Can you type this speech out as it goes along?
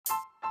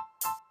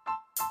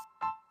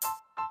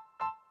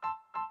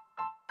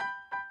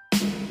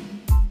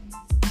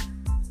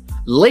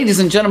Ladies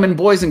and gentlemen,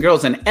 boys and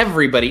girls, and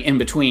everybody in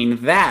between,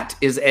 that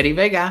is Eddie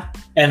Vega.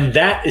 And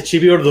that is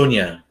Chibi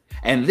Orduña.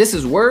 And this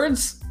is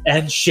Words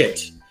and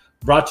Shit,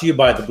 brought to you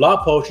by The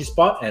Blog Poetry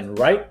Spot and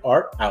Write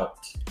Art Out.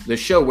 The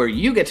show where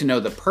you get to know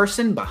the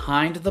person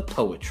behind the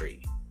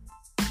poetry.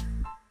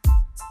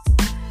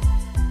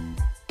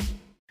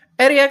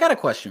 Eddie, I got a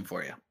question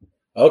for you.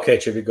 Okay,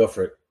 Chibi, go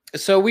for it.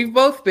 So we've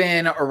both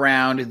been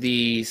around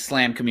the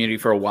slam community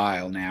for a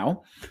while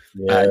now,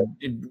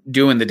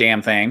 doing the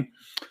damn thing.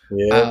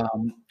 Yeah.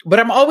 But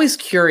I'm always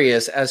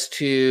curious as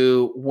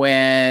to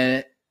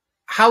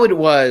how it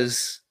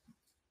was,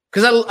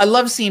 because I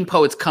love seeing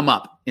poets come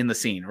up in the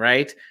scene,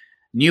 right?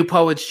 New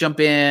poets jump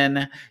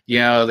in,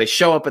 they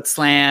show up at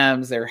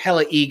slams, they're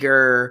hella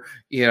eager,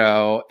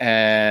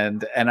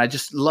 and I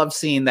just love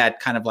seeing that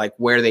kind of like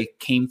where they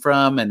came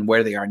from and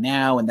where they are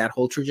now and that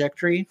whole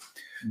trajectory.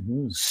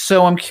 Mm-hmm.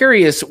 So I'm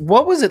curious,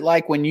 what was it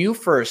like when you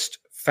first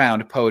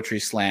found Poetry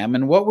Slam,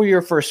 and what were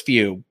your first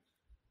few,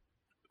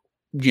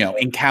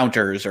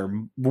 encounters or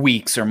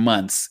weeks or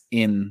months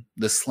in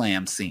the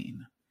slam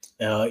scene?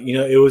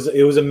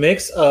 It was a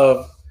mix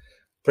of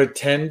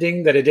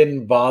pretending that it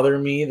didn't bother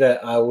me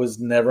that I was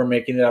never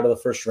making it out of the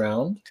first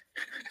round.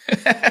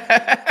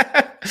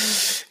 Yeah,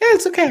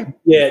 it's okay.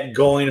 Yeah,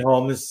 going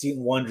home and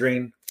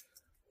wondering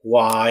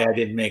why I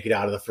didn't make it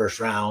out of the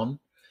first round.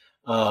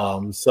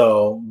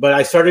 But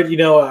I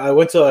started, I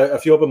went to a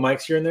few open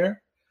mics here and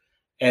there,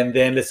 and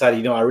then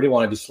decided, I really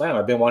want to do slam.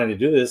 I've been wanting to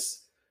do this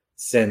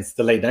since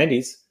the late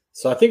 90s.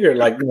 So I figured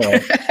I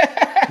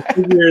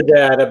figured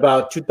that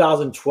about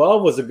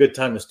 2012 was a good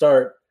time to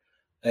start.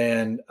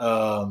 And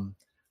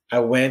I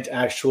went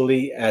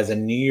actually as a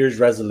New Year's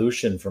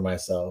resolution for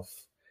myself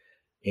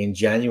in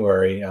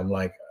January. I'm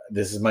like,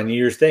 this is my New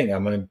Year's thing.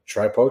 I'm going to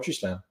try Poetry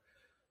Slam.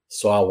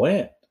 So I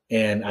went,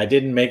 and I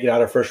didn't make it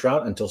out of first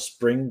round until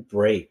spring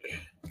break.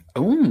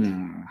 Ooh.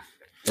 And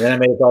then I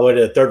made it all the way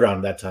to the third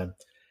round that time.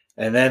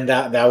 And then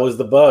that was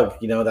the bug,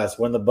 that's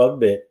when the bug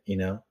bit,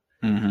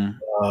 Mm-hmm.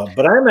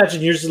 But I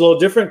imagine yours is a little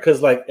different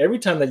because, like, every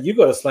time that you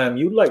go to slam,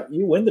 you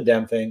win the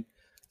damn thing.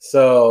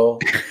 So,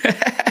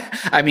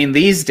 I mean,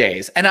 these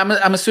days, and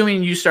I'm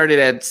assuming you started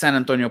at San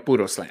Antonio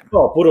Puro Slam.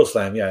 Oh, Puro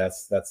Slam, yeah,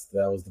 that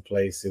was the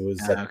place. It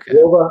was okay.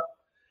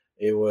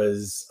 It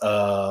was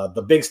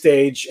the big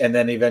stage, and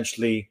then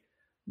eventually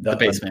the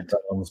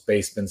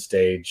basement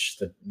stage.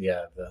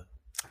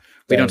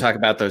 We don't talk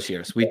about those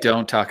years.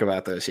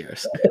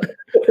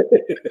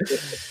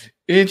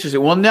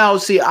 Interesting. Well, no,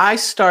 see, I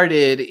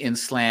started in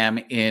slam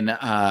in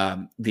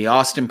the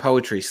Austin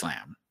Poetry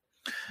Slam.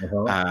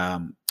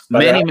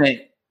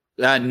 Many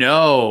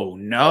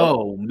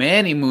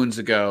moons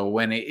ago,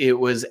 when it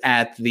was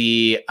at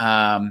the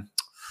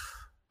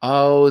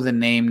the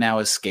name now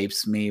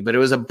escapes me, but it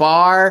was a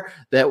bar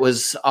that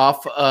was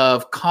off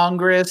of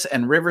Congress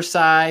and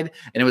Riverside,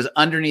 and it was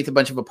underneath a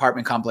bunch of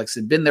apartment complexes.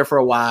 It'd been there for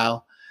a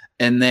while.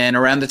 And then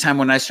around the time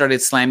when I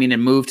started slamming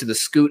and moved to the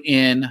Scoot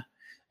Inn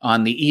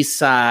on the east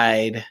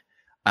side,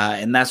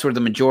 and that's where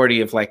the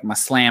majority of like my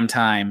slam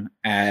time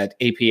at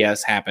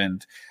APS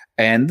happened.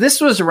 And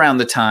this was around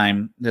the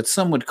time that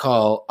some would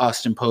call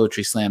Austin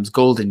Poetry Slam's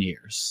golden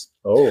years.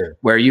 Oh,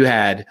 where you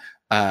had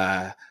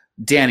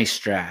Danny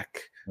Strack,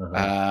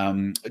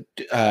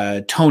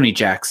 Tony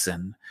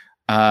Jackson,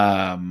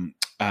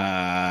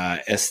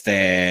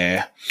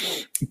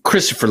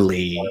 Christopher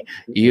Lee,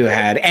 you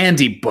had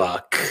Andy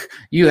Buck,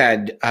 you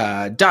had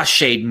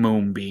Dashade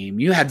Moonbeam,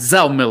 you had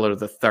Zell Miller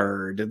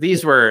III.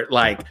 These were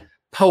like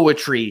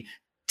poetry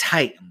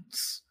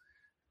titans.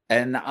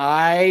 And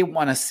I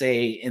want to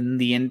say in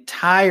the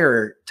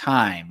entire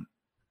time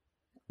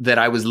that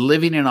I was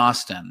living in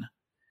Austin,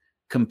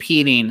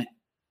 competing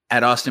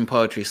at Austin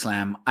Poetry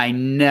Slam, I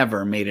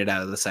never made it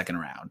out of the second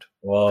round.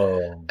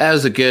 Whoa. That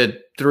was a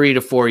good 3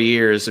 to 4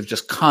 years of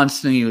just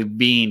constantly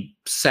being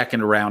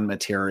second round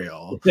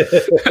material.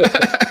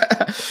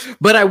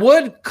 But I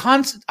would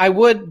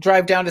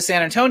drive down to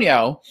San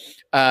Antonio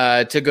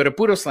to go to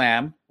Puro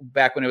Slam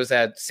back when it was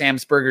at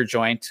Sam's Burger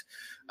Joint.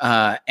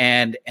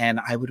 And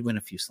I would win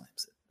a few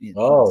slams in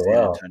San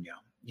Antonio.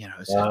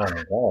 Gosh,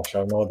 I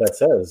don't know what that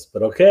says,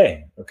 but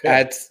okay.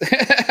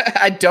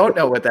 I don't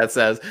know what that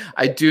says.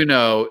 I do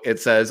know it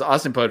says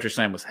Austin Poetry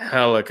Slam was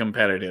hella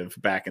competitive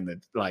back in the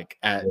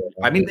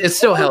I mean, it's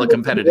still hella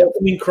competitive.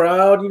 Welcoming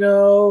crowd,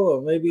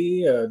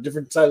 maybe a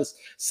different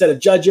set of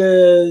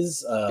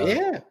judges.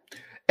 Yeah,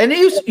 and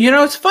it was,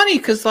 it's funny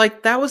because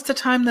like that was the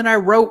time that I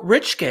wrote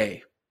Rich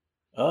Gay,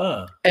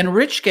 and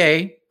Rich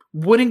Gay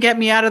wouldn't get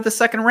me out of the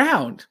second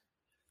round.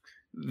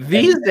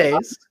 These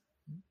days.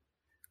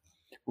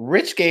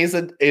 Rich Gay is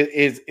a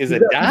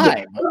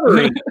dime.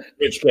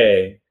 Rich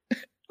Gay.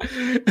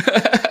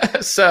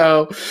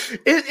 So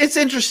it's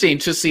interesting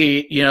to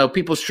see,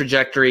 people's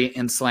trajectory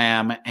in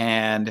slam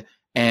and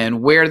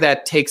where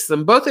that takes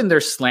them, both in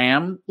their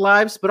slam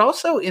lives, but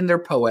also in their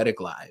poetic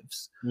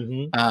lives.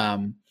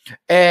 Mm-hmm.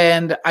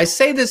 And I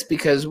say this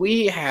because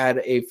we had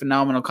a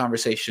phenomenal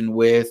conversation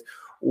with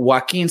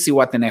Joaquin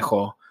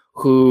Zihuatanejo,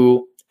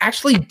 who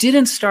actually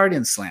didn't start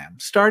in slam,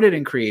 started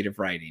in creative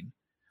writing,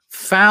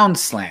 found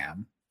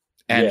slam,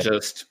 and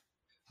just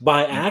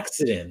by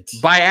accident.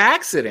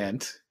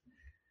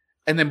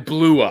 And then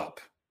blew up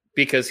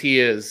because he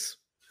is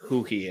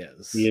who he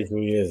is. He is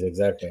who he is,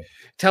 exactly.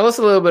 Tell us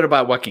a little bit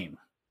about Joaquin.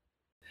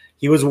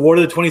 He was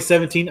awarded the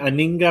 2017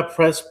 Aninga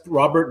Press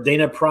Robert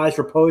Dana Prize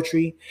for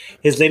Poetry.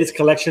 His latest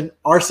collection,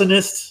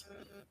 Arsonist,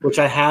 which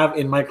I have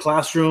in my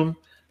classroom.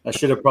 I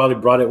should have probably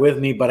brought it with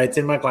me, but it's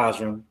in my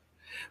classroom.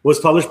 Was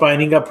published by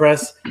Aninga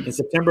Press in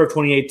September of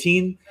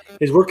 2018.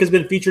 His work has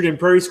been featured in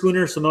Prairie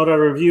Schooner, Sonora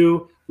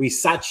Review,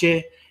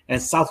 Huizache,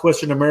 and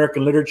Southwestern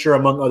American Literature,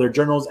 among other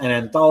journals and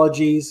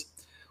anthologies.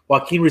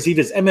 Joaquin received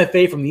his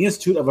MFA from the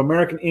Institute of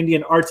American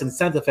Indian Arts in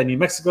Santa Fe, New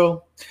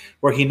Mexico,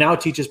 where he now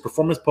teaches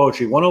Performance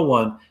Poetry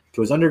 101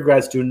 to his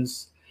undergrad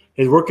students.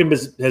 His work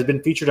has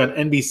been featured on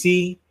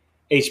NBC,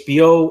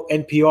 HBO,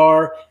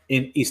 NPR,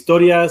 in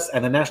Historias,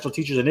 and the National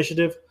Teachers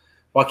Initiative.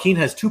 Joaquin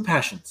has two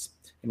passions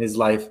in his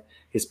life: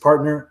 his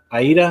partner,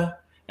 Aida,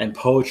 and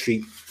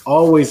poetry,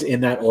 always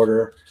in that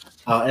order.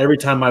 Every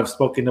time I've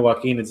spoken to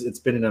Joaquin, it's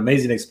been an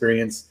amazing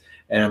experience,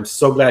 and I'm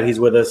so glad he's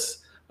with us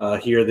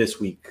here this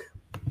week.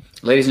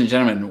 Ladies and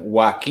gentlemen,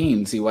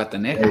 Joaquin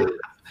Zihuatanejo.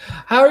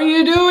 How are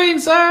you doing,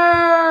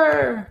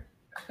 sir?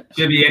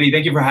 Jibby, Eddie,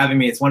 thank you for having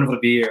me. It's wonderful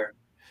to be here.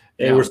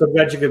 Hey, we're so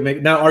glad you could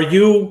make. Now, are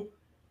you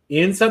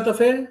in Santa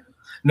Fe?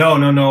 No.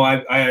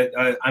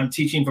 I'm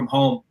teaching from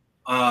home.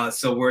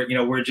 So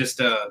we're just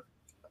a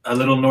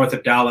little north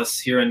of Dallas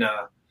here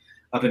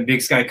up in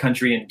Big Sky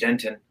Country in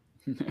Denton.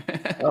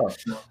 Oh,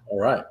 all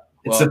right.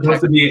 It's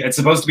supposed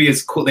to be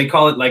as cool. They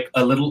call it like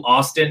a little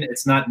Austin.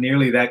 It's not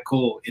nearly that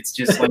cool. It's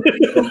just like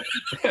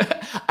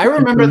I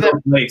remember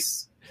them.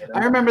 Place.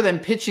 I remember them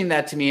pitching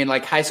that to me in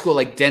like high school.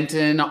 Like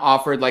Denton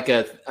offered like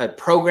a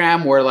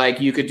program where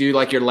like you could do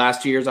like your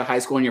last 2 years of high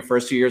school and your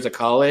first 2 years of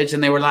college,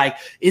 and they were like,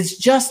 "It's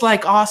just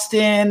like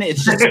Austin.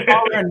 It's just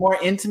smaller and more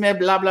intimate."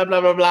 Blah blah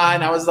blah blah blah.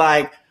 And I was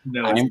like,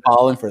 "No, I'm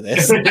falling for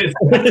this." Hey,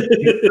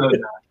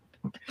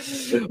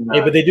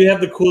 but they do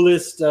have the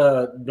coolest.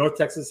 North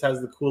Texas has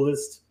the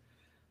coolest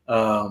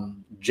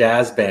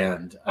jazz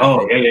band.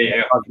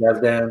 Yeah.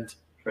 Jazz band.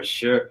 For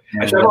sure.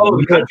 I travel all over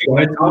the country.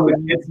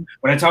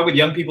 When I talk with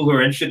young people who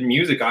are interested in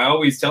music, I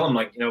always tell them,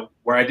 like,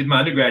 where I did my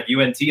undergrad,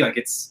 UNT, like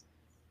it's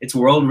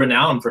world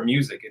renowned for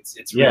music.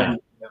 It's really,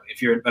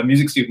 if you're a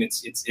music student,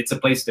 it's a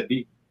place to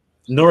be.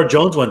 Nora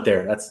Jones went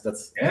there.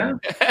 That's yeah.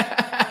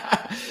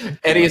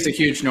 Eddie is a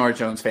huge Nora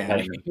Jones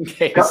fan.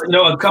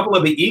 No, a couple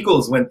of the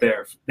Eagles went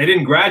there. They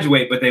didn't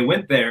graduate, but they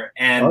went there,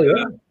 and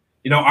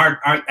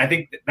I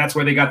think that's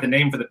where they got the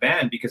name for the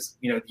band, because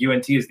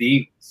UNT is the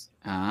Eagles.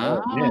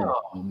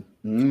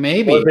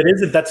 Maybe. Well, if it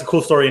isn't, that's a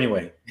cool story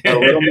anyway. A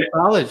little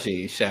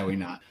mythology, shall we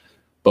not?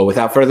 But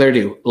without further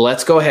ado,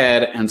 let's go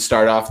ahead and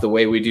start off the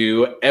way we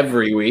do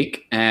every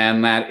week,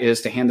 and that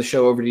is to hand the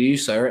show over to you,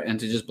 sir, and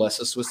to just bless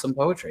us with some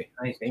poetry.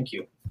 Hi, thank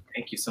you.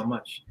 Thank you so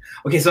much.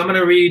 Okay, so I'm going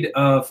to read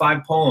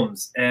 5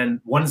 poems,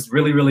 and one's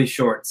really, really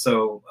short,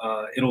 so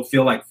it'll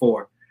feel like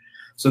 4.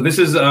 So this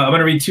is I'm going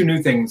to read 2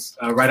 new things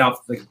right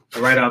out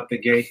the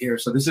gate here.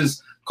 So this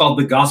is called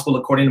The Gospel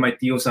According to My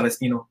Tío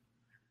Celestino.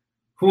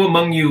 Who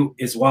among you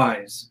is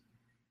wise?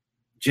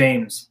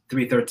 James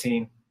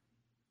 3:13.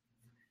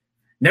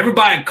 Never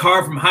buy a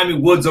car from Jaime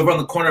Woods over on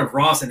the corner of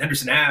Ross and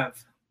Henderson Ave.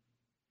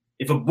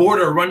 If a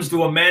border runs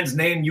through a man's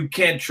name, you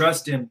can't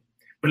trust him.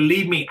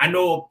 Believe me, I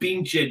know a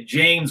pinche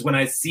James when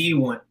I see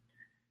one.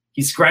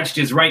 He scratched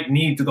his right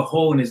knee through the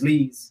hole in his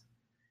lees.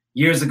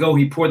 Years ago,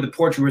 he poured the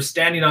porch we were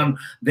standing on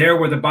there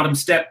where the bottom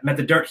step met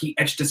the dirt. He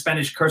etched a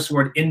Spanish curse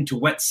word into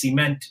wet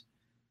cement.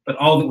 But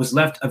all that was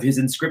left of his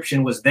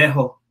inscription was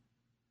dejo.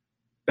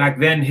 Back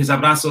then, his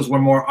abrazos were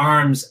more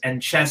arms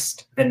and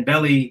chest than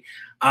belly.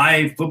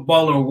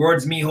 Football or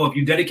words, mijo. If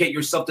you dedicate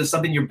yourself to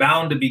something, you're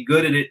bound to be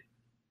good at it.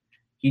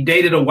 He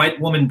dated a white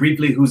woman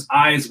briefly whose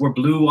eyes were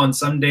blue on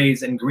some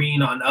days and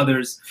green on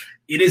others.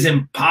 It is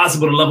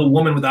impossible to love a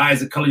woman with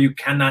eyes a color you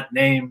cannot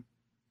name.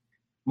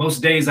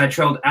 Most days I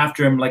trailed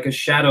after him like a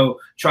shadow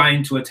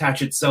trying to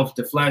attach itself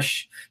to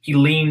flesh. He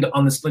leaned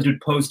on the splintered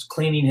post,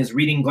 cleaning his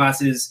reading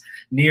glasses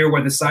near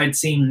where the side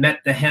seam met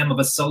the hem of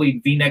a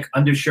sullied V-neck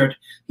undershirt.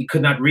 He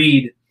could not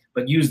read,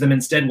 but used them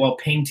instead while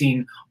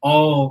painting,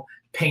 all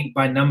paint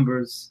by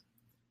numbers.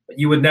 But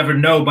you would never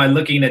know by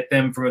looking at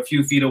them from a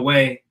few feet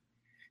away.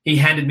 He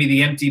handed me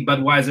the empty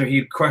Budweiser he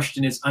had crushed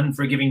in his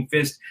unforgiving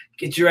fist.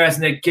 Get your ass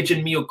in the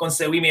kitchen, mio,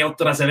 conseguime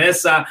otra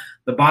cerveza.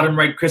 The bottom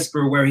right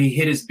crisper where he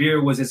hid his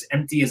beer was as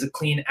empty as a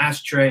clean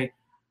ashtray.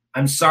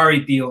 I'm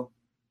sorry, Theo,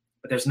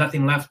 but there's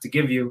nothing left to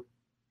give you.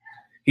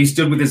 He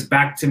stood with his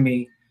back to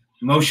me,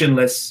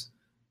 motionless,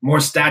 more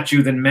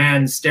statue than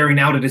man, staring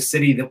out at a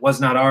city that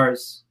was not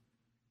ours.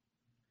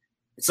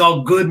 It's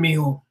all good,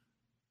 mijo.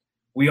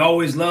 We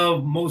always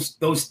love most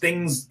those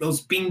things,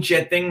 those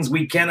pinche things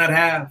we cannot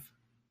have.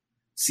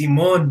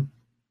 Simon,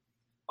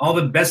 all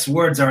the best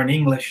words are in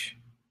English,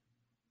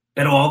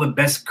 but all the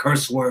best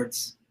curse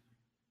words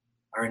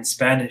are in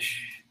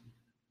Spanish.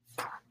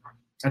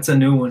 That's a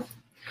new one.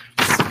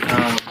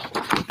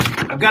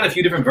 I've got a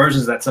few different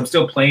versions of that, so I'm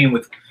still playing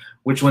with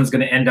which one's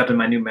going to end up in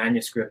my new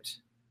manuscript.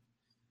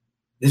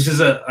 This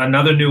is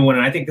another new one,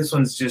 and I think this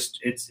one's just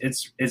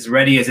it's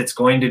ready as it's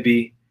going to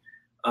be.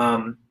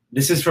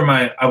 This is for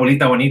my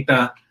abuelita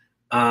Juanita.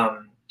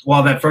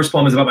 While that first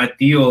poem is about my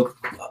tío,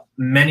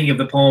 many of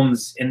the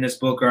poems in this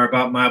book are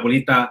about my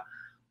abuelita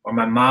or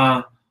my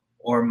ma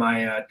or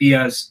my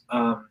tías.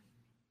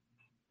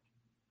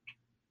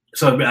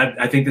 So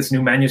I think this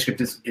new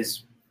manuscript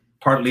is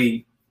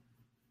partly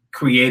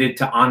created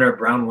to honor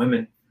brown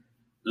women,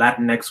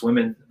 Latinx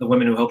women, the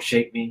women who helped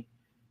shape me,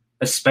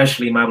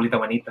 especially my abuelita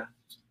Juanita,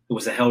 who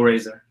was a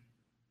hellraiser.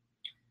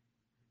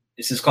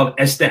 This is called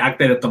Este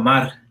Acto de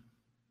Tomar,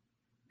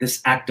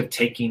 this act of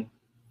taking,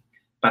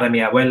 para mi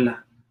abuela,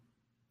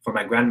 for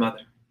my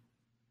grandmother.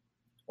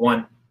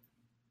 1.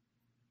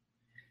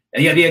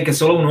 Ella dijo que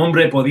solo un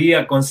hombre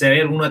podía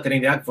conceber una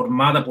eternidad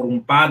formada por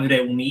un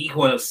padre, un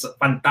hijo, el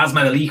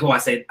fantasma del hijo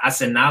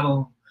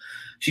asesinado.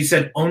 She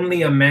said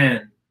only a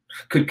man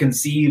could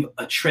conceive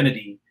a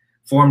trinity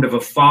formed of a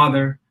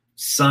father,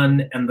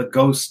 son, and the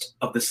ghost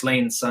of the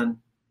slain son.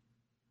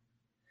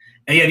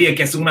 Ella dijo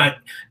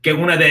que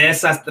una de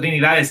esas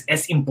trinidades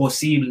es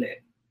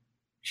imposible.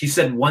 She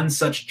said one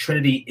such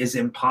trinity is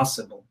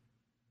impossible.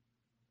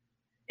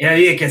 Ella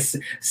dice que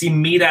si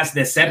miras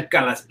de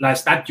cerca la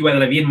estatua de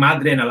la Virgen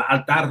Madre en el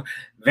altar,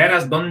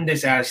 verás donde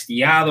se ha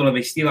estirado el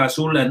vestido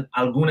azul en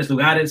algunos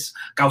lugares,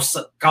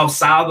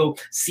 causado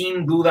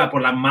sin duda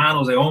por las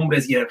manos de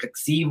hombres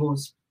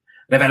irreflexivos,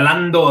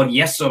 revelando el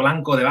yeso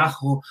blanco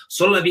debajo.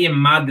 Solo la Virgen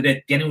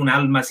Madre tiene un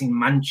alma sin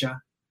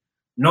mancha.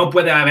 No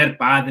puede haber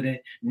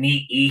padre,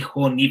 ni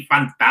hijo, ni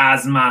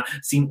fantasma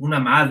sin una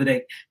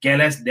madre que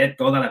les dé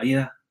toda la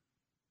vida.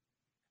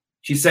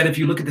 She said, if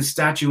you look at the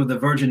statue of the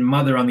Virgin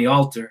Mother on the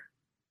altar,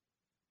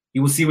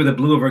 you will see where the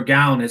blue of her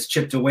gown has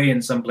chipped away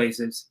in some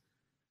places,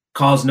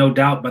 caused no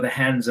doubt by the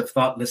hands of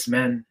thoughtless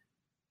men,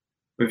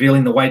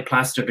 revealing the white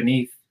plaster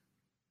beneath.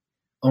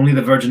 Only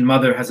the Virgin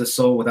Mother has a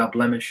soul without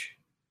blemish.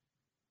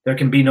 There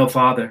can be no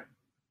father,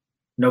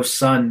 no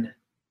son,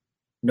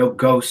 no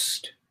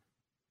ghost,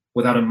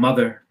 without a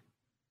mother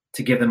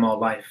to give them all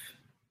life.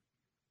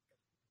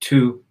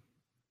 2.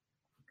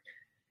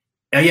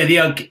 Ella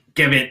dijo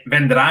que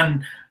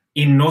vendrán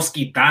y nos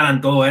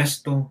quitarán todo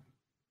esto.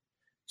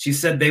 She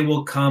said they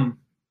will come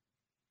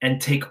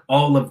and take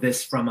all of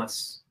this from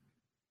us.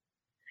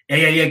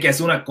 Ella dijo que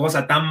es una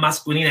cosa tan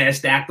masculina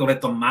este acto de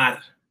tomar.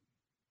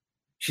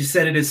 She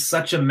said it is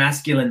such a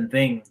masculine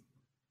thing,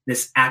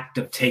 this act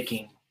of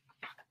taking.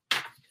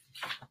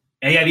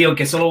 Ella dijo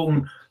que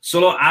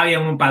solo hay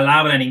una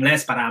palabra en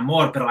inglés para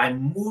amor, pero hay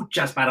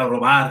muchas para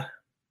robar.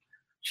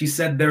 She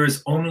said there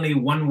is only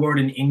one word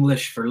in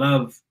English for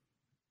love,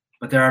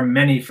 but there are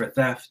many for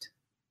theft.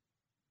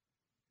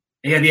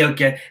 Ella dijo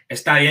que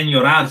está bien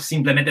llorar,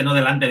 simplemente no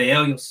delante de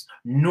ellos,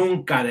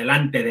 nunca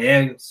delante de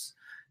ellos.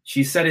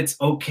 She said it's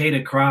okay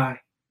to cry,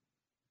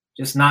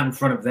 just not in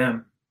front of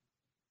them.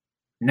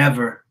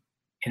 Never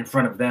in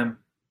front of them.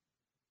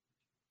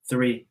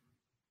 3.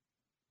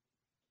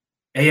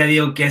 Ella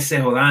dijo que se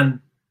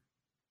jodan.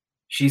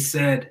 She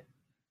said,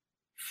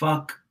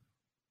 fuck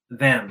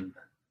them.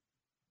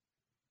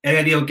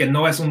 Ella dijo que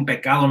no es un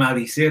pecado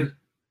maldecir.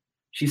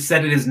 She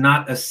said it is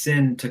not a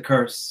sin to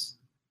curse.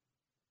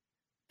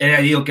 Ella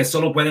dijo que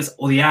solo puedes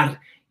odiar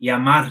y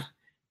amar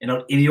en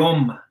el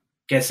idioma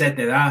que se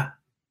te da.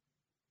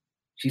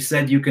 She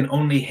said you can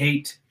only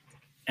hate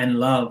and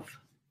love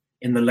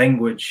in the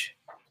language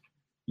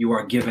you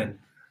are given.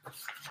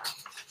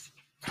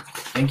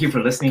 Thank you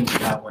for listening to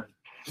that one.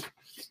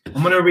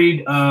 I'm going to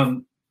read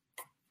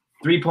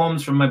 3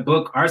 poems from my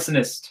book,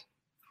 Arsonist,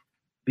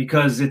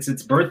 because it's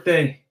its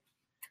birthday.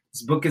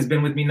 This book has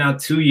been with me now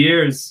 2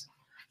 years.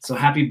 So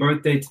happy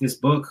birthday to this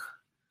book.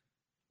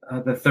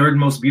 The 3rd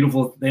most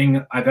beautiful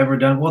thing I've ever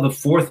done. Well, the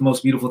 4th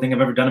most beautiful thing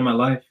I've ever done in my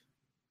life.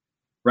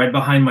 Right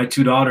behind my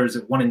 2 daughters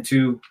at 1 and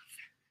 2.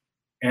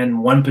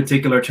 And one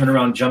particular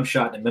turnaround jump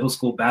shot in a middle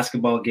school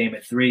basketball game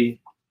at 3.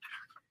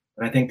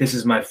 And I think this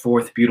is my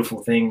 4th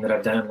beautiful thing that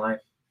I've done in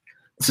life.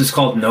 This is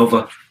called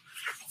Nova.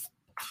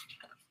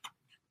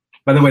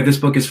 By the way, this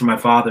book is for my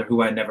father,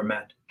 who I never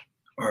met.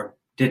 Or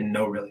didn't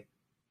know, really.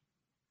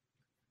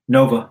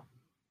 Nova.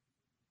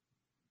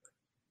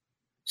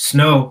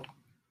 Snow.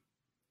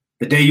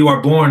 The day you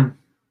are born.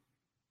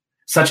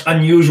 Such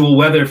unusual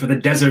weather for the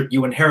desert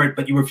you inherit,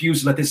 but you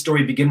refuse to let this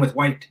story begin with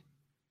white.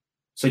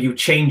 So you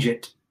change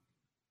it.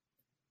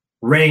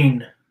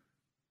 Rain.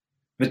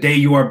 The day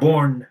you are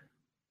born.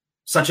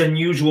 Such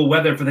unusual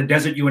weather for the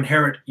desert you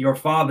inherit. Your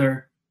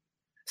father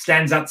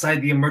stands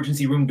outside the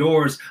emergency room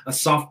doors, a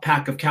soft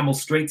pack of Camel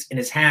Straights in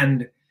his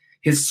hand.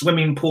 His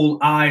swimming pool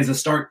eyes a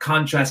stark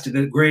contrast to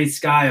the gray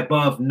sky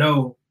above.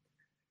 No.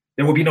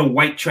 There will be no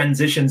white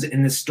transitions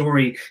in this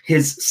story.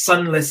 His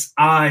sunless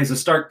eyes, a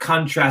stark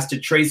contrast to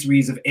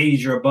traceries of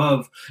Asia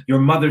above. Your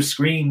mother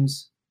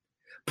screams,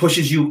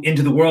 pushes you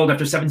into the world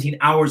after 17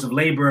 hours of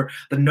labor.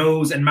 The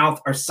nose and mouth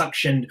are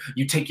suctioned.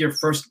 You take your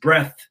first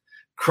breath,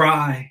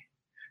 cry.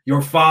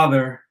 Your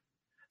father,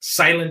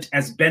 silent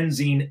as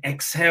benzene,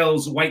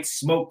 exhales white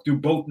smoke through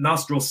both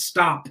nostrils.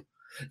 Stop.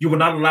 You will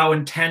not allow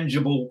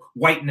intangible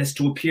whiteness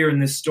to appear in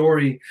this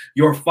story.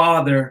 Your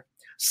father,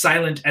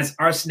 silent as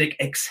arsenic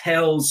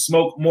exhales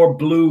smoke more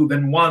blue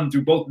than one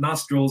through both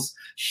nostrils.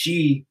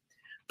 She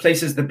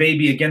places the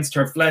baby against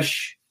her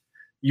flesh.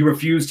 You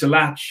refuse to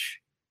latch.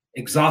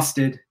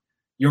 Exhausted,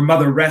 your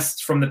mother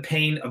rests from the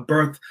pain of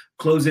birth,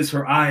 closes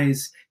her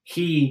eyes.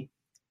 He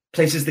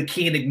places the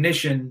key in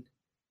ignition.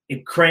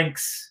 It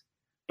cranks,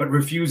 but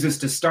refuses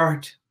to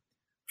start.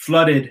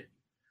 Flooded,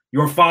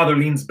 your father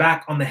leans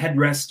back on the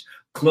headrest,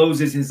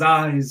 closes his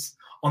eyes.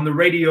 On the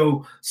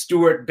radio,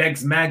 Stuart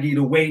begs Maggie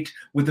to wait.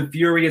 With a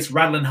furious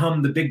rattling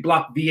hum, the big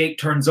block V8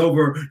 turns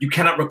over. You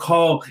cannot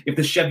recall if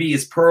the Chevy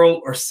is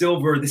pearl or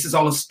silver. This is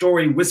all a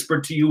story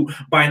whispered to you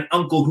by an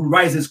uncle who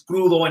rises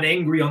cruel and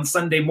angry on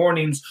Sunday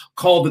mornings.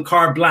 Call the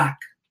car black.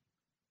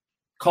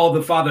 Call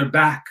the father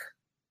back.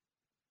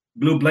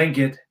 Blue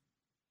blanket,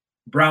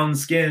 brown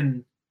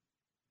skin.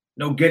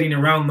 No getting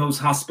around those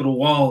hospital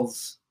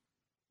walls.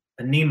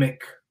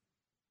 Anemic,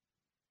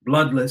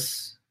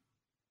 bloodless,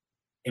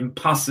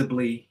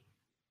 impossibly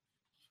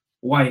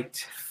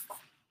white.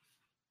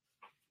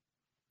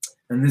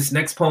 And this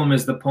next poem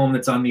is the poem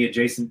that's on the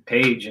adjacent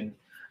page. And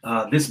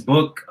this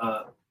book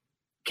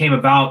came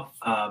about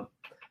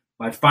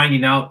by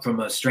finding out from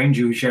a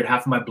stranger who shared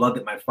half of my blood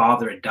that my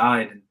father had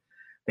died. And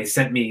they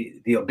sent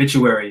me the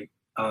obituary,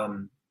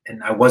 and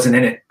I wasn't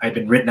in it. I'd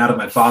been written out of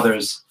my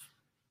father's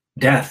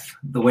death,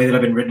 the way that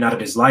I've been written out of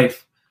his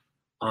life.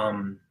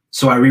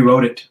 So I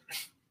rewrote it.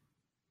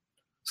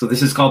 So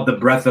this is called The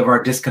Breath of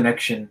Our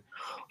Disconnection,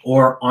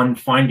 or On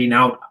Finding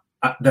Out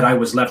That I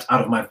Was Left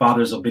Out of My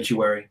Father's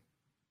Obituary.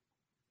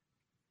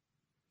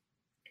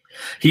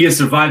 He is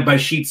survived by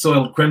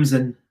sheet-soiled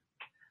crimson,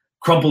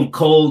 crumpled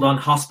cold on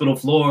hospital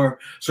floor,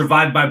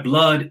 survived by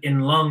blood in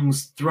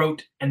lungs,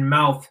 throat and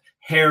mouth,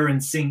 hair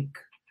and sink,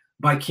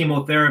 by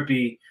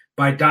chemotherapy,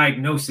 by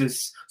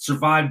diagnosis,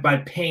 survived by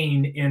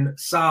pain in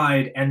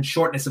side and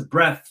shortness of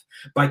breath,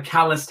 by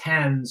calloused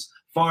hands,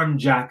 farm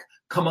jack,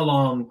 come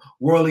along,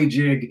 whirly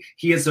jig.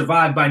 He is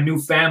survived by new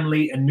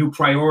family and new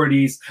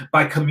priorities,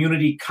 by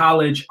community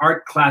college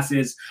art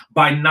classes,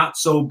 by not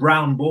so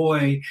brown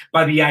boy,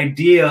 by the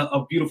idea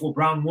of beautiful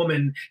brown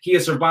woman. He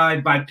is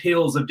survived by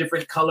pills of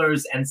different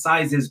colors and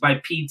sizes, by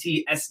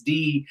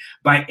PTSD,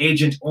 by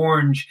Agent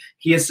Orange.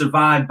 He is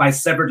survived by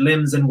severed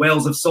limbs and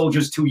wails of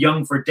soldiers too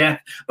young for death,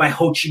 by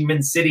Ho Chi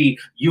Minh City,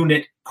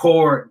 unit,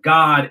 core,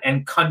 God,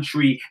 and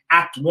country,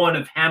 Act 1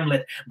 of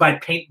Hamlet, by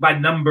paint by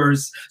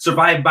numbers,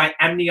 survived by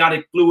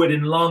amniotic fluid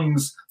in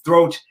lungs,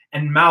 throat,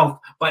 and mouth,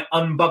 by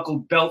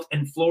unbuckled belt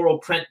and floral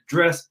print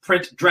dress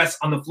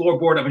on the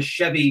floorboard of a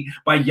Chevy,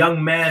 by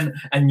young man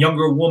and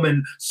younger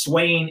woman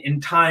swaying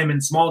in time in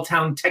small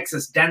town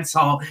Texas dance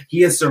hall. He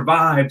has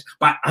survived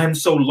by I'm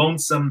so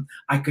lonesome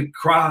I could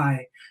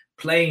cry,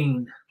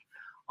 playing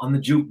on the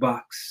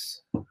jukebox.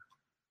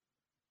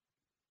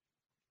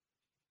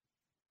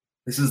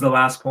 This is the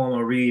last poem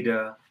I'll read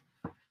from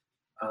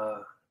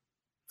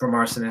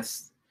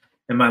Arsonist,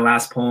 and my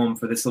last poem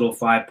for this little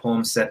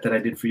 5-poem set that I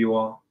did for you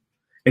all.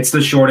 It's the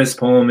shortest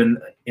poem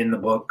in the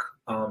book,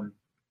 but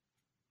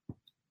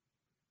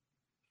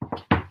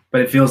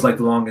it feels like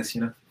the longest,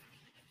 you know.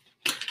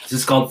 This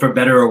is called For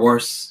Better or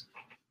Worse.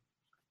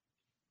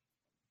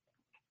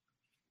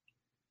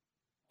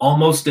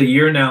 Almost a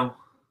year now.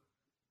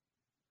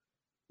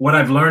 What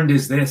I've learned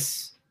is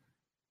this.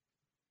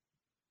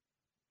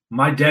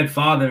 My dead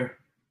father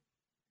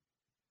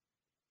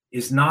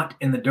is not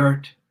in the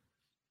dirt,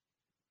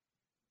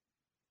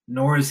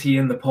 nor is he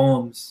in the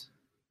poems.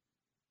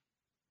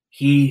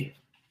 He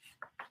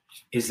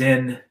is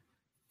in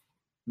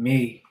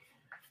me.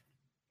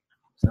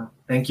 So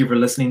thank you for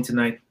listening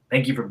tonight.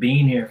 Thank you for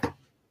being here. Thank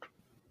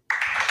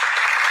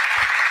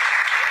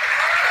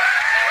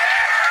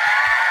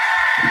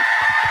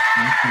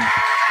you.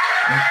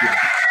 Thank you.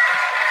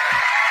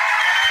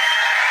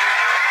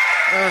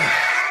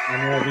 I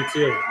know, me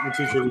too. Me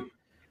too, Judy.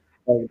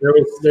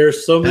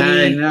 There's so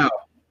many. I know.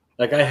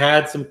 Like I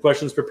had some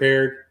questions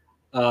prepared,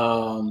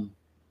 and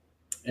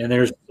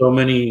there's so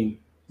many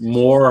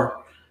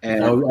more.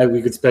 And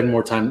we could spend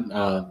more time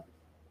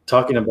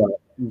talking about it.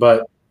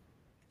 But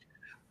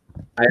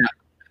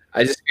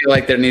I just feel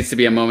like there needs to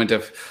be a moment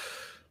of.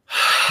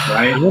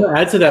 Right. I'm going to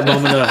add to that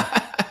moment,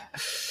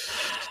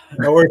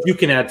 or if you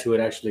can add to it,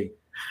 actually.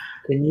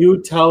 Can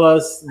you tell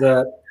us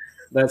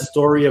that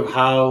story of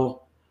how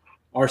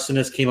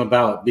Arsonist came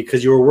about,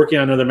 because you were working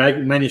on another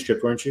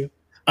manuscript, weren't you?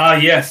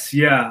 Yes,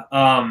 yeah.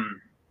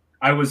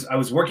 I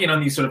was working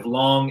on these sort of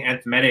long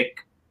anthematic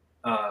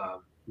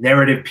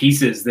narrative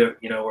pieces that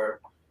were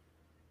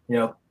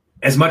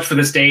as much for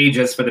the stage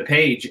as for the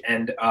page,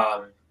 and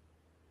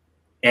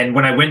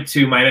when I went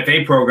to my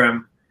MFA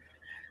program,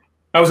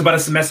 I was about a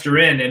semester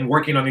in and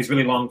working on these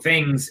really long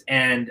things,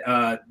 and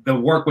the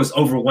work was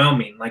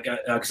overwhelming. Like,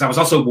 because I was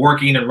also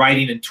working and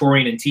writing and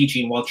touring and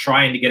teaching while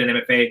trying to get an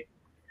MFA.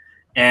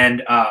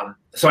 And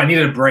so I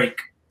needed a break.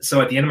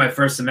 So at the end of my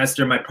first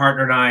semester, my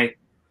partner and I,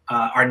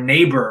 our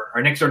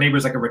next door neighbor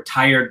is like a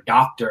retired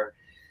doctor,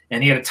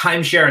 and he had a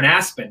timeshare in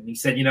Aspen. He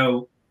said,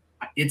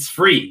 it's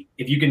free.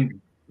 If you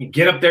can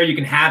get up there, you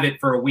can have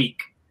it for a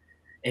week.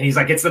 And he's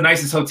like, it's the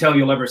nicest hotel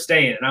you'll ever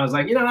stay in. And I was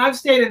like, I've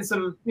stayed in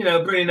some,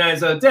 pretty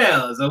nice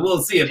hotels. So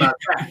we'll see about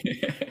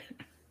that.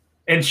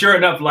 And sure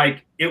enough,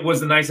 like, it was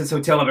the nicest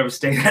hotel I've ever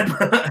stayed at.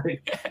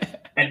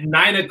 At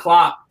 9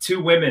 o'clock,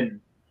 2 women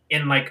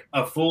in like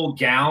a full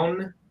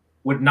gown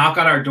would knock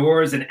on our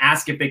doors and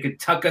ask if they could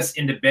tuck us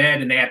into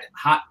bed. And they had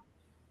hot,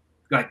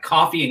 like,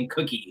 coffee and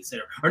cookies,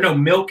 or no,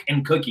 milk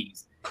and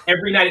cookies.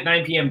 Every night at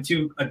 9 p.m.,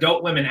 2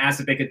 adult women asked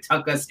if they could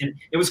tuck us in.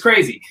 It was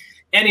crazy.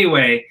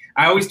 Anyway,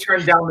 I always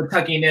turned down the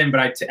tucking in,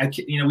 but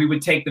we would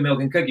take the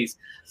milk and cookies.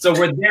 So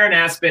we're there in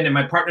Aspen, and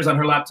my partner's on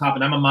her laptop,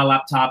 and I'm on my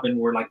laptop, and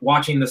we're like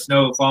watching the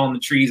snow fall on the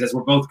trees as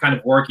we're both kind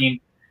of working.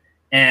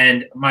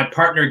 And my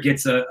partner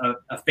gets a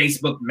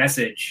Facebook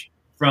message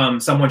from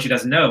someone she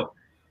doesn't know,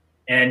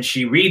 and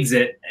she reads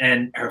it,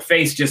 and her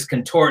face just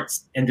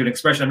contorts into an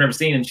expression I've never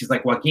seen. And she's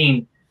like,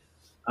 Joaquin,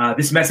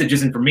 this message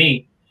isn't for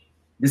me.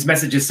 This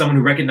message is someone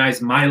who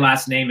recognized my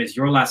last name as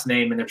your last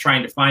name, and they're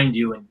trying to find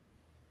you, and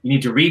you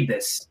need to read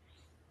this.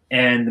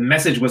 And the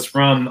message was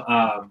from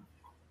a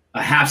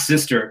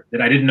half-sister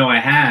that I didn't know I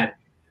had.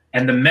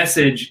 And the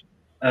message,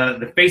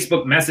 the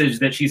Facebook message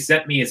that she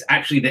sent me is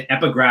actually the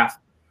epigraph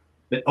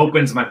that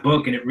opens my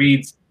book. And it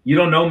reads, "You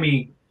don't know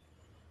me,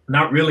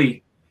 not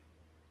really.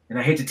 And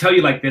I hate to tell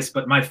you like this,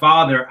 but my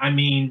father,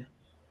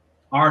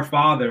 our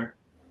father,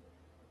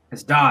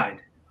 has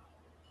died."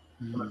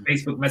 From a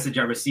Facebook message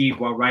I received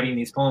while writing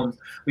these poems.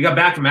 We got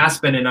back from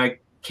Aspen, and I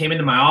came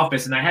into my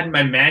office, and I had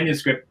my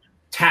manuscript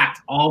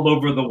tacked all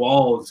over the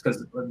walls,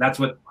 because that's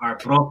what our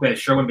profe,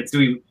 Sherwin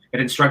Bitsui,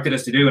 had instructed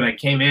us to do. And I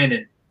came in,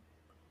 and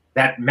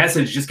that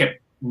message just kept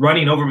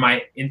playing over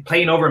my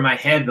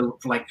head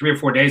for like 3 or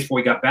 4 days before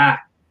we got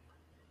back.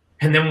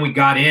 And then when we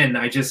got in,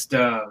 I just,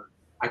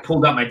 I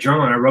pulled out my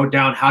journal and I wrote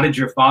down, "How did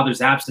your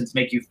father's absence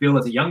make you feel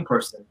as a young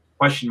person?" ?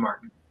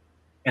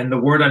 And the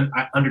word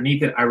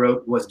underneath it I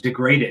wrote was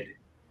degraded.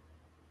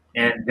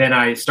 And then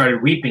I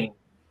started weeping.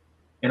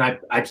 And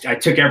I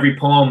took every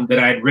poem that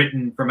I had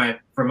written for my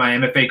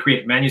MFA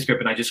creative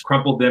manuscript, and I just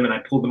crumpled them, and I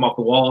pulled them off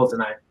the walls,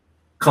 and I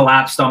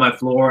collapsed on my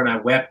floor, and I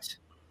wept,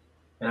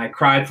 and I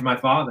cried for my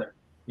father,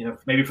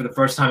 maybe for the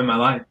first time in my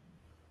life.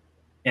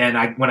 And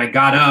when I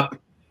got up,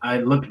 I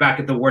looked back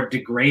at the word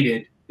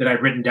degraded that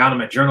I'd written down in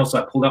my journal. So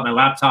I pulled out my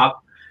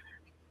laptop,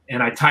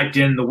 and I typed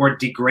in the word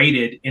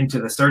degraded into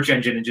the search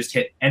engine and just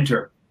hit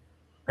enter.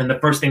 And the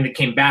first thing that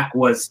came back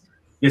was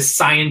this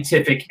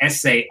scientific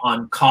essay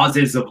on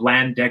causes of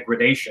land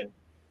degradation.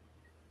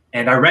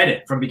 And I read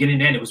it from beginning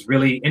to end. It was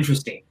really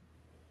interesting.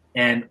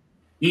 And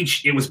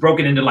it was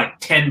broken into like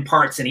 10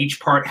 parts, and each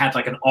part had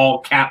like an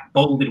all cap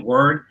bolded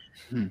word.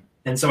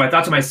 And so I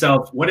thought to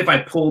myself, what if I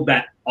pulled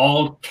that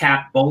all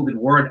cap bolded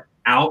word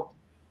out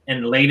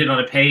and laid it on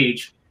a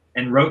page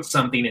and wrote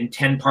something in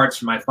 10 parts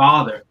for my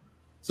father?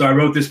 So I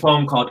wrote this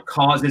poem called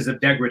Causes of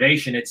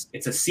Degradation. It's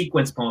a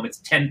sequence poem. It's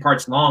 10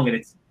 parts long, and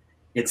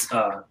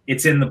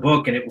it's in the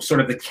book, and it was sort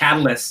of the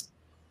catalyst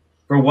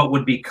for what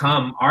would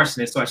become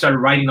Arsonist. So I started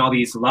writing all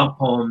these love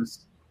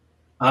poems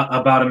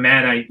about a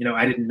man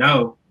I didn't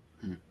know.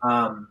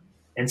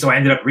 And so I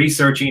ended up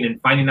researching and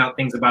finding out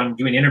things about him,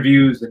 doing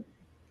interviews,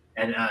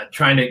 and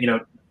trying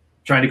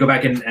to go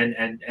back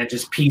and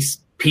just piece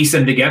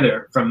them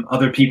together from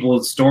other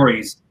people's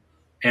stories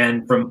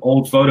and from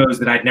old photos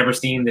that I'd never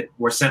seen that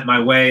were sent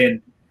my way.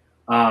 And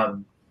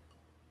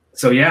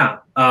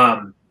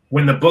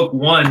when the book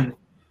won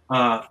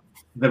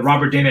the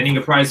Robert Dana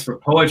Aninga Prize for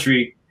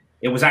Poetry,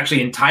 it was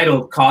actually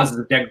entitled Causes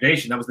of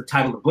Degradation. That was the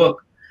title of the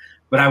book.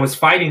 But I was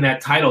fighting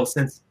that title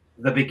since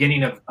the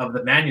beginning of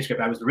the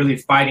manuscript. I was really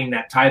fighting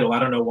that title. I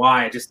don't know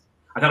why.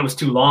 I thought it was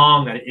too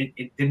long.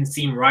 It didn't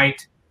seem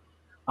right.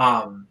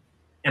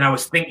 And I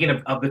was thinking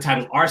of the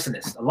title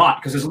Arsonist a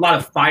lot, because there's a lot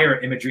of fire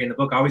imagery in the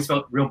book. I always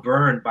felt real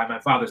burned by my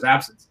father's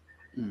absence.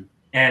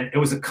 And it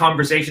was a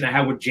conversation I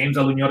had with James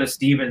Aluñota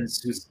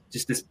Stevens, who's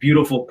just this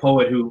beautiful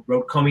poet who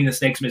wrote Combing the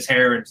Snakes from His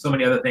Hair and so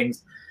many other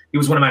things. He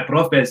was one of my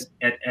profes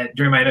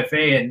during my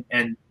MFA,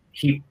 and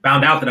he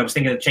found out that I was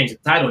thinking of changing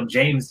the title. And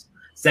James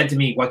said to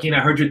me, "Joaquin, I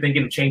heard you're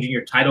thinking of changing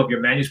your title of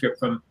your manuscript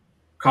from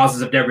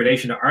Causes of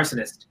Degradation to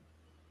Arsonist."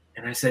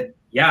 And I said,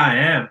 "Yeah, I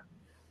am."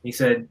 He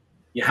said,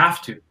 "You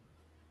have to."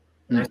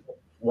 And I said,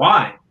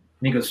 "Why?"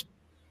 And he goes,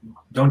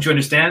 "Don't you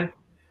understand?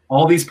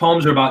 All these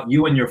poems are about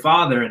you and your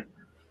father, and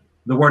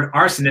the word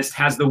arsonist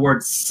has the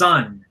word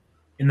son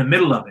in the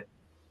middle of it.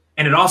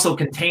 And it also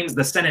contains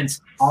the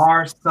sentence,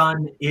 our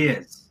son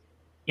is,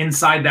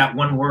 inside that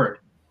one word."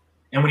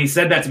 And when he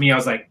said that to me, I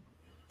was like,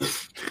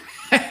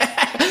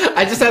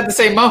 I just had the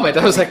same moment.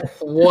 I was like,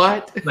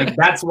 what? Like,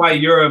 that's why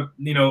you're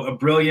a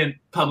brilliant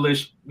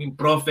published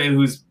profe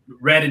who's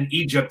read in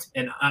Egypt,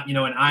 and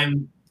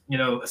I'm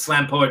a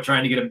slam poet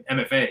trying to get an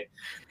MFA.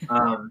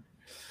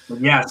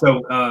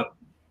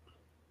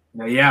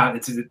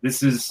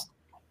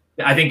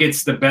 I think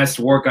it's the best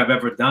work I've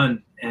ever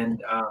done,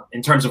 and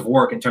in terms of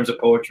work, in terms of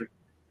poetry.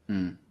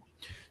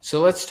 So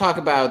let's talk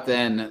about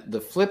then the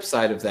flip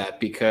side of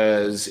that,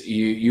 because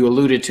you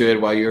alluded to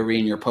it while you were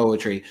reading your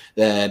poetry,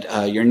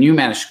 that your new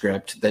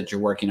manuscript that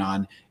you're working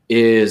on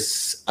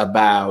is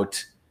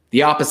about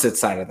the opposite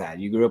side of that.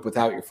 You grew up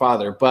without your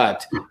father,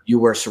 but you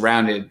were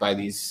surrounded by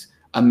these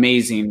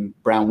amazing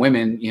brown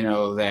women, you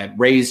know, that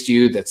raised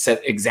you, that set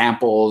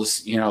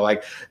examples, you know,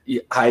 like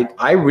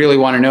I really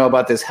want to know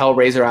about this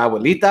Hellraiser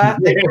abuelita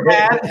that you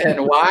had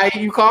and why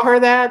you call her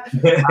that.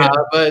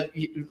 But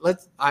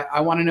I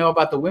want to know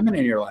about the women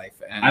in your life.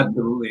 And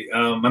absolutely.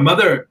 My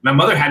mother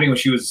had me when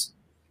she was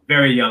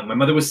very young. My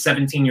mother was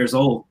 17 years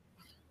old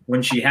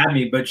when she had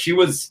me, but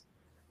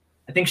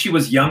I think she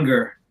was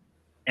younger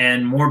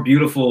and more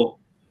beautiful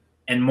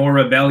and more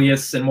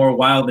rebellious and more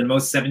wild than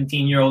most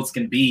 17-year-olds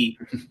can be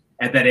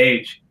at that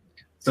age.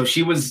 So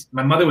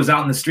my mother was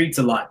out in the streets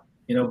a lot,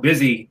 you know,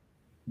 busy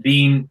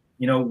being,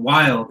 you know,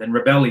 wild and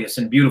rebellious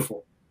and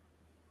beautiful.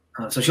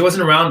 So she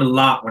wasn't around a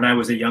lot when I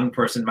was a young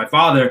person. My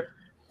father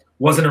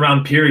wasn't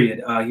around,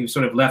 period. He was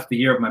sort of left the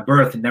year of my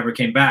birth and never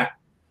came back.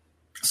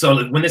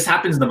 So when this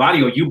happens in the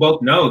barrio, you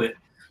both know that,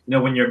 you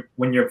know,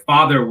 when your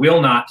father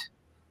will not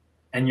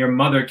and your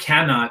mother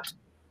cannot,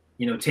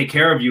 you know, take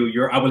care of you,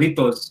 your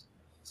abuelitos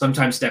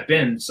sometimes step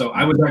in. So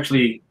I was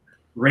actually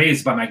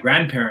raised by my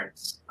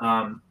grandparents.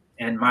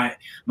 And my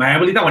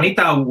abuelita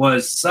Juanita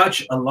was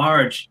such a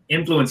large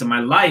influence in my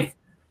life,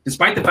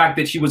 despite the fact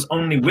that she was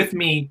only with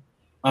me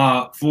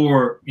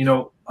for, you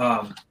know,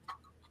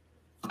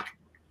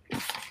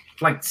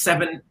 like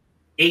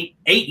 8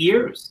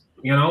 years.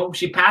 You know,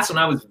 she passed when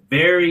I was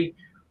very,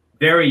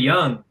 very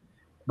young,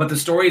 but the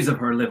stories of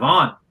her live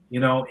on,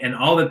 you know, and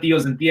all the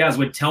tios and tias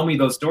would tell me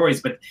those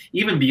stories. But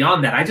even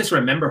beyond that, I just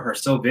remember her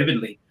so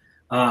vividly.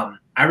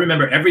 I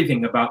remember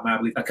everything about my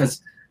abuelita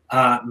because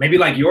maybe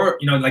like your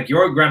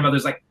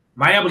grandmother's, like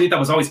my abuelita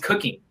was always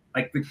cooking.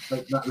 Like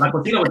la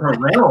cocina was her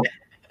realm.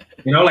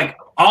 You know, like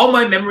all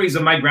my memories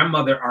of my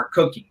grandmother are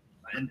cooking,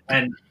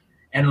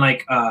 and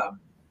like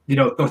you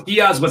know,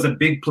 tortillas was a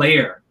big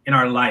player in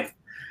our life.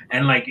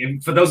 And like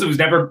for those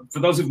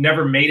who've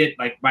never made it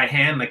like by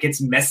hand, like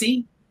it's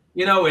messy.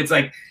 You know, it's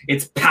like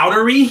it's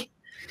powdery.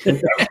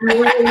 It's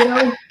everywhere, you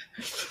know.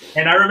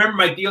 And I remember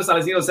my tío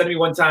Salesino said to me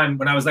one time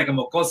when I was like a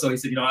mocoso, he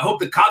said, you know, I hope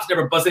the cops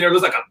never bust in here. It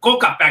looks like a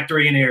coca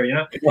factory in here, you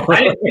know.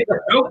 I didn't get the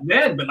joke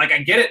then, but like I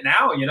get it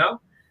now, you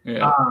know.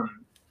 Yeah.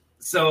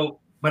 So,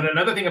 but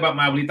another thing about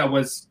my abuelita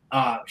was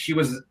she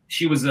was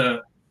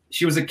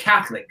a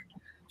Catholic.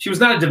 She was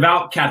not a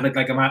devout Catholic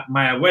like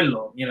my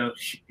abuelo. You know,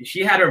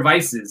 she had her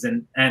vices,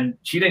 and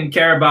she didn't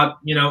care about,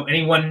 you know,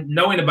 anyone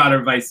knowing about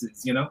her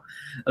vices. You know,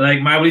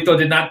 like my abuelito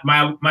did not.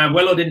 My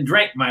abuelo didn't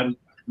drink. My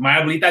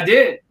abuelita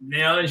did, you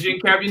know, and she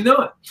didn't care if you knew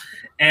it.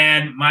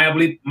 And my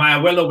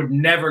abuelo would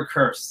never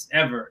curse,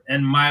 ever.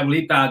 And my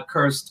abuelita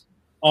cursed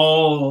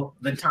all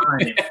the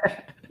time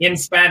in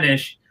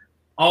Spanish,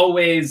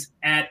 always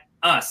at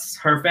us,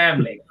 her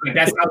family. Like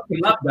that's how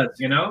she loved us,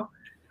 you know?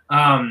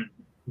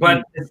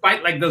 But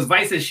despite like those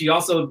vices, she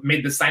also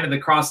made the sign of the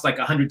cross like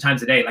 100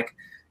 times a day. Like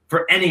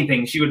for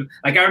anything, she would,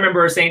 like, I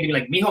remember her saying to me,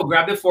 like, mijo,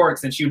 grab the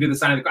forks. And she would do the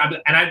sign of the cross.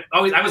 And I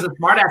was a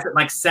smart ass at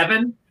like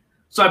 7.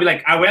 So I'd be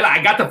like, abuela,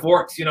 I got the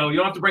forks, you know, you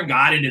don't have to bring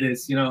God into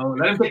this, you know,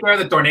 let him take care of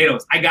the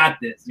tornadoes. I got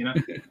this, you know.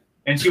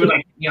 And she would like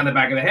hit me on the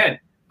back of the head.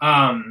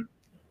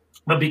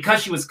 But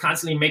because she was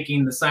constantly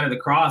making the sign of the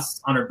cross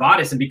on her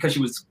bodice, and because she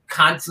was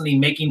constantly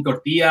making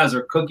tortillas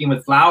or cooking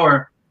with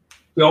flour,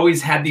 we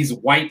always had these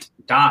white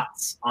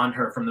dots on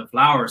her from the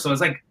flour. So it's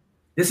like,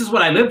 this is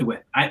what I lived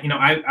with.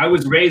 I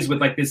was raised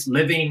with like this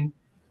living,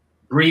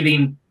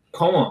 breathing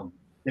poem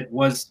that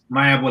was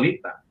my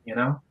abuelita, you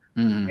know.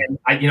 Mm. And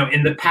I, you know,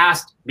 in the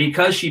past,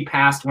 because she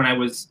passed when I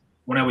was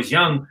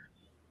young,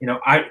 you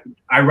know,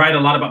 I write a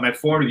lot about my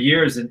formative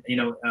years, and you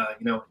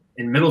know,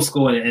 in middle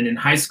school and in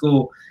high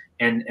school,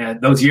 and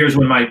those years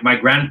when my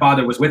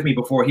grandfather was with me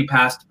before he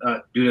passed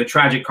due to a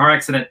tragic car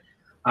accident.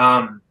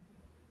 So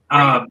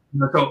I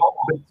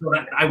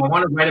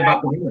want to write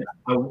about the women.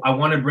 I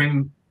want to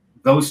bring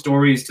those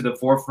stories to the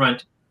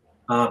forefront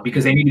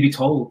because they need to be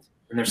told,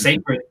 and they're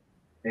sacred.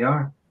 They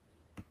are.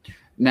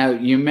 Now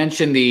you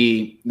mentioned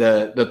the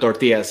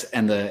tortillas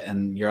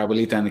and your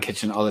abuelita in the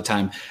kitchen all the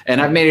time, and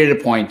I've made it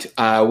a point.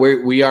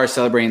 We are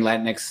celebrating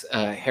Latinx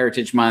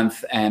Heritage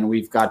Month, and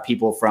we've got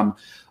people from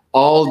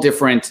all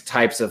different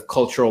types of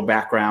cultural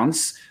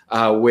backgrounds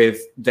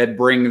that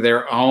bring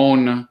their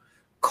own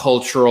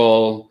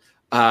cultural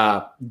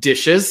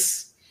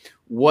dishes.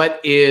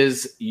 What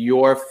is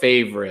your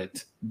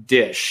favorite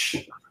dish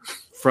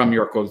from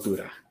your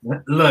cultura?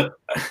 Look,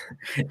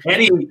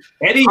 Eddie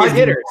is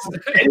hitters.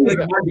 Eddie is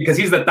because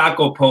he's the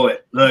taco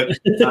poet. Look,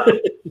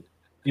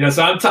 you know,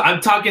 so I'm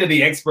talking to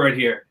the expert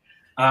here.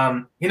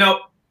 You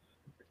know,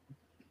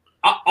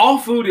 all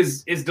food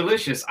is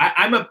delicious.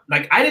 I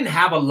didn't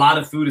have a lot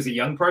of food as a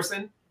young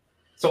person,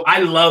 so I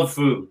love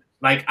food.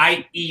 Like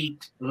I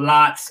eat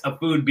lots of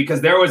food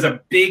because there was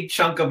a big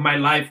chunk of my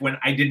life when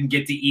I didn't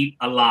get to eat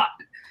a lot,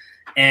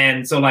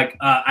 and so like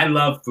I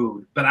love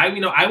food. But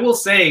I will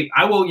say,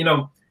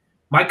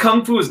 my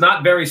kung fu is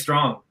not very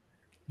strong,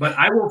 but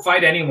I will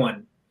fight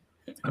anyone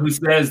who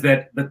says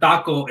that the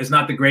taco is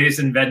not the greatest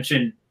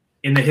invention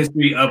in the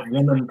history of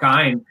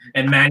womankind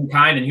and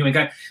mankind and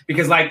humankind.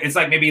 Because like it's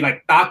like maybe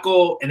like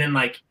taco and then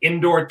like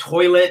indoor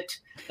toilet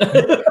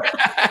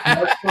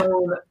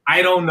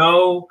I don't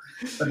know,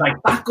 but like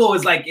taco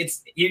is like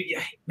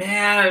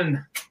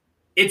man,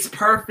 it's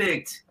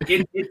perfect.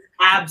 It's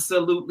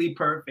absolutely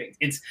perfect.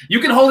 You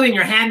can hold it in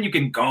your hand. You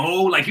can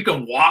go, like you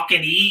can walk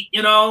and eat.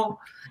 You know,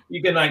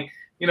 you can like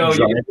you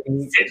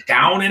can sit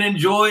down and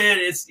enjoy it.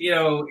 It's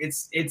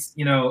it's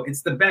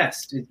the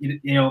best.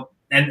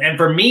 And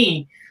for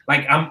me,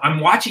 like I'm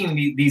watching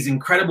these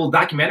incredible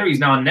documentaries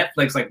now on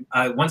Netflix. Like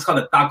one's called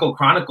The Taco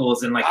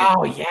Chronicles, and like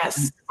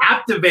yes, I'm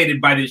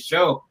captivated by this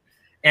show,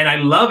 and I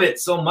love it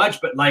so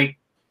much. But like,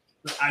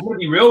 I'm gonna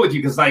be real with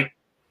you because like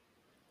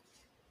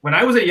when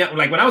I was a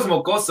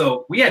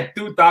mocoso, we had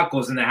 2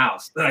 tacos in the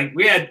house. Like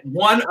we had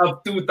one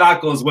of 2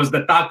 tacos was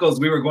the tacos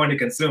we were going to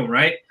consume,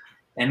 right?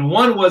 And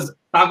one was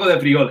taco de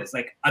frijoles,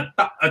 like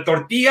a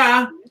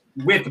tortilla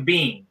with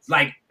beans.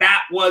 Like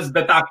that was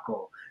the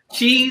taco.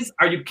 Cheese?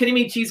 Are you kidding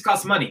me? Cheese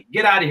costs money.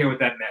 Get out of here with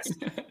that mess.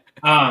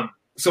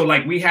 So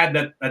like we had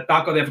the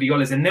taco de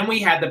frijoles, and then we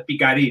had the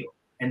picadillo.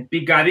 And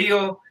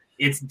picadillo,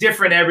 it's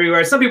different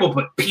everywhere. Some people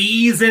put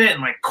peas in it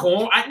and like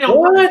corn. I know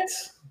what?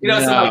 So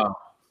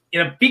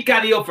like,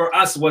 picadillo for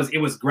us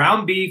was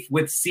ground beef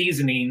with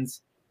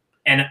seasonings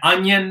and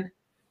onion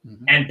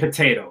and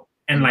potato,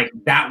 and like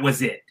that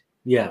was it.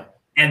 Yeah.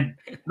 And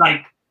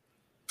like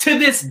to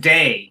this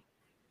day,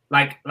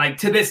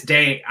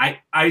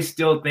 I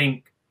still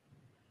think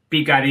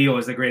picadillo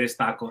is the greatest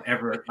taco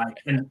ever, like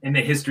in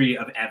the history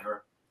of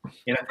ever.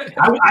 You know,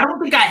 I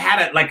don't think I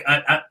had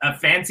a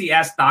fancy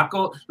ass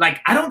taco. Like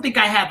I don't think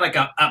I had like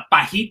a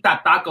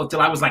pajita taco till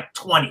I was like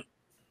 20,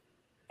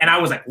 and I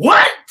was like,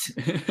 what?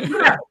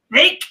 You have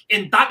steak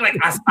in taco, like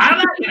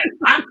asada in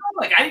a taco?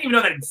 Like I didn't even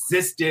know that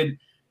existed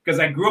because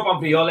I grew up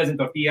on frijoles and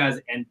tortillas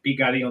and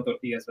picadillo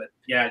tortillas. But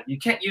yeah, you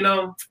can't,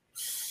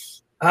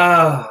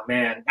 oh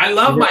man, I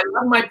love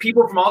my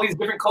people from all these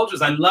different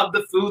cultures. I love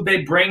the food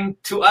they bring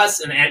to us,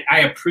 and I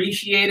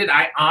appreciate it.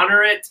 I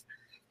honor it.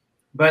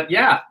 But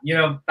yeah,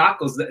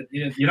 tacos.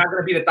 You're not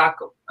gonna beat a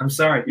taco. I'm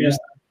sorry. There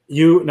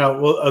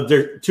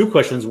are 2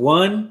 questions.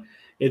 One,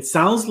 it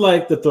sounds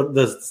like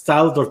the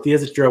style of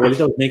tortillas that your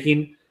abuelita was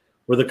making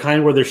were the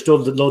kind where they're still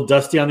a little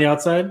dusty on the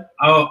outside.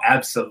 Oh,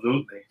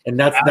 absolutely. And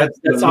that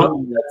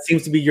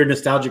seems to be your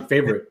nostalgic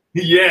favorite.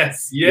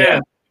 Yes, yeah.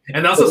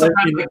 And also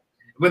sometimes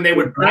when they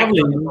would black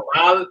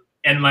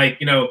and like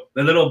the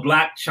little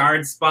black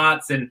charred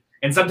spots and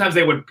sometimes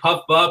they would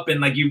puff up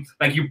and like you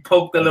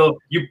pop the little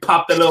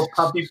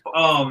puffy.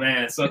 Oh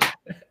man, so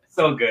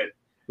good.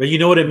 But you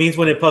know what it means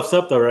when it puffs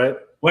up though, right?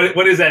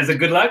 What is that? Is it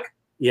good luck?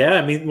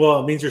 Yeah, it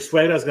means your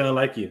suegra's gonna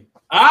like you.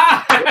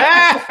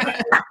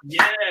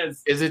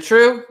 Yes. Is it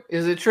true?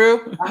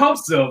 I hope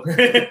so.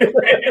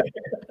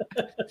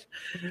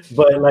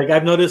 But like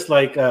I've noticed,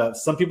 like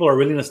some people are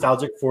really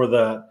nostalgic for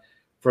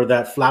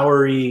that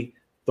flour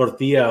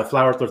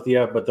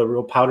tortilla, but the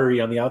real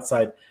powdery on the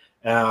outside.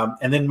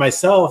 And then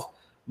myself,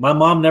 my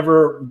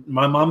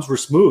moms were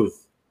smooth.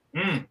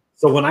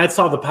 So when I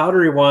saw the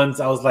powdery ones,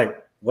 I was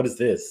like, what is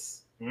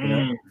this?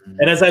 And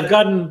as I've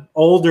gotten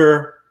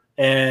older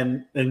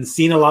and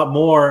seen a lot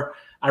more,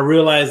 I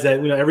realized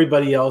that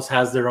everybody else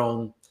has their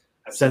own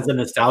sense of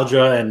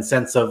nostalgia and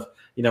sense of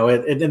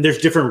and there's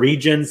different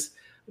regions.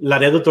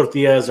 Laredo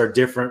tortillas are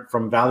different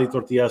from Valley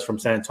tortillas, from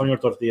San Antonio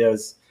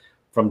tortillas,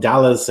 from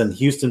Dallas and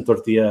Houston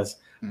tortillas.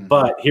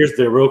 But here's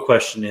the real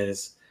question: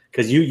 is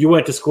because you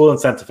went to school in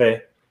Santa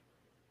Fe,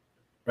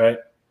 right?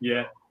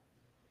 Yeah.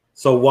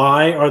 So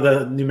why are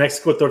the New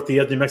Mexico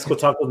tortillas, New Mexico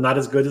tacos not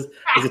as good as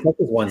the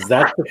Texas ones?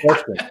 That's the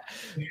question.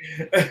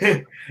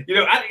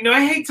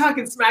 I hate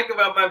talking smack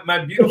about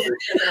my beautiful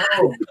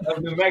home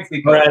of New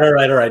Mexico. All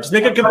right. Just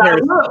make a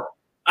comparison.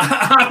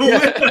 I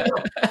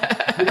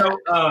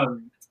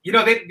will.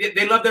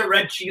 They love their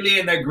red chile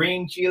and their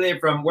green chile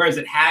from where is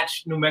it?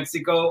 Hatch, New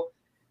Mexico,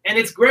 and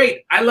it's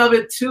great. I love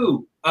it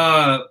too.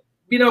 But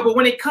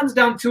when it comes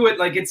down to it,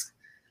 like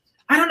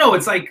I don't know.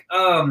 It's like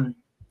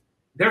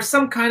there's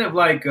some kind of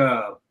like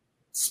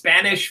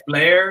Spanish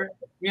flair,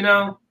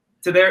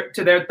 to their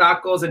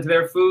tacos and to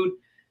their food.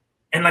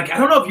 And like I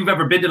don't know if you've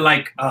ever been to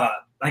like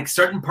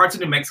certain parts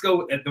of New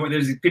Mexico where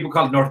there's these people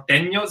called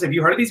norteños. Have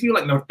you heard of these people,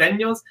 like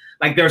norteños?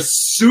 Like they're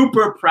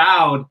super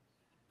proud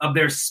of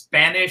their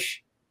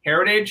Spanish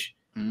heritage,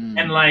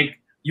 and like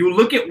you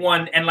look at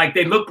one and like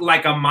they look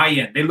like a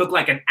Mayan, they look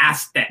like an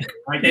Aztec,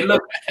 right? They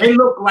look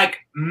like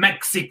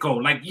Mexico.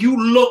 Like you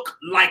look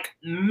like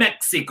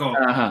Mexico.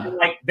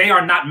 Like they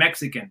are not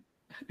Mexican.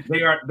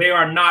 They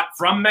are not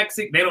from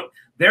Mexico.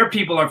 Their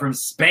people are from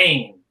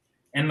Spain,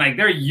 and like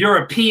they're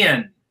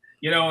European,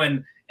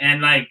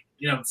 and like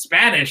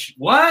Spanish.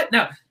 What?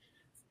 No.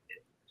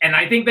 And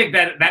I think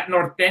that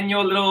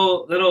norteño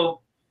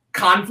little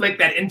conflict,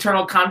 that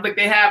internal conflict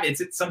they have,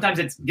 sometimes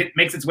it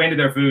makes its way into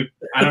their food.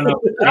 I don't know.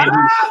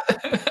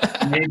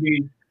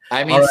 Maybe.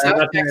 I mean,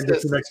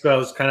 New Mexico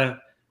was kind of,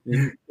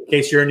 in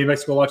case you're in New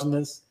Mexico watching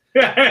this.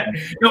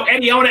 No,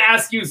 Eddie, I want to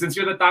ask you, since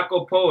you're the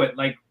taco poet,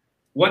 like,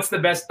 what's the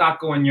best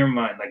taco in your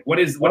mind? Like, what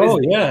is? I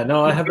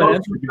have that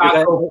answer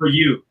taco for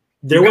you.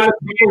 You got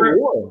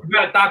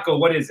a taco.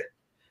 What is it?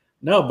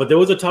 No, but there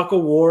was a taco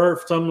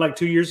war some like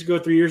 2 years ago,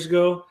 3 years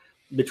ago,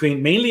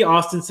 between mainly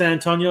Austin, San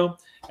Antonio,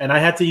 and I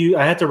had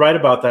to write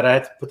about that. I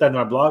had to put that in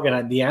my blog,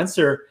 and the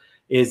answer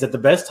is that the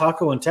best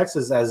taco in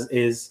Texas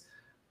is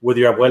with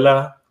your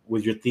abuela,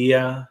 with your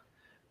tia,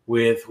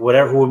 with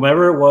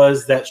whomever it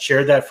was that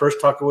shared that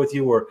first taco with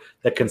you or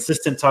that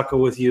consistent taco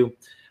with you.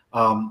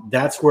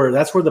 That's where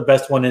the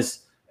best one is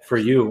for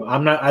you.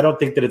 I don't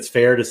think that it's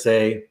fair to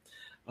say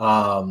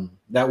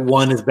that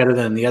one is better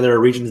than the other, a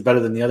region is better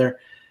than the other.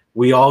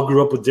 We all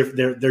grew up with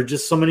different. There are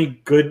just so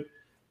many good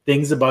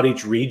things about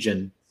each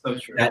region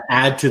that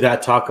add to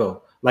that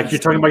taco. Like you're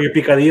talking about your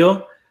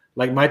picadillo.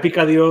 Like my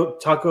picadillo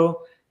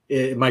taco,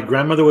 my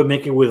grandmother would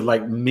make it with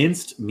like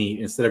minced meat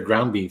instead of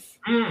ground beef,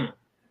 and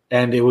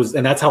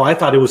that's how I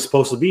thought it was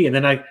supposed to be. And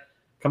then I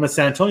come to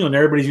San Antonio and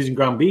everybody's using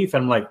ground beef,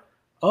 and I'm like,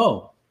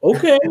 oh,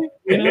 okay,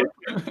 you know.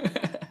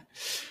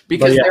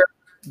 Because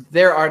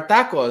there are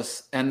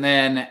tacos, and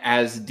then,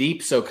 as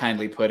Deep so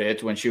kindly put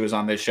it when she was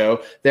on this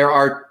show, there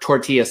are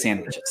tortilla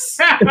sandwiches.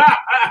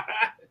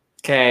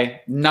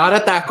 Okay, not a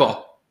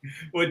taco.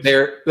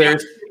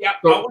 There's. Yeah,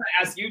 I want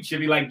to ask you,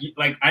 Chibi.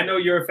 Like I know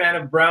you're a fan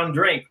of brown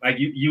drink. Like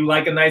you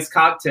like a nice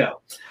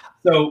cocktail.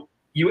 So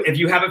if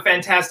you have a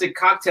fantastic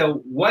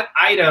cocktail, what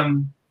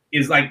item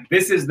is like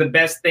this is the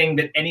best thing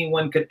that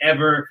anyone could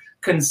ever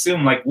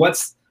consume? Like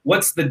what's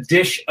the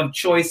dish of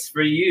choice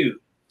for you?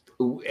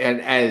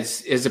 And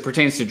as it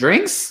pertains to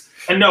drinks?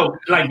 And no,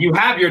 like you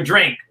have your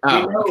drink.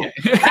 Oh, okay.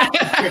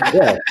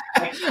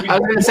 I was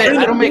going to say,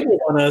 I don't make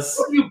on us.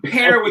 What do you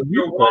pair with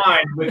your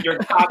wine, with your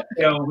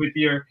cocktail, with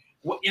your,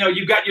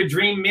 you got your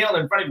dream meal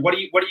in front of you. What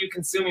are you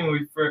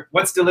consuming for?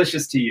 What's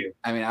delicious to you?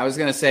 I mean, I was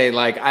going to say,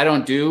 like, I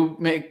don't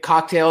make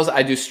cocktails.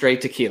 I do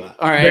straight tequila.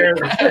 All right.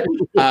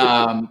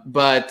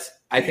 But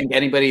I think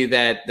anybody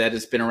that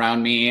has been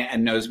around me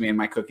and knows me and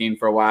my cooking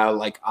for a while,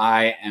 like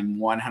I am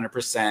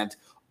 100%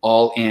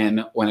 all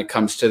in when it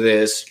comes to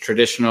this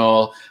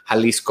traditional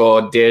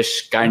Jalisco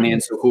dish, carne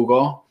en su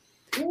jugo.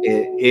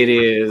 It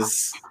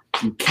is,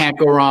 you can't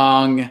go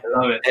wrong. I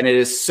love it. And it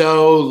is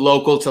so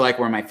local to like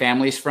where my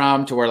family's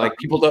from, to where like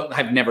people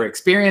have never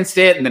experienced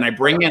it. And then I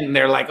bring it and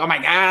they're like, oh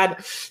my God.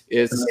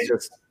 It's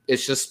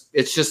just,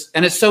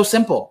 and it's so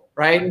simple,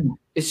 right?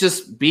 It's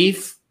just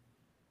beef,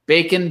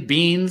 bacon,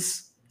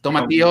 beans,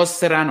 tomatillos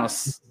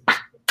serranos.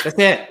 That's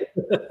it.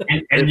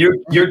 And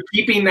you're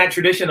keeping that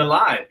tradition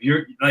alive.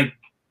 You're like,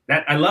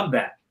 that, I love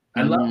that.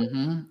 I love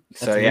it.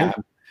 So yeah,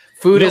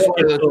 food is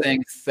one of those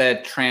things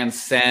that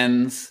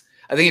transcends.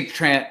 I think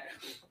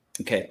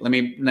okay, let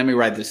me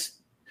write this.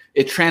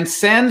 It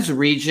transcends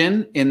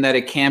region in that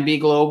it can be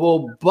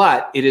global,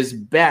 but it is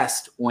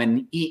best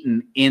when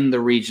eaten in the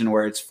region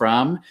where it's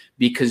from,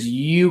 because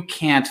you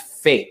can't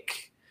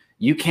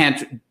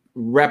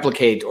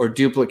replicate or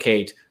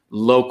duplicate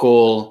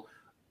local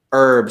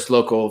herbs,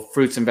 local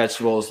fruits and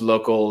vegetables,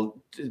 local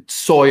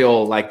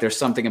soil. Like there's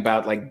something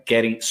about like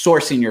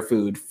sourcing your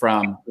food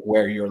from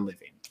where you're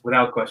living.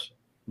 Without question.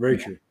 Very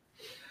true.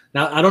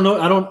 Now I don't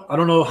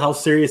know how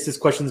serious this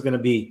question is going to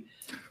be,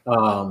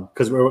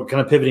 because we're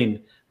kind of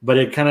pivoting, but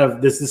it kind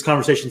of this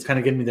conversation is kind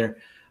of getting me there.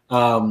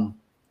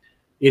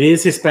 It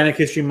is Hispanic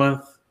History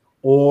Month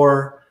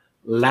or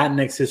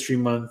Latinx History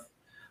Month,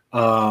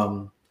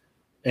 and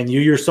you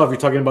yourself, you're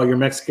talking about your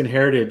Mexican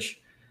heritage.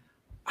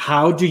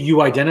 How do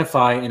you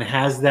identify, and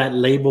has that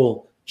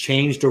label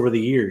changed over the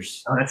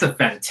years? Oh, that's a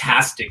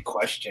fantastic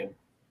question.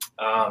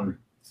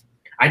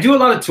 I do a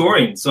lot of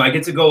touring, so I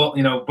get to go,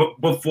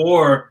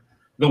 before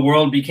the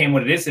world became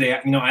what it is today,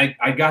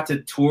 I got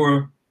to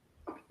tour,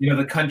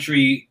 the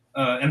country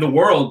and the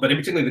world, but in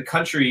particular the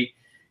country.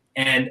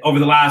 And over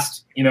the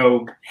last,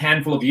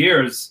 handful of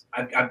years,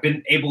 I've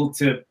been able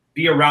to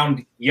be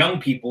around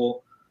young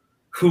people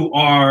who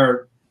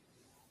are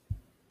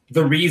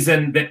the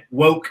reason that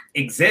woke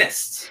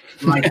exists.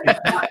 Like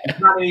it's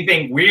not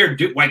anything weird.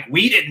 Like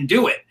we didn't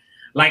do it.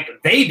 Like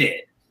they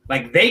did.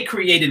 Like they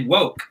created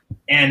woke,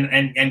 and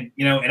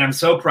I'm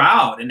so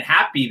proud and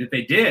happy that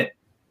they did.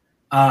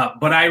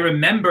 But I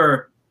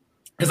remember,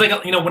 because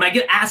when I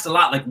get asked a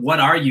lot, like,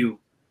 what are you?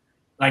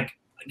 Like,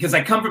 because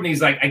I come from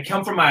I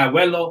come from my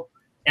abuelo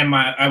and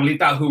my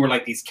abuelita, who were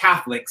like these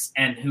Catholics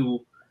and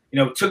who,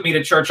 took me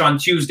to church on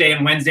Tuesday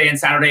and Wednesday and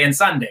Saturday and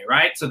Sunday,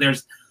 right? So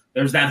there's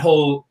that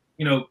whole,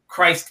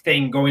 Christ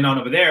thing going on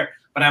over there.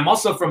 But I'm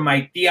also from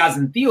my tias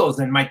and tios,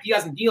 and my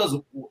tias and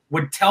tios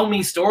would tell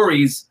me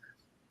stories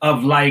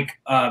of like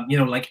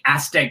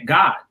Aztec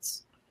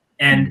gods.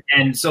 And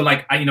so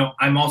like,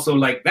 I'm also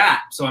like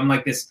that. So I'm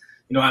like this,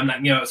 I'm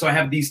not, so I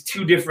have these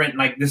two different,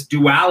 like this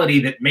duality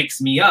that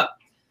makes me up.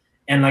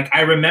 And like,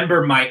 I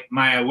remember my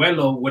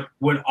abuelo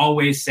would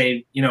always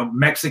say,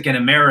 Mexican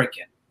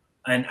American.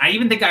 And I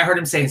even think I heard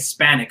him say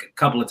Hispanic a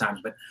couple of times,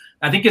 but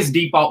I think his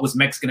default was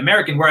Mexican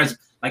American. Whereas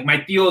like my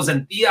tios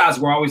and tias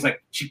were always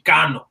like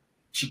Chicano,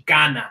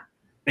 Chicana.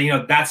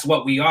 And, that's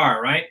what we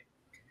are, right?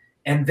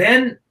 And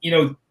then,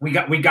 we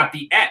got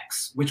the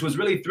X, which was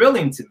really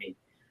thrilling to me.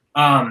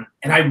 And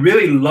I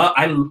really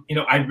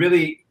I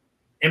really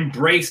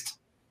embraced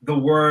the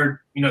word,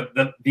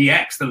 the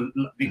X, the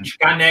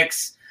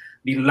Chicanx,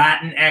 be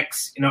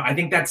Latinx. You know, I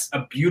think that's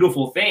a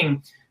beautiful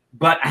thing.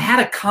 But I had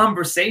a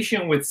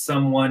conversation with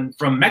someone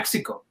from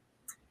Mexico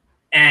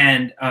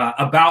and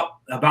about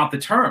the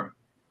term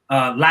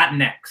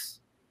Latinx.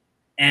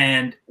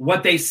 And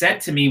what they said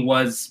to me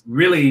was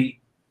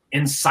really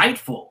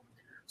insightful.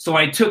 So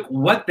I took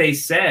what they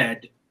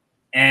said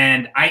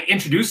and I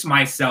introduced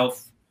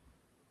myself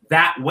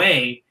that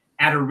way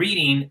at a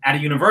reading at a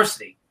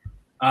university.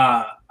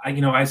 I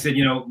said,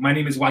 my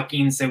name is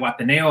Joaquin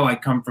Cehuateneo. I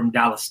come from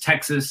Dallas,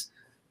 Texas.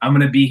 I'm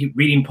going to be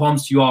reading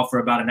poems to you all for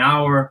about an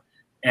hour.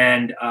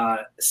 And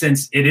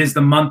since it is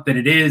the month that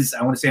it is,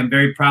 I want to say I'm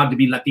very proud to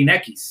be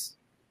Latinx.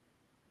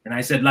 And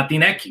I said,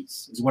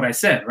 Latinx is what I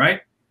said,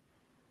 right?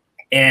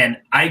 And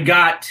I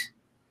got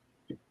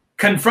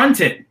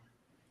confronted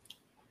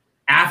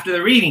after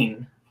the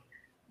reading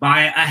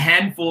by a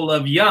handful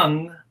of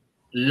young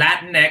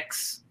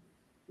Latinx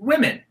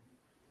women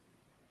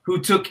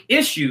who took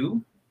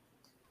issue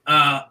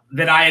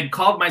that I had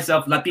called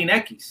myself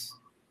Latinx.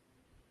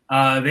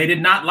 They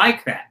did not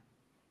like that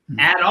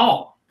at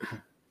all,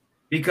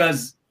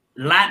 because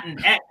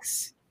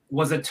Latinx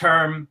was a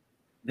term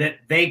that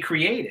they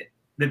created,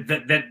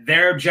 that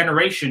their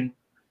generation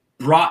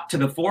brought to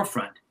the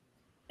forefront.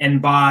 And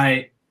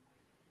by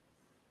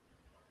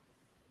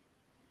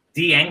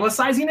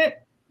de-anglicizing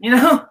it,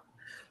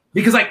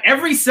 because like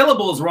every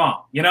syllable is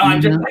wrong, I'm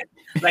just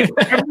like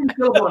every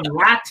syllable in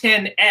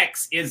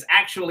Latinx is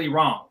actually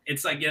wrong.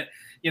 It's like,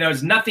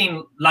 there's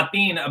nothing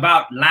Latin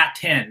about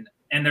Latin,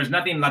 and there's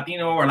nothing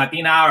Latino or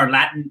Latina or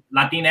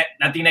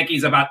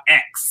Latinx about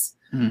X,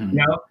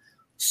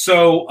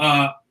 So,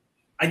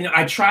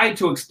 I tried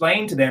to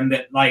explain to them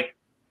that like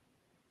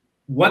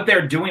what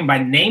they're doing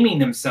by naming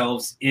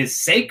themselves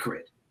is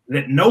sacred,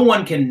 that no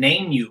one can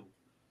name you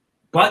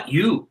but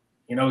you.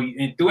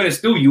 Tú eres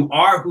tú, you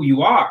are who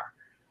you are.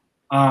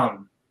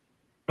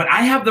 But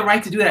I have the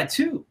right to do that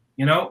too,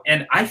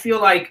 and I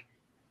feel like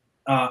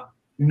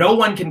no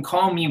one can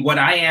call me what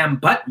I am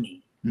but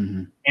me.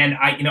 Mm-hmm. And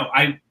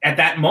I at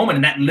that moment,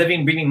 in that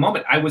living, breathing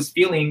moment, I was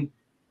feeling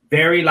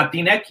very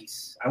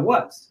Latinx. I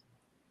was.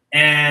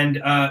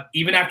 And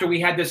even after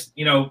we had this,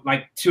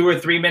 like 2 or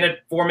 3 minute,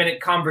 4 minute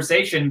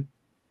conversation,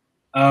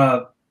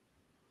 it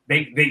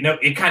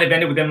kind of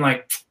ended with them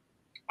like,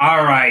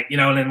 all right,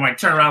 and then like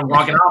turn around,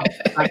 walking off.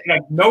 like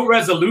no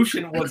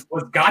resolution was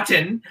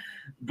gotten,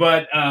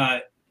 but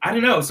I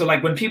don't know. So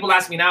like when people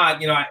ask me now,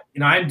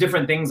 I'm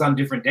different things on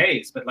different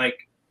days, but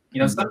like,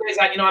 some days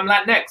I'm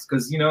Latinx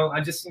because, I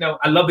just,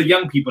 I love the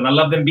young people and I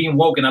love them being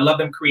woke and I love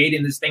them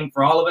creating this thing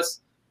for all of us.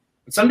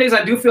 But some days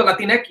I do feel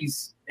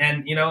Latinx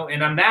and,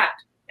 and I'm that.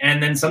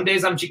 And then some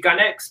days I'm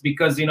Chicanx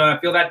because, I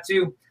feel that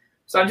too.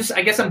 So I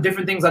guess I'm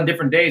different things on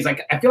different days.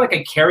 Like I feel like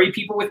I carry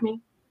people with me.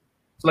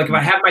 So like if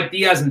I have my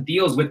tias and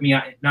tios with me,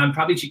 I'm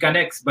probably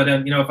Chicanx. But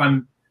if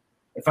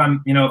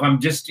I'm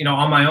just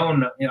on my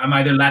own, I'm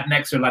either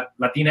Latinx or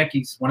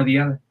Latinx, one or the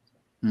other.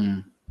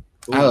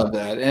 I love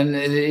that, and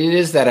it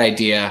is that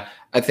idea.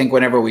 I think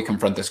whenever we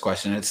confront this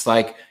question, it's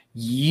like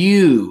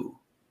you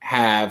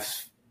have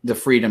the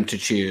freedom to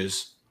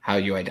choose how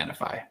you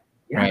identify,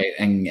 right?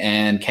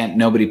 And can't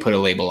nobody put a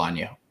label on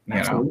you.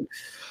 Absolutely.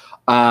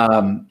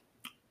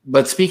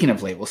 But speaking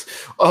of labels,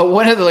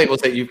 one of the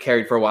labels that you've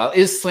carried for a while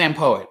is slam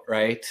poet,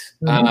 right?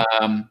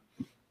 Mm-hmm.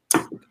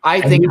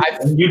 I think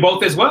you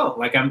both as well.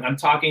 Like I'm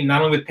talking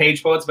not only with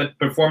page poets, but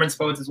performance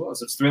poets as well.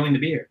 So it's thrilling to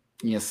be here.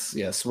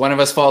 Yes. One of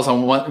us falls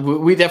on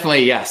one. We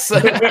definitely, yes,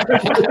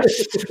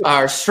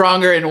 are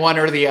stronger in one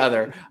or the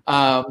other.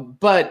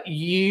 But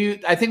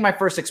I think my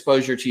first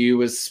exposure to you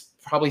was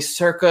probably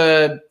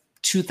circa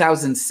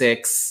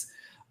 2006.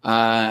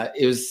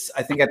 It was,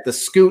 I think, at the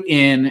Scoot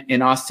Inn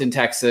in Austin,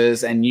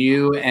 Texas, and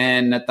you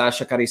and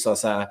Natasha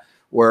Carrizosa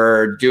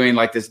were doing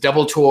like this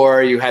double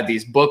tour. You had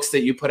these books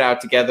that you put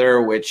out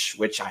together,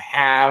 which I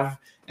have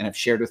and I've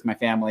shared with my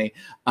family.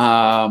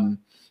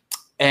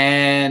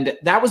 And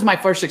that was my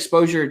first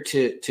exposure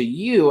to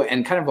you,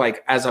 and kind of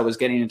like as I was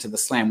getting into the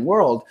slam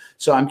world.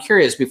 So I'm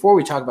curious, before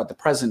we talk about the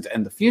present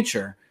and the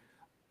future,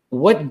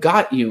 what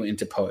got you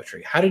into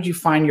poetry? How did you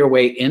find your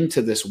way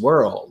into this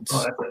world?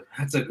 Oh,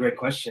 that's a great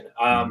question.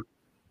 My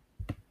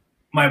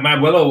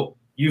abuelo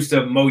used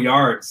to mow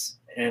yards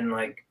in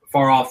like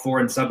far off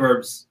foreign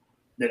suburbs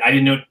that I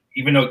didn't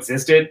even know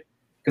existed.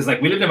 Because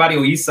like we lived in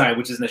Barrio East Side,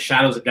 which is in the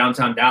shadows of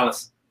downtown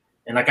Dallas.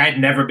 And like I'd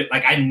never been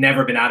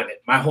out of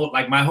it. My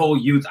whole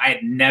youth, I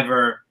had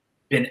never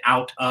been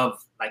out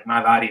of like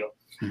my barrio.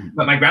 Mm-hmm.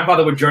 But my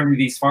grandfather would journey to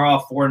these far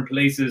off foreign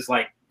places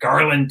like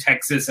Garland,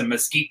 Texas and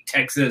Mesquite,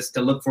 Texas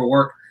to look for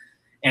work.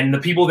 And the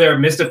people there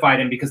mystified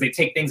him because they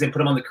take things and put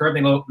them on the curb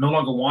they no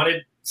longer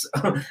wanted.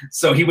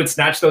 So he would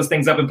snatch those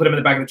things up and put them in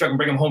the back of the truck and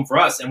bring them home for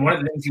us. And one of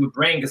the things he would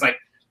bring is like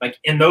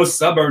in those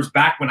suburbs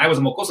back when I was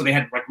in Mocoso, they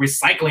had like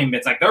recycling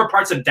bins. Like there are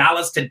parts of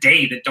Dallas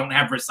today that don't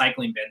have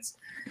recycling bins.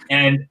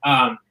 And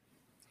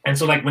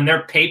so like when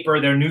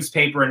their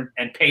newspaper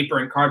and paper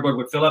and cardboard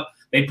would fill up,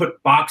 they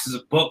put boxes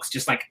of books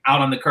just like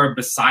out on the curb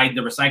beside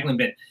the recycling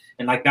bin.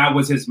 And like that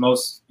was his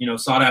most,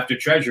 sought after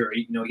treasure.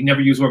 He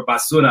never used the word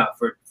basura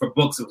for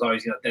books. It was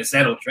always,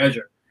 tesoro,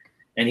 treasure.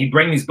 and he'd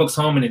bring these books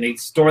home, and they'd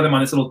store them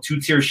on this little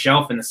 2-tier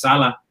shelf in the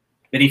sala.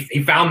 That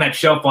he found that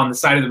shelf on the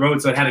side of the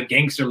road, so it had a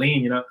gangster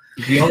lean.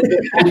 The only thing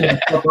holding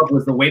that shelf up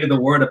was the weight of the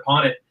word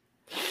upon it.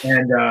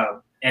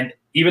 And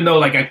even though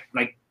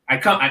my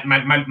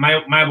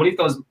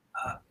abuelitos,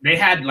 they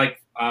had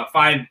like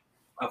 5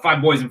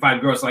 boys and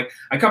 5 girls. So like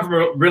I come from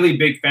a really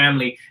big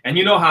family, and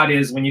you know how it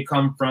is when you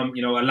come from a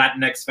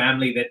Latinx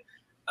family that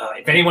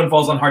if anyone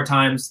falls on hard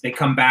times, they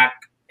come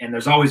back, and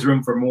there's always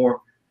room for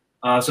more.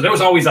 So there was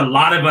always a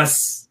lot of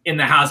us in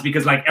the house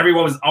because like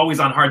everyone was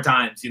always on hard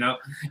times,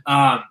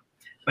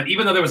 But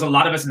even though there was a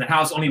lot of us in the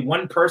house, only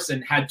one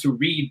person had to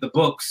read the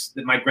books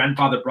that my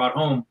grandfather brought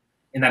home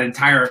in that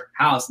entire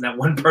house, and that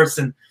one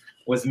person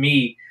was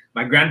me.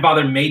 My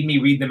grandfather made me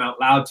read them out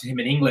loud to him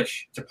in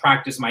English to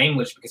practice my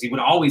English, because he would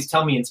always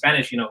tell me in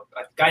Spanish,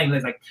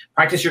 like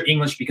practice your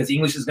English because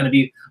English is going to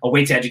be a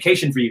way to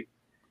education for you.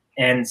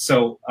 And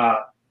so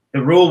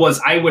the rule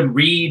was I would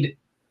read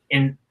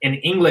in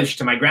English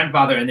to my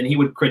grandfather, and then he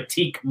would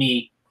critique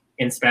me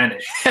in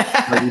Spanish.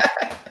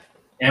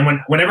 And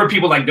whenever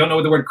people like don't know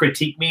what the word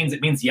critique means,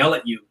 it means yell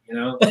at you,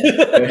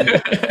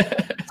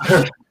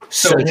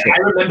 So I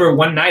remember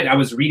one night I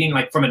was reading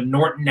like from a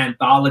Norton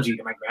anthology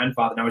to my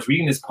grandfather, and I was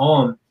reading this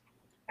poem,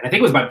 and I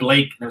think it was by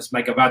Blake, and it was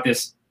like about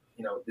this,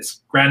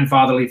 this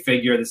grandfatherly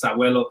figure, this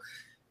abuelo,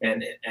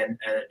 and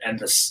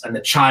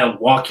the child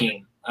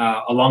walking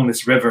along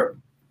this river,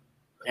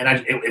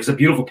 and it was a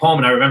beautiful poem,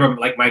 and I remember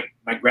like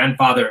my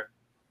grandfather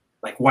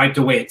like wiped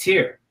away a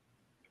tear,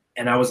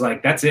 and I was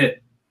like, that's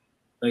it.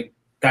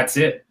 That's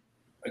it.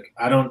 Like,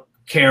 I don't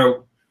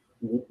care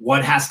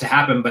what has to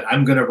happen, but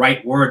I'm going to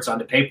write words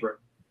onto paper.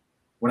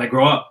 When I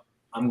grow up,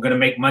 I'm going to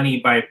make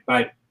money by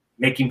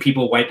making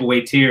people wipe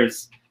away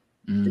tears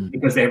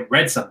because they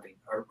read something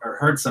or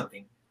heard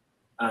something.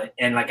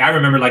 And like, I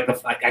remember like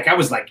I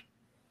was like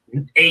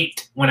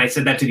 8 when I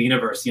said that to the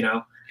universe,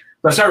 So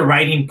I started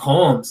writing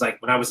poems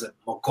like when I was a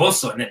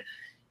mocoso. And then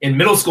in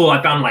middle school,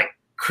 I found like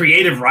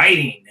creative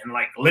writing and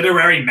like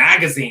literary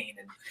magazine.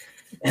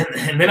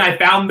 And then I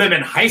found them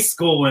in high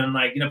school, and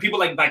like people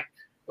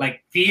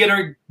like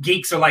theater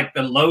geeks are like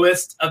the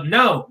lowest of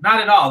no,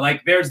 not at all.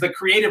 Like there's the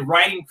creative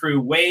writing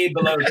crew way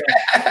below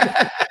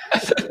that.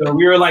 So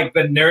we were like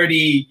the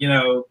nerdy,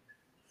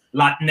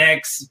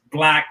 Latinx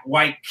black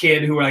white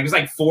kid who were like, there's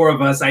like 4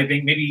 of us, I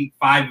think maybe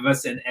 5 of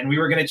us, and we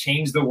were gonna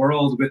change the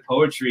world with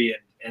poetry,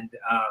 and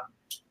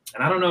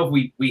I don't know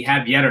if we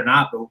have yet or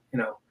not, but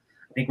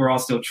I think we're all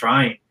still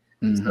trying.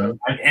 Mm-hmm. So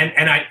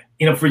and I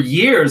for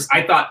years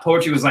I thought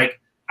poetry was like,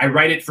 I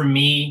write it for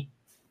me.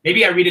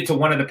 Maybe I read it to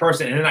one other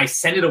person, and then I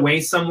send it away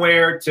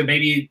somewhere to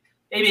maybe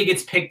it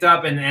gets picked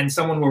up and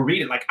someone will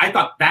read it. Like I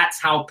thought that's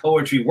how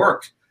poetry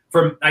worked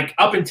from like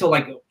up until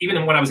like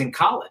even when I was in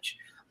college.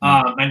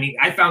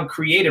 I found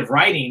creative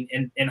writing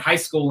in high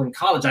school and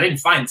college. I didn't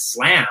find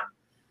slam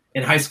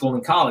in high school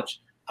and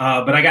college,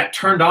 but I got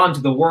turned on to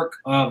the work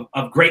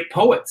of great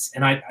poets.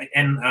 And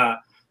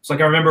so like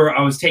I remember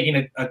I was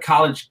taking a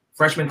college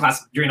freshman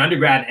class during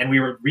undergrad, and we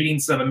were reading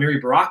some Amiri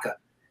Baraka.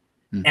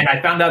 And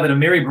I found out that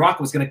Amiri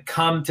Baraka was going to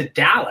come to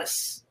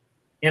Dallas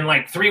in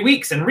like 3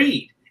 weeks and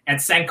read at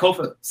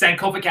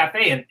Sankofa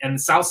Cafe in the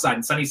South Side,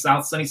 in sunny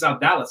South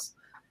Dallas.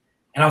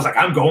 And I was like,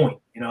 I'm going,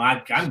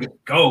 I'm going to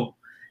go.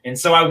 And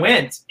so I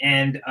went,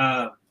 and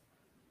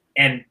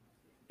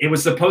it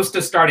was supposed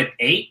to start at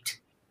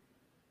 8.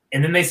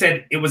 And then they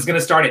said it was going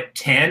to start at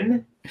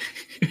 10.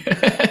 And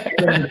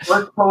then the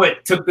first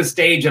poet took the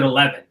stage at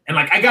 11. And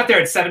like, I got there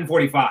at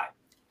 7:45.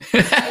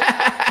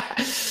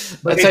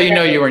 That's how you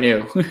know you were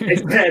new. They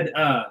said,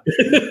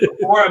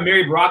 before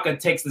Amiri Baraka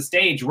takes the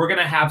stage, we're going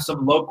to have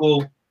some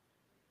local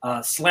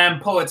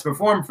slam poets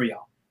perform for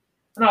y'all.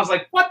 And I was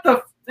like, what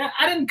the?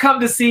 I didn't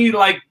come to see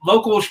like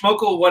local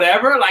schmokel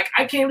whatever. Like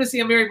I came to see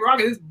Amiri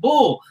Baraka. This is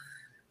bull.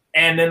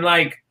 And then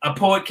like a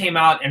poet came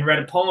out and read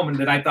a poem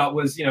that I thought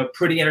was,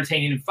 pretty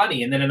entertaining and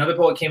funny. And then another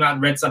poet came out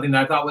and read something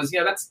that I thought was,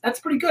 that's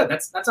pretty good.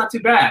 That's not too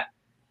bad.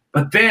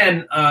 But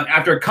then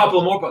after a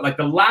couple more, like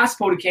the last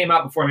poet who came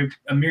out before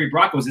Amiri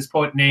Baraka was this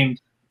poet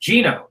named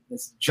Gino.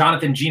 It's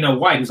Jonathan Gino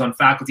White, who's on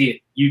faculty at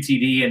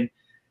UTD, and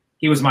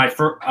he was my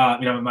first,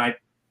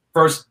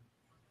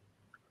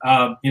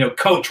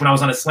 coach when I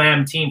was on a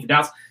slam team for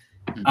Dallas.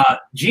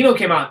 Gino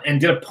came out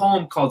and did a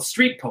poem called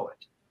Street Poet,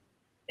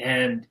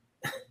 and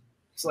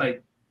it's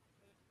like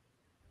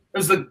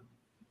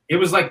it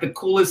was like the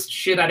coolest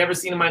shit I'd ever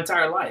seen in my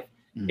entire life.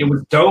 Mm-hmm. It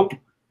was dope.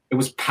 It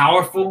was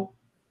powerful.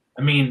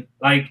 I mean,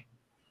 like,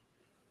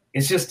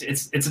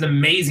 it's an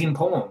amazing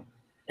poem.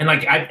 And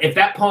like, if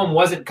that poem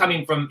wasn't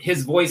coming from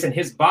his voice and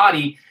his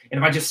body, and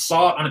if I just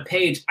saw it on a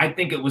page, I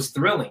think it was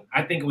thrilling.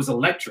 I think it was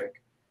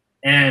electric.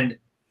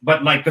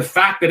 But like the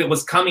fact that it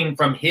was coming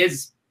from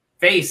his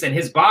face and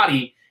his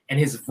body and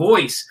his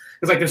voice,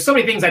 because like there's so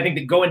many things I think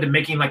that go into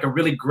making like a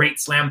really great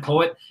slam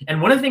poet.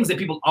 And one of the things that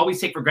people always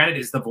take for granted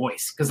is the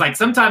voice. Because like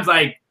sometimes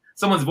like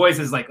someone's voice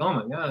is like, oh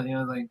my God,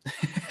 like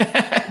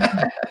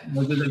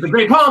it's a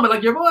great poem, but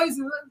like your voice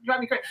is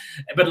driving me crazy.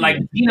 But like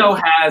Gino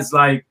has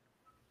like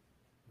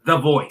the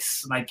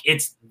voice, like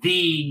it's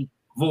the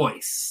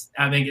voice.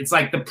 I mean, it's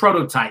like the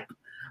prototype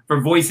for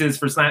voices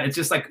for slam. It's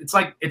just like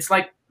it's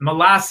like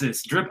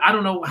molasses drip. I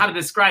don't know how to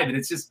describe it.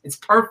 It's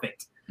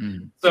perfect.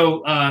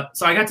 So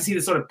so I got to see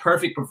this sort of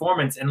perfect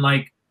performance, and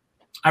like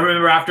I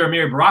remember after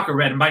Amiri Baraka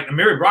read, and like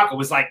Amiri Baraka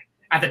was like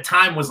at the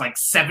time was like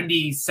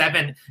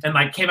 77 and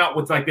like came out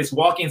with like this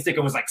walking stick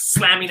and was like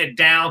slamming it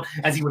down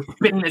as he was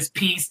spitting his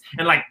piece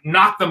and like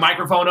knocked the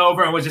microphone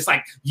over and was just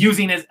like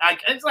using his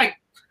like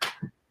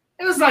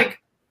it was like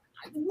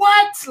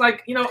what?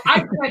 Like, you know, I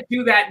can't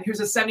do that. And here's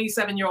a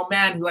 77-year-old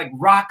man who like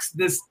rocks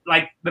this,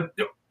 like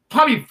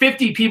probably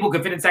 50 people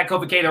could fit inside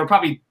Kofi K. There were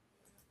probably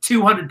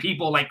 200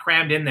 people like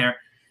crammed in there.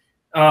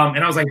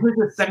 And I was like, here's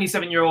this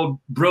 77-year-old,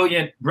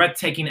 brilliant,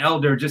 breathtaking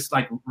elder just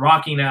like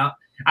rocking out.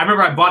 I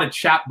remember I bought a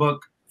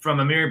chapbook from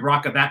Amiri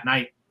Baraka that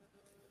night.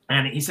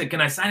 And he said,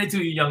 can I sign it to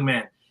you, young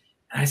man?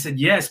 And I said,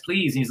 yes,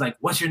 please. And he's like,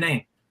 what's your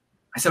name?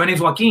 I said, my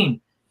name's Joaquin.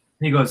 And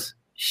he goes,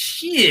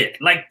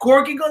 shit, like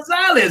Corky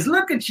Gonzalez,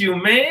 look at you,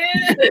 man.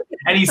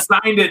 And he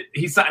signed it.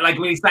 He signed, like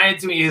when he signed it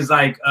to me, he's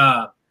like,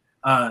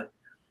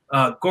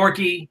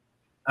 Corky,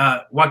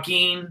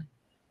 Joaquin,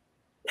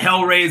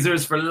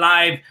 Hellraisers for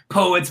life,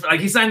 poets.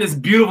 Like he signed this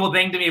beautiful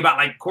thing to me about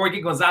like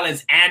Corky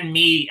Gonzalez and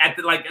me at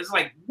the, like, it's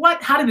like,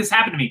 what? How did this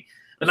happen to me?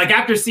 But like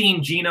after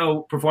seeing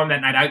Gino perform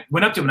that night, I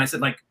went up to him and I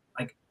said, like,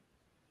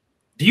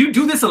 do you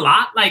do this a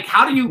lot? Like,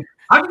 how do you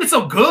get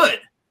so good?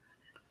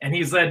 And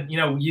he said, you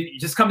know, you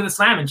just come to the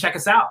slam and check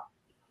us out.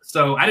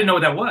 So I didn't know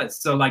what that was.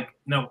 So like,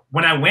 you know,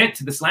 when I went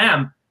to the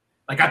slam,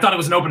 like I thought it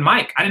was an open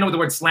mic. I didn't know what the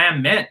word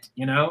slam meant,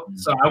 you know?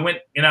 So I went,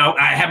 you know,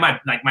 I had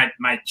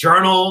my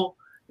journal,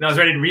 and I was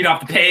ready to read off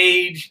the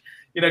page,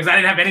 you know, because I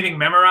didn't have anything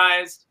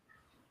memorized.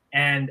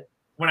 And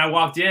when I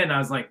walked in, I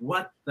was like,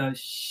 what the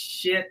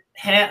shit?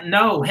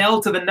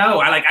 Hell to the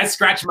no. I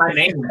scratched my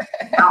name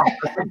out.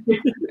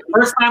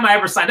 First time I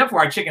ever signed up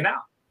for it, I chickened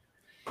out.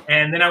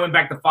 And then I went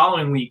back the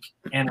following week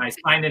and I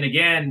signed in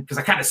again because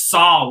I kind of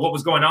saw what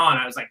was going on.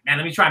 I was like, man,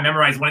 let me try and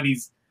memorize one of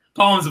these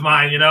poems of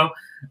mine, you know,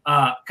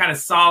 kind of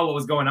saw what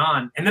was going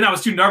on. And then I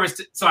was too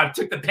nervous. So I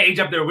took the page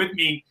up there with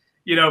me,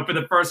 you know, for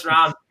the first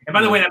round. And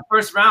by the way, that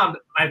first round,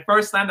 my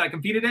first slam that I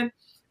competed in,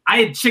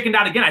 I had chickened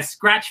out again. I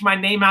scratched my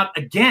name out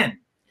again.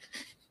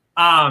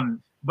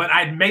 But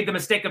I'd made the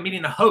mistake of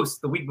meeting the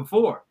host the week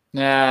before.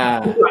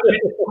 Yeah.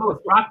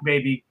 Rock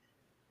Baby.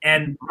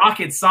 And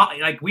Rocket saw,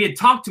 like, we had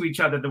talked to each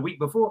other the week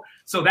before.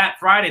 So that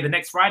Friday, the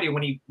next Friday,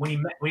 when he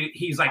met,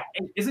 he's like,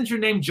 hey, isn't your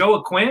name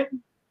Joe Aquin?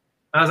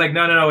 I was like,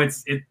 no,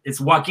 it's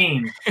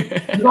Joaquin.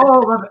 Goes,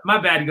 oh, my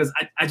bad. He goes,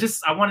 I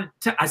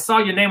saw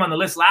your name on the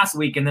list last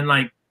week, and then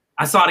like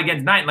I saw it again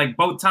tonight. And, like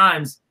both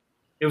times,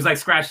 it was like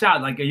scratched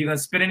out. Like, are you gonna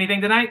spit anything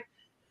tonight?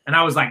 And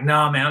I was like,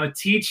 no, man, I'm a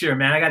teacher,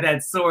 man. I got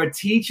that sore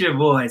teacher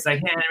voice. I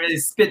can't really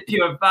spit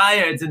pure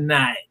fire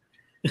tonight.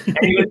 And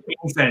he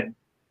said,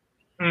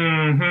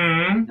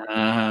 mm-hmm.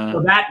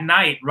 So that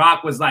night,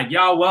 Rock was like,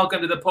 y'all, welcome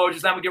to the Poetry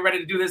Slam. We get ready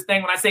to do this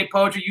thing. When I say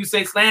poetry, you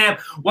say slam.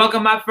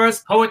 Welcome my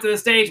first poet to the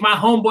stage, my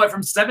homeboy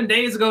from 7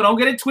 days ago. Don't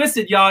get it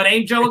twisted, y'all. It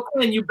ain't Joe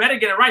Aquin. You better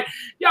get it right.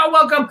 Y'all,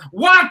 welcome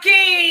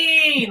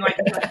Joaquin. Like,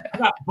 I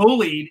got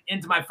bullied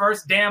into my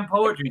first damn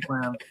poetry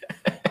slam.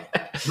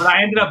 But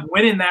I ended up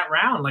winning that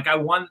round. Like I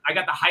won. I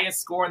got the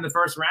highest score in the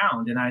first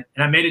round, and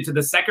I made it to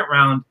the second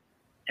round.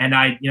 And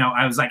I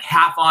was like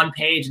half on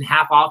page and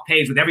half off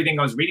page with everything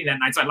I was reading that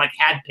night. So I like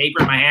had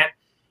paper in my hand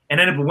and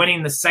ended up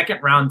winning the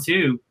second round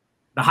too,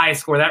 the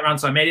highest score that round.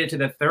 So I made it to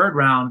the third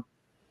round.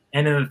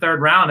 And in the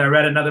third round, I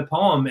read another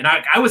poem. And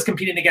I was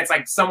competing against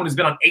like someone who's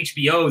been on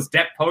HBO's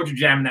Def Poetry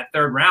Jam in that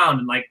third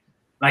round and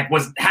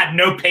had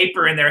no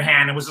paper in their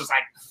hand and was just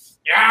like,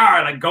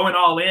 yeah, like going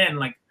all in.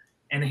 Like,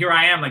 and here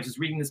I am, like just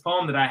reading this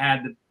poem that I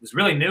had that was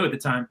really new at the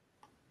time.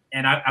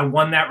 And I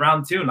won that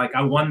round too. Like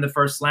I won the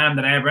first slam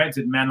that I ever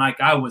entered. Man,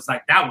 like I was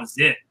like, that was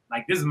it.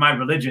 Like this is my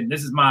religion.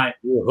 This is my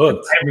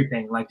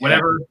everything. Like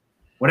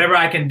whatever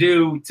I can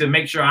do to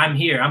make sure I'm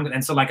here.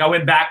 And so like I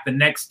went back the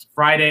next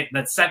Friday.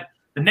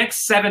 The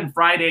next 7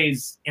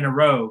 Fridays in a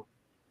row,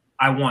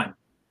 I won.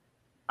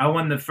 I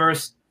won the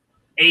first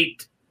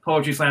 8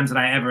 poetry slams that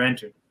I ever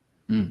entered.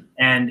 And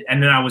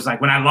then I was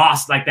like, when I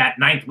lost like that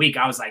 9th week,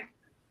 I was like,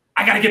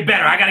 I gotta get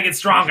better. I gotta get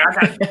stronger. I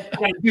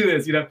gotta do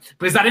this, you know.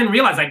 Because I didn't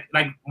realize,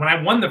 like when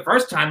I won the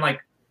first time,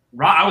 like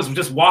Rock, I was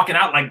just walking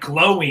out like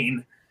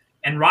glowing,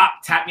 and Rock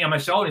tapped me on my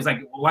shoulder. He's like,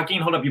 "Joaquin,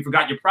 hold up, you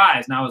forgot your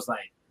prize." And I was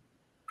like,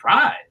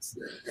 "Prize?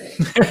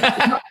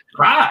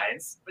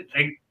 Prize?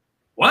 Like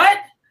what?"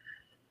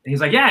 And he's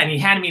like, "Yeah." And he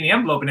handed me the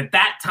envelope. And at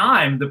that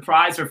time, the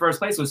prize for first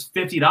place was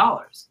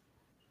 $50.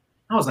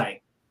 I was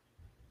like,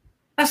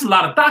 "That's a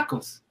lot of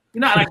tacos." You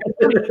know, like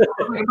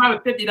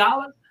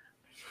 $50.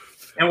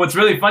 And what's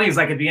really funny is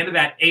like at the end of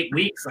that 8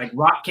 weeks, like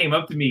Rock came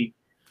up to me.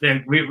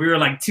 We were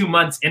like 2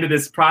 months into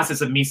this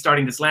process of me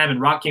starting to slam, and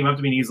Rock came up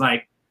to me and he's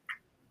like,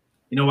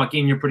 you know,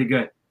 Joaquin, you're pretty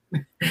good.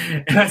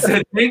 And I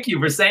said, thank you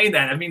for saying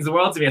that. That means the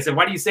world to me. I said,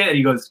 why do you say that?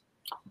 He goes,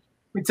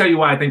 let me tell you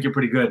why I think you're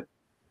pretty good.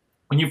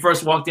 When you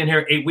first walked in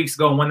here 8 weeks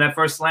ago and won that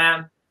first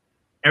slam,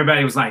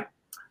 everybody was like,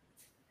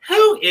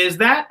 who is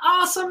that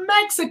awesome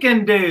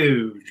Mexican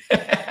dude?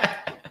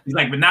 He's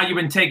like, but now you've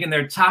been taking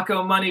their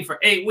taco money for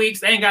 8 weeks.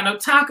 They ain't got no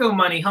taco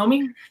money,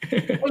 homie.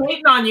 They're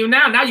waiting on you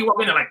now. Now you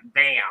walk in, they're like,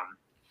 damn,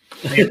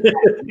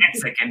 what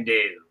Mexican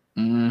dude.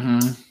 Mm-hmm.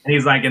 And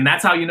he's like, and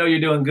that's how you know you're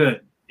doing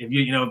good.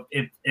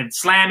 If if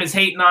Slam is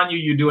hating on you,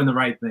 you're doing the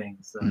right thing.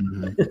 So.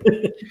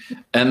 Mm-hmm.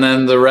 And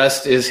then the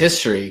rest is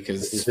history,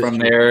 because from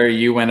there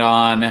you went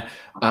on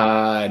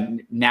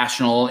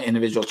national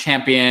individual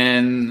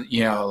champion,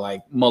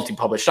 like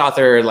multi-published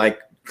author, like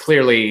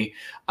clearly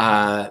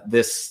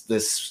this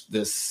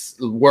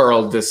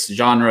world, this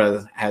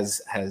genre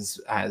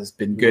has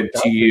been good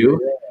to you,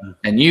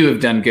 and you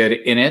have done good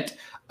in it.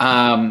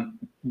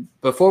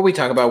 Before we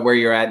talk about where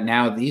you're at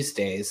now these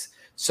days,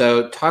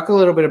 so talk a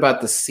little bit about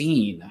the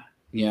scene,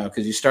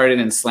 because you started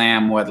in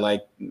Slam, a while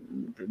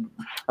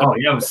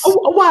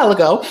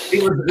ago.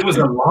 It was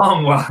a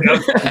long while ago.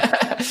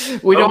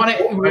 we don't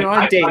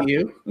want to date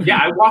you. Yeah,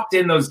 I walked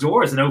in those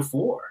doors in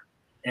 2004,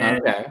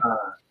 and okay.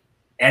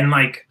 And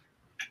like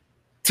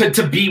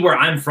to be where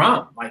I'm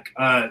from, like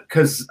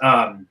because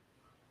a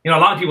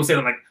lot of people say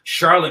that like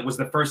Charlotte was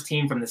the first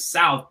team from the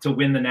South to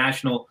win the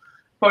national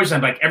poetry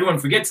slam. Like everyone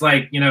forgets,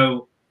 like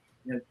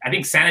I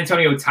think San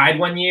Antonio tied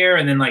one year,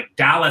 and then like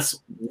Dallas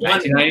won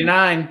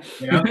 1999.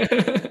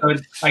 So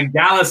it's like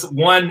Dallas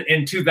won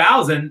in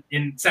 2000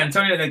 in San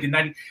Antonio, like in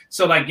 90.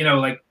 So like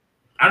like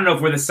I don't know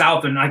if we're the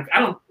South, and like I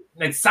don't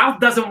like South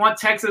doesn't want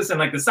Texas, and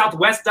like the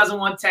Southwest doesn't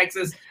want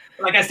Texas.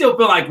 Like I still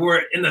feel like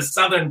we're in the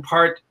southern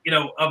part,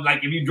 of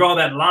like if you draw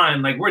that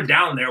line, like we're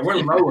down there, we're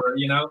lower,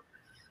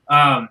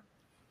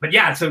 But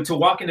yeah, so to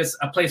walk into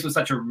a place with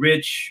such a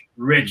rich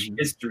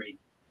history,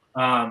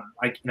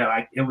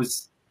 it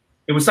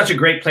was such a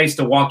great place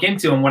to walk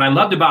into. And what I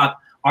loved about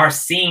our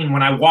scene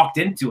when I walked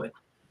into it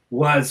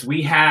was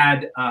we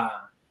had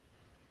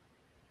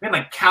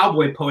like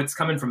cowboy poets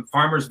coming from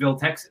Farmersville,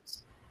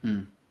 Texas.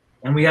 And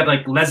we had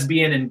like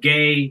lesbian and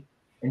gay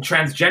and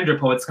transgender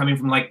poets coming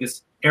from like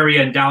this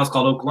area in Dallas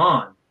called Oak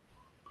Lawn.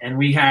 And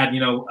we had, a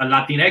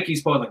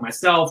Latinx poet like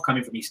myself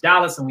coming from East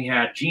Dallas. And we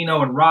had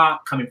Gino and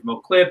Rock coming from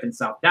Oak Cliff in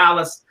South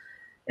Dallas.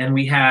 And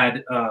we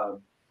had,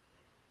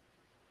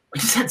 we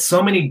just had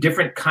so many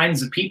different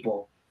kinds of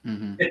people.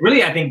 It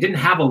really, I think, didn't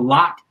have a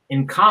lot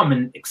in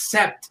common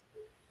except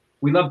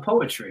we love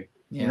poetry,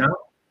 Yeah.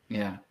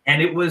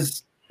 And it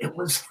was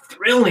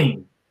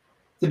thrilling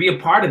to be a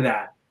part of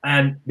that.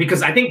 And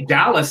because I think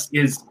Dallas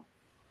is,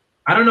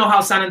 I don't know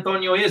how San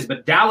Antonio is,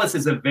 but Dallas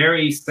is a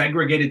very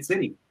segregated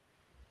city.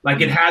 Like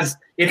it has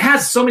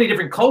so many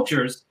different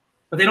cultures,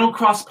 but they don't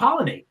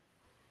cross-pollinate,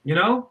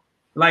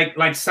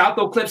 Like South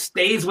Oak Cliff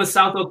stays with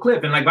South Oak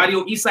Cliff, and like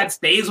Barrio Eastside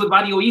stays with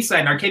Barrio Eastside,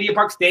 and Arcadia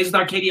Park stays with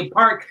Arcadia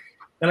Park.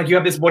 And like you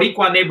have this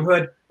Boricua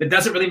neighborhood that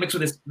doesn't really mix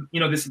with this,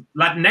 this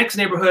Latinx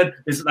neighborhood,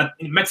 this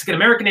Mexican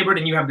American neighborhood,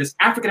 and you have this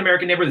African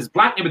American neighborhood, this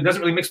Black neighborhood that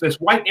doesn't really mix with this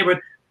white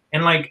neighborhood.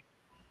 And like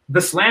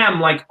the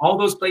Slam, like all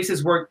those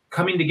places were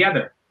coming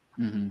together,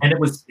 and it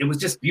was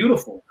just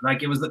beautiful.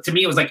 Like it was, to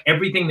me, it was like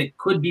everything that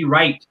could be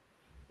right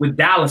with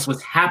Dallas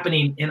was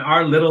happening in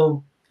our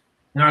little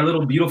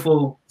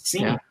beautiful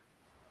scene.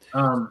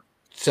 Yeah.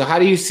 So how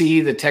do you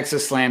see the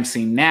Texas Slam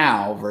scene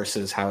now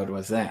versus how it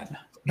was then?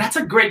 That's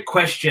a great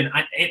question.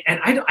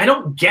 I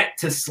don't get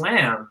to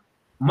Slam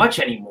much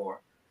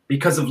anymore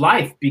because of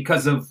life,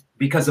 because of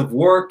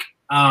work.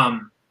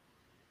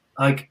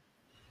 Like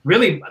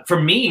really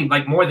for me,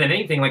 like more than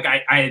anything, like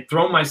I had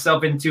thrown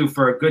myself into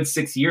for a good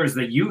 6 years,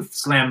 the youth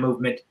Slam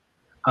movement.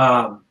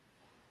 I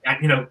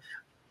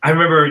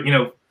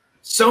remember,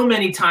 so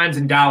many times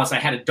in Dallas, I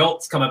had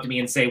adults come up to me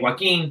and say,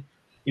 Joaquin,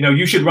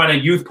 you should run a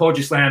youth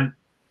poetry slam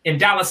in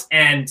Dallas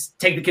and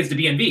take the kids to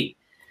BNV.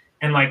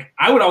 And like,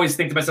 I would always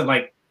think to myself,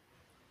 like,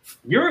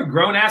 you're a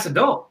grown ass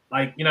adult.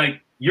 Like,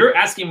 you're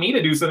asking me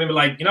to do something, but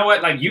like, you know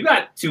what? Like you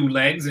got 2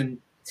 legs and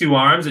 2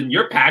 arms and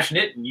you're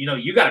passionate and,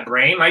 you got a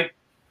brain, like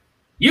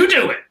you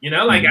do it,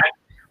 like,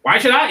 why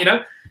should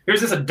I,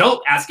 here's this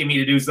adult asking me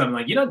to do something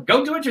like,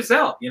 go do it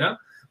yourself,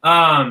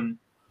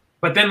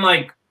 but then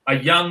like a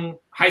young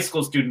high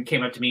school student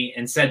came up to me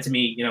and said to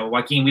me,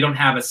 Joaquin, we don't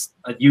have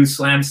a youth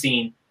slam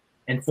scene,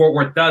 and Fort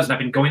Worth does. And I've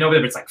been going over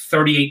there, but it's like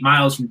 38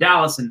 miles from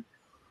Dallas. And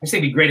I just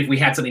think it'd be great if we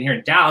had something here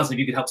in Dallas, and if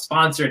you could help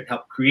sponsor it,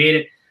 help create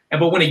it.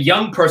 But when a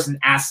young person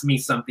asks me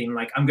something,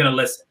 like I'm gonna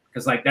listen,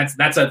 because like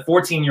that's a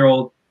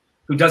 14-year-old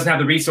who doesn't have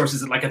the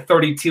resources that like a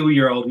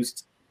 32-year-old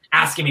who's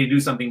asking me to do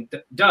something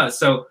does.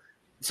 So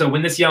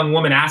when this young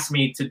woman asked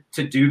me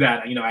to do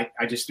that,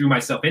 I just threw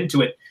myself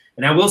into it.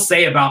 And I will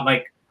say about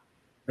like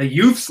the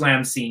youth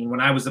slam scene when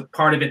I was a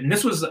part of it, and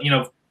this was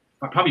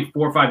probably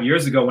 4 or 5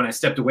 years ago when I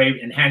stepped away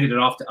and handed it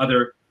off to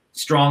other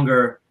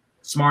stronger,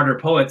 smarter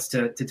poets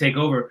to take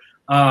over.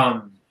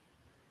 I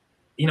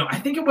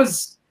think it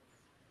was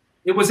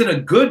in a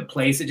good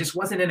place. It just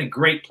wasn't in a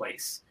great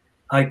place.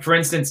 Like for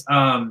instance,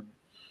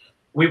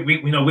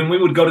 we when we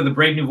would go to the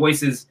Brave New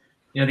Voices,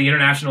 the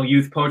International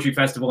Youth Poetry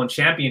Festival and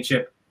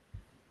Championship,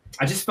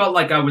 I just felt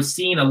like I was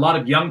seeing a lot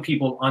of young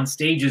people on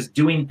stages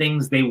doing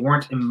things they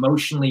weren't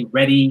emotionally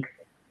ready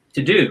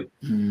to do.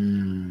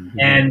 Mm-hmm.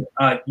 And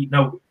I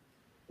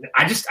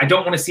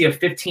don't want to see a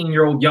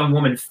 15-year-old young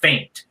woman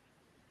faint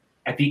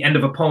at the end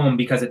of a poem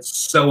because it's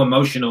so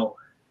emotional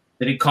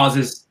that it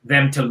causes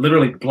them to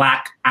literally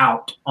black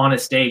out on a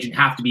stage and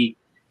have to be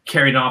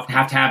carried off, and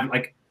have to have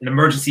like an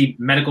emergency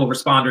medical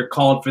responder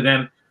called for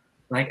them.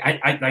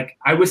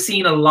 I was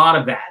seeing a lot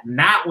of that, and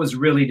that was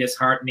really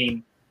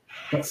disheartening,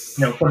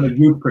 from the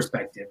youth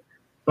perspective.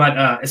 But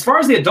as far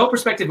as the adult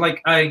perspective, when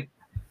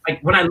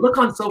I look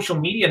on social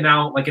media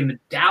now, like in the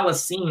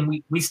Dallas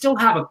scene, we still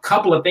have a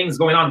couple of things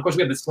going on. Of course,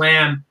 we have the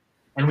slam,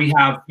 and we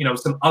have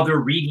some other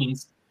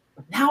readings.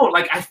 But now,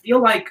 I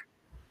feel like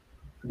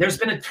there's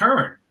been a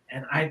turn,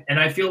 and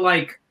I feel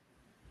like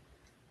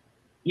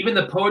even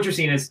the poetry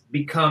scene has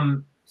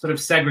become sort of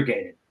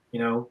segregated.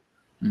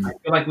 I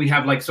feel like we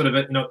have sort of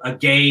a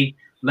gay,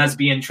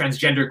 lesbian,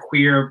 transgender,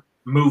 queer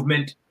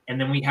movement, and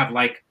then we have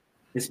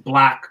this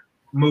Black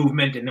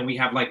movement, and then we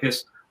have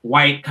this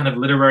white kind of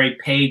literary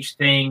page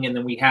thing, and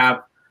then we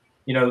have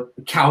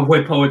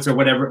cowboy poets or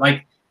whatever.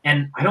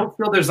 And I don't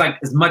feel there's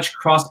as much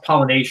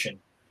cross-pollination.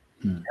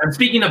 I'm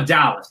speaking of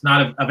Dallas,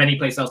 not of any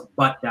place else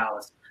but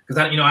Dallas, because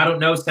I don't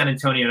know San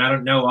Antonio and I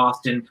don't know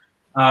Austin,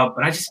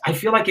 but I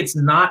feel like it's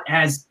not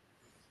as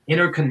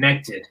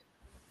interconnected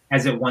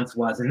as it once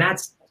was, and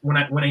that's when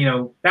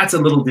that's a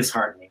little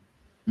disheartening.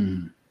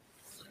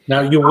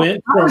 Now you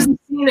went. How is the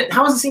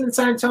scene in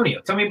San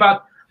Antonio? Tell me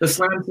about the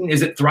slam scene.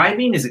 Is it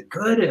thriving? Is it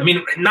good?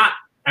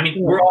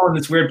 We're all in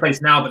this weird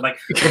place now, but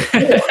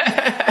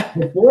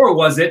before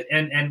was it?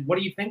 And what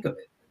do you think of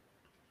it?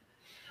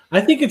 I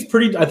think it's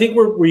pretty. I think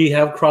we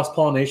have cross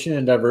pollination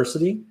and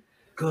diversity.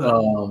 Good.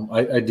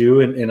 I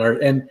do in our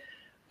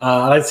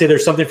I'd say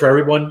there's something for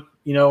everyone.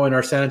 In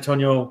our San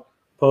Antonio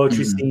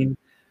poetry scene,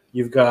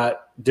 you've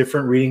got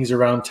different readings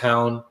around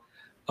town.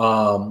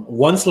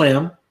 One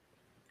slam,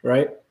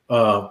 right?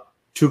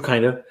 Two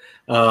kind of,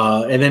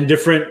 and then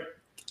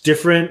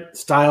different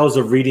styles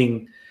of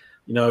reading.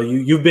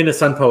 You've been to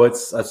Sun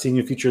Poets. I've seen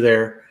you feature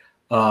there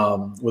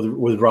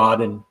with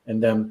Rod and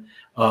them,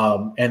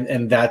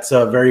 and that's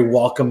a very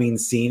welcoming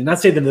scene. Not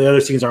saying that the other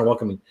scenes aren't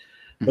welcoming,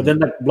 but then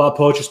that Blah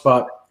Poetry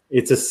Spot,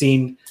 it's a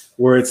scene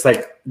where it's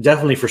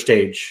definitely for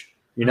stage.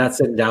 You're not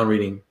sitting down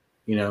reading,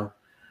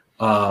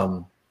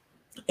 and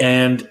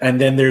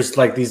then there's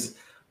these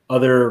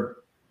other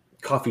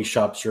coffee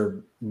shops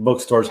or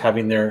bookstores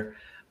having their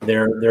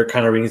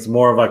kind of readings,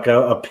 more of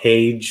a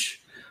page.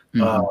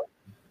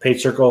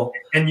 Page circle,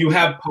 and you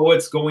have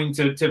poets going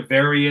to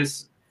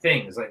various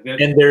things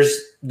and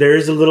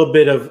there's a little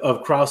bit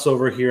of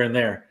crossover here and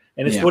there,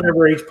 and it's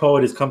whatever each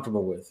poet is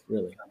comfortable with,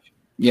 really.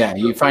 Yeah,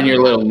 you find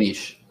your little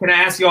niche. Can I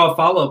ask you all a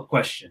follow-up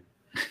question?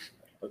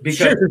 Because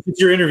sure, it's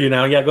your interview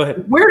now. Yeah, go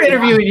ahead. We're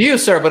interviewing you,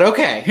 sir, but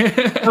okay.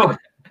 No,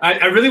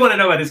 I really want to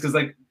know about this because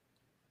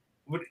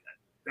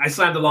I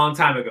slammed a long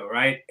time ago,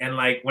 right? And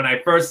when I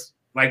first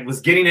was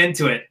getting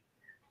into it,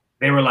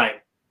 they were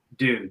like,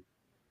 dude,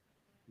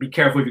 be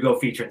careful if you go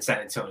feature in San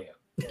Antonio.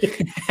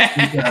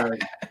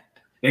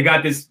 They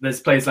got this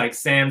place like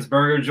Sam's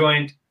Burger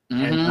Joint.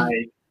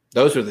 And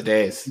those were the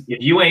days.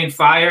 If you ain't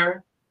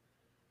fire,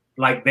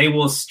 they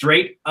will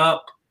straight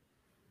up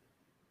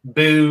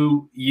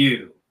boo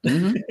you.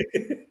 And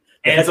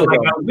so I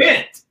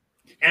went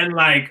and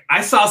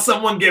I saw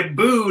someone get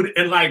booed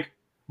and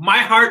my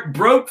heart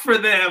broke for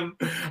them.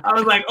 I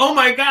was like, oh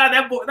my God,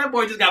 that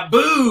boy just got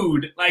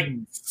booed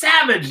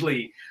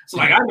savagely. So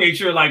I made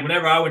sure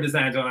whenever I went to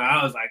San Antonio,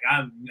 I was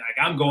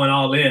I'm going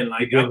all in.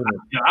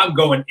 I'm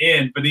going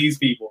in for these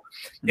people.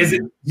 Is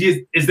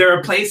there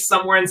a place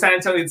somewhere in San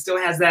Antonio that still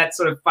has that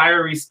sort of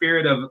fiery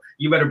spirit of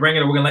you better bring it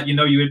or we're gonna let you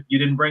know you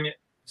didn't bring it?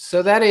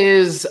 So that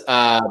is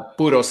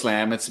Puro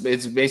Slam. It's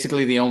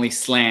basically the only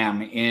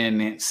slam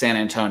in San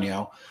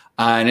Antonio.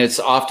 And it's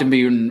often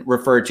been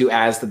referred to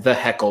as the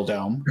Heckle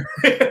Dome.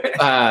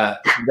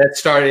 That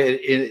started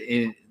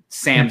in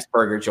Sam's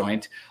Burger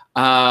Joint.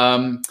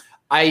 I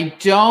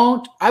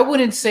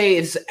wouldn't say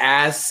it's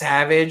as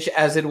savage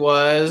as it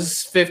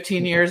was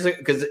 15 years ago,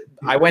 because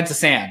I went to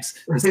Sam's.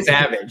 It's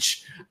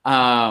savage.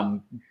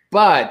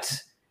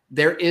 But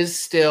there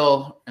is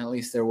still, at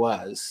least there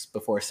was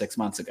before 6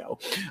 months ago,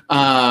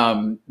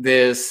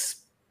 this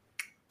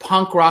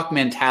punk rock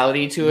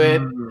mentality to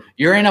it.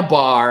 You're in a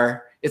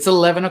bar. It's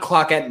 11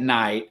 o'clock at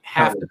night.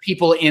 Half the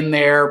people in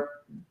there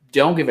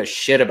don't give a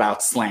shit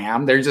about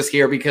slam. They're just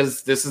here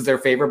because this is their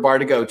favorite bar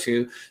to go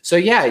to. So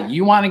yeah,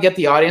 you want to get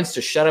the audience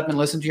to shut up and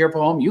listen to your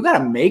poem. You got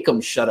to make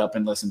them shut up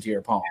and listen to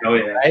your poem. Oh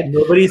yeah. Right?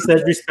 Nobody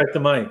says respect the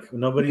mic.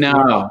 Nobody.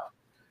 No.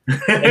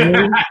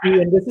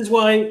 And this is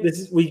why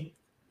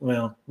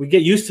we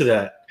get used to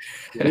that.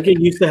 We get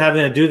used to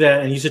having to do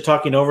that and used to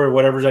talking over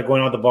whatever's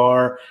going on at the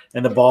bar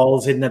and the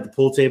balls hitting at the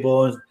pool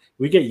table. And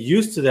we get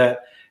used to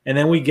that. And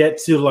then we get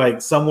to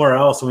somewhere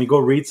else and we go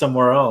read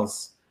somewhere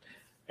else.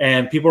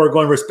 And people are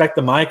going to respect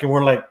the mic. And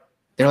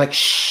they're like,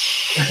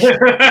 shh.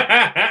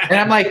 And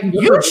I'm like,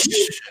 you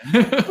shh.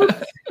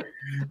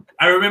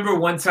 I remember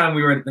one time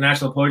we were at the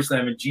National Poetry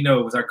Slam and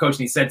Gino was our coach.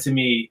 And he said to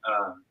me,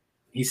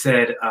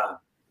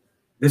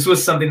 this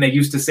was something they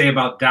used to say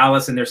about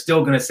Dallas. And they're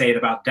still going to say it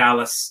about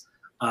Dallas.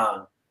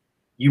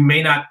 You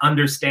may not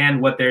understand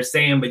what they're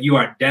saying, but you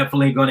are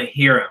definitely going to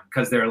hear them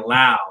because they're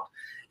loud.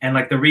 And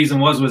like the reason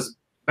was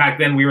back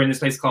then we were in this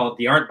place called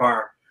the Art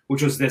Bar,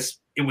 which was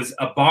it was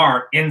a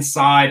bar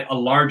inside a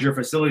larger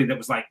facility that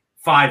was like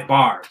 5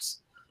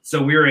 bars.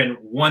 So we were in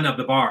one of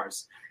the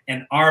bars,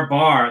 and our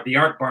bar, the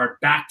Art Bar,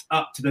 backed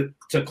up to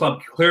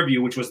Club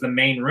Clearview, which was the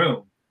main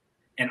room.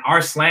 And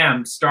our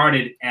slam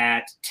started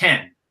at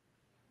 10,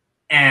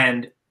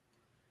 and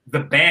the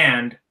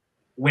band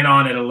went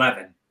on at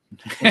 11.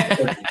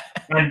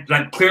 And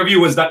like Clearview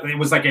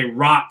was like a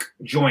rock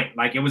joint.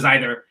 Like it was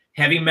either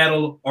heavy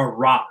metal or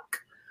rock.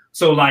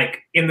 So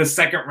like in the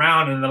second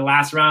round and the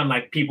last round,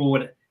 like people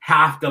would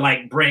have to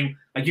like bring,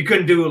 like you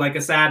couldn't do like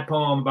a sad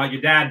poem about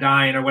your dad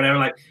dying or whatever.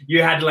 Like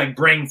you had to like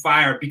bring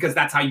fire because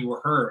that's how you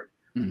were heard.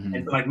 Mm-hmm.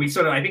 And like we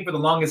sort of, I think for the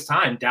longest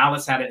time,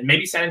 Dallas had it, and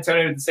maybe San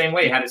Antonio the same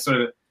way, had it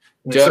sort of.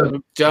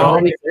 We're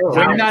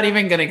not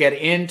even going to get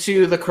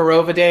into the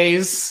Korova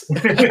days.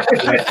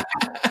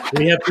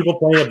 We have people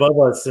playing above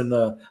us in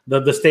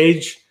the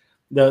stage.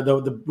 We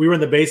were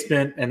in the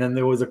basement, and then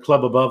there was a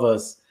club above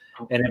us.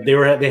 And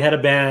if they had a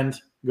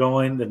band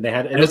going, and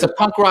it was a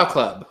punk rock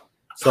club.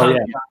 So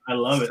yeah, I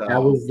love it.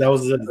 That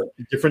was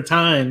different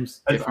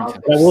times. I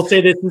will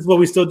say this is what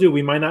we still do.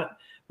 We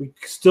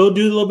still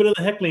do a little bit of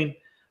the heckling.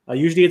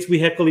 Usually we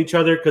heckle each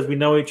other because we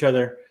know each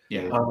other.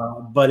 Yeah.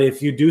 But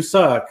if you do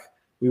suck,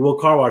 we will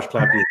car wash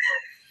clap you.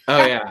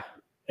 Oh yeah.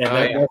 And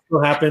that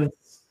still happens.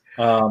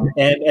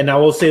 And I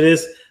will say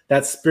this: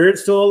 that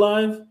spirit's still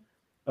alive.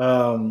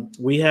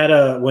 We had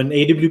when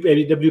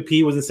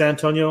AWP was in San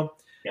Antonio.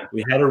 Yeah.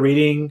 We had a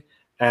reading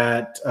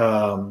at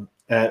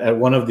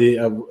one of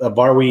a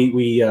bar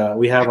we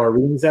have our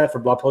readings at for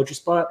Block Poetry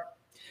Spot,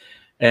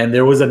 and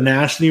there was a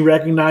nationally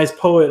recognized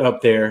poet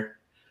up there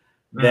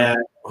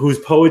whose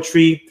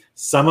poetry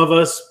some of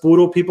us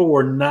Puro people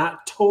were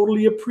not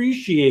totally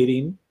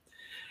appreciating,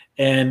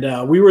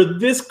 and we were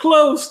this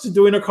close to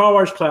doing a car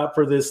wash clap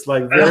for this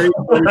like very.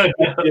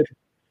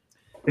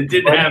 It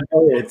didn't happen.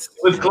 It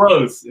was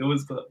close. It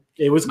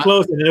was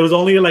close, and it was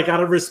only like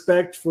out of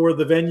respect for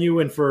the venue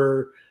and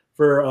for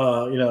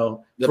the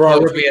for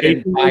our we had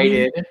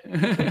invited.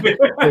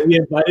 We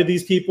invited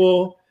these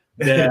people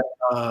that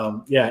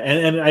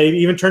and I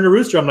even turned to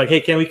Rooster. I'm like, hey,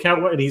 can we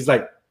count? And he's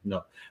like,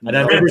 no. And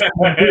I never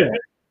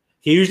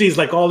he usually is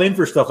like all in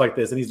for stuff like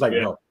this, and he's like,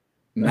 no.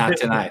 Not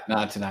tonight.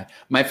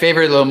 My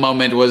favorite little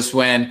moment was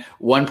when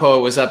one poet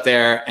was up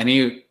there, and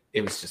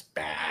it was just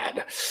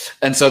bad.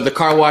 And so the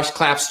car wash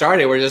clap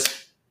started. We're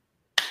just,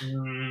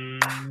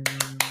 and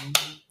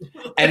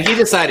he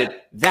decided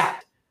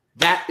that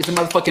is a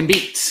motherfucking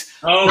beat.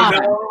 Oh, no.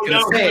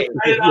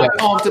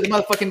 Home to the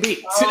motherfucking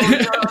beat.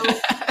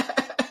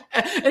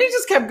 And he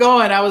just kept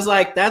going. I was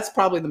like, that's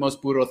probably the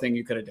most brutal thing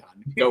you could have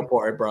done. Go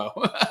for it, bro.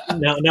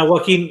 Now,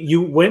 Joaquin,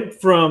 you went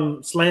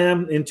from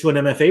slam into an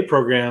MFA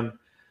program.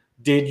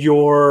 Did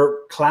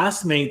your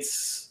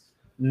classmates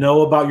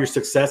know about your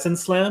success in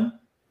slam?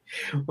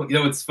 Well,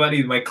 it's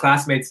funny. My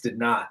classmates did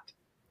not,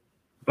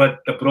 but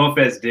the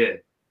profes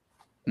did.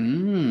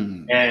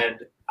 And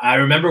I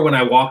remember when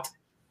I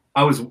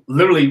was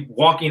literally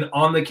walking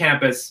on the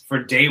campus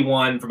for day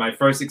one for my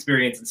first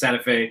experience in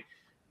Santa Fe,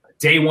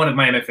 day one of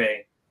my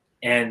MFA.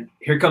 And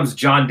here comes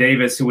John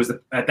Davis, who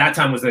at that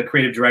time was the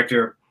creative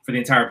director for the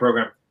entire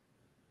program.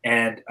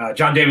 And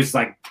John Davis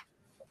is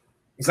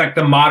he's like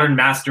the modern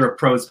master of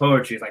prose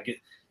poetry. It's like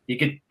you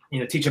could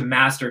teach a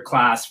master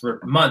class for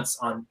months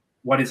on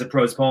what is a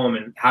prose poem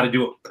and how to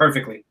do it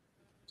perfectly.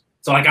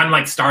 So I'm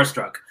like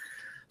starstruck.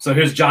 So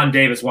here's John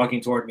Davis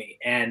walking toward me,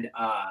 and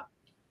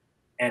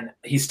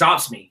he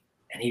stops me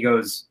and he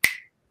goes,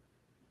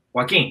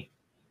 Joaquin.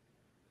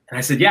 And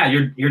I said, yeah,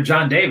 you're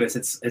John Davis.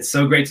 It's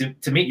so great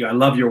to meet you. I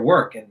love your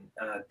work, and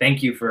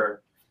thank you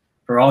for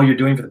all you're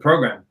doing for the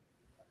program.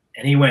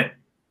 And he went,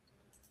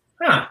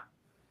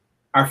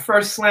 our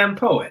first slam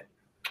poet.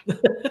 And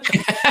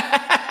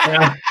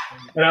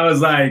I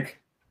was like,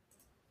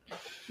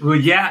 well,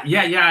 yeah.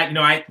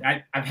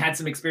 I've had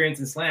some experience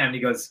in slam. And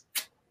he goes,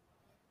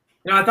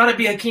 I thought it'd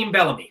be Hakeem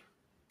Bellamy.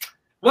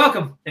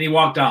 Welcome. And he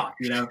walked off,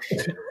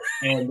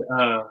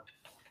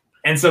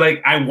 and so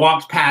like I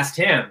walked past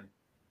him,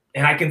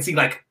 and I can see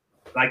like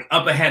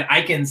up ahead,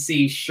 I can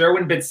see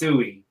Sherwin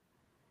Bitsui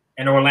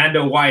and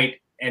Orlando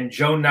White and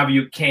Joan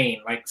Naviuk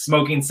Kane like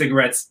smoking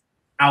cigarettes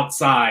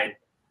outside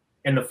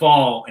in the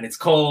fall, and it's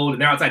cold,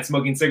 and they're outside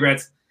smoking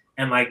cigarettes,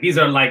 and like these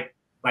are like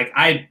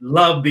I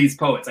love these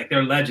poets, like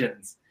they're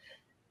legends,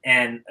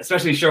 and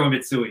especially Sherwin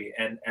Bitsui,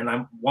 and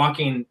I'm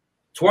walking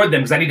toward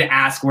them because I need to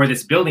ask where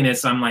this building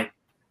is. So I'm like,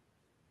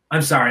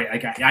 I'm sorry,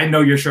 like I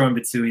know you're Sherwin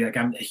Bitsui, like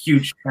I'm a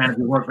huge fan of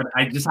your work, but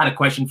I just had a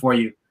question for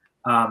you.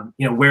 I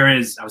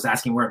was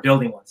asking where a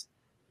building was,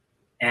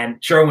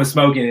 and Sherwin was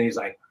smoking, and he's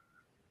like,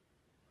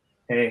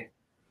 hey,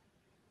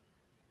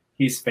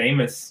 he's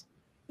famous.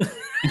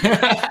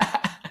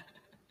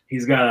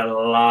 He's got a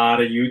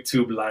lot of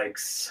YouTube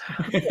likes.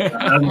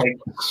 I'm like,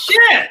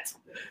 shit.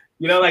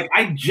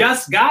 I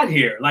just got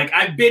here. Like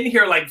I've been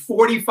here like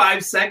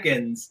 45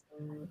 seconds,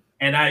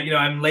 and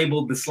I'm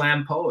labeled the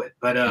slam poet.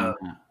 But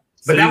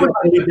but that was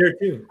there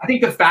too. I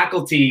think the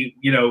faculty,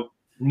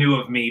 knew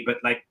of me, but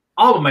like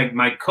all of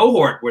my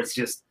cohort was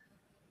just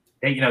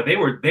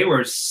they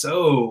were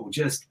so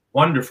just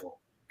wonderful.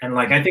 And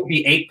like, I think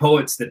the 8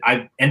 poets that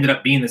I ended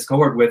up being this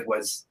cohort with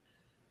was,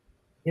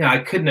 I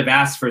couldn't have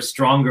asked for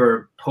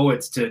stronger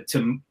poets to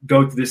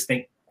go through this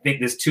thing,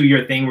 this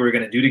 2-year thing we were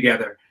going to do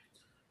together.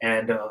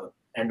 And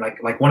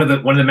like one of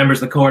the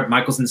members of the cohort,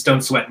 Michelson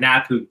Stone Sweat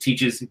Knapp, who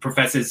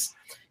professes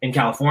in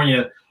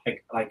California,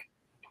 like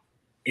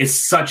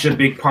is such a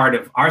big part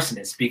of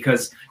Arsonist,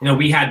 because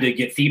we had to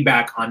get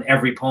feedback on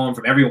every poem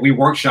from everyone. We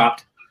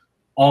workshopped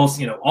all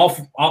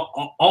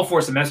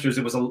 4 semesters.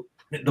 It was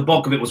the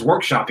bulk of it was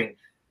workshopping.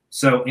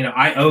 So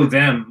I owe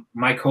them,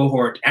 my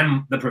cohort,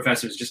 and the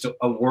professors just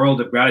a world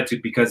of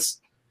gratitude,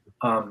 because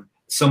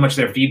so much of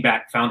their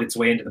feedback found its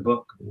way into the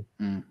book.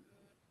 Mm.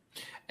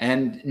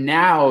 And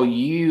now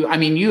you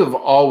have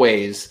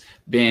always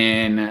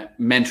been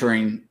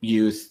mentoring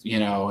youth,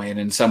 and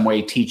in some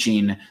way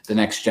teaching the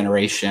next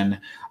generation.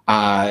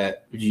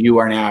 You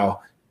are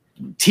now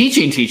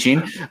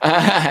teaching,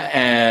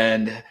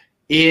 and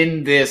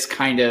in this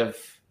kind of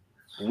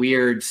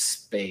weird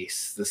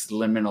space, this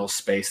liminal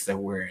space that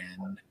we're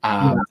in.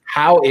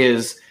 How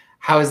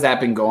has that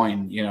been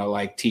going?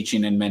 Like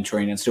teaching and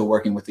mentoring and still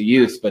working with the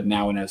youth, but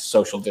now in a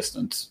social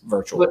distance,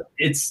 virtual. Well,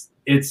 it's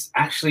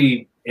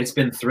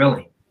been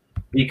thrilling,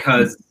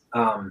 because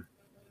I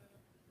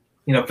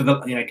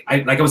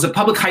was a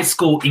public high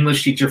school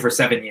English teacher for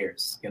 7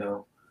 years.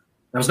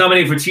 I was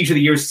nominated for Teacher of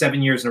the Year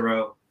 7 years in a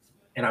row,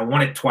 and I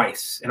won it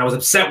twice. And I was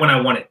upset when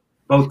I won it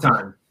both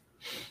times,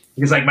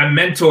 because like my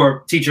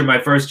mentor teacher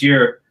my first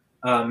year,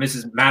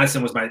 Mrs.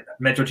 Madison was my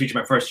mentor teacher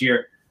my first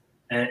year,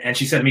 and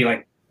she said to me,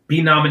 like,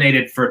 be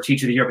nominated for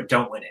Teacher of the Year, but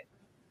don't win it.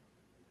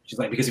 She's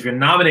like, because if you're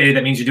nominated,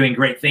 that means you're doing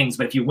great things,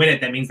 but if you win it,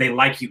 that means they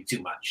like you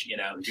too much.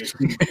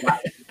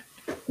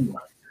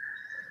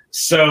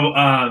 So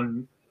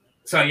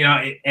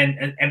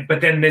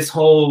but then this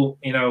whole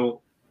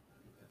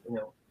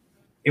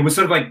it was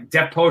sort of like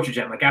Def Poetry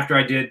Jam. Like after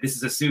I did This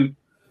Is a Suit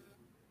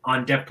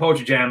on Def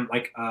Poetry Jam,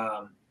 like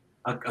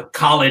a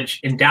college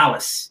in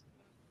Dallas,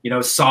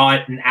 saw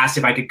it and asked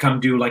if I could come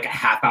do like a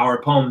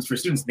half-hour poems for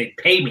students. And they'd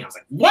pay me. I was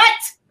like, what?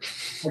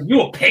 Like, you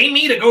will pay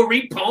me to go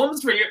read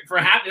poems for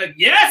half? Like,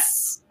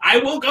 yes, I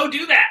will go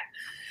do that.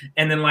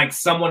 And then like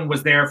someone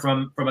was there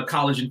from a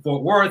college in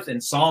Fort Worth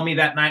and saw me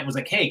that night and was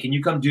like, hey, can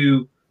you come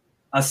do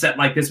a set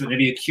like this with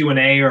maybe a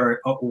Q&A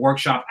or a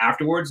workshop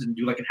afterwards and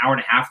do like an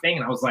hour-and-a-half thing?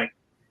 And I was like,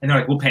 and they're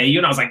like, we'll pay you.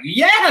 And I was like,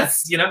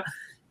 yes,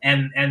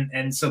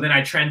 and so then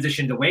I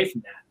transitioned away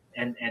from that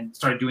and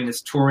started doing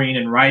this touring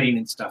and writing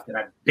and stuff that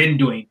I've been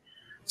doing.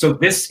 So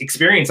this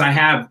experience I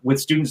have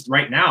with students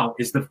right now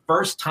is the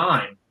first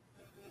time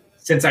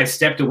since I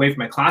stepped away from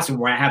my classroom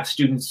where I have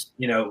students,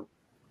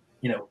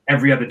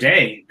 every other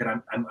day that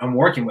I'm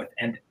working with,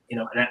 and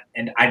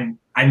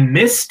I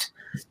missed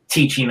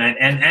teaching,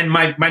 and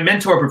my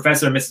mentor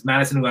professor, Mrs.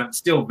 Madison, who I'm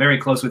still very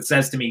close with,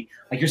 says to me,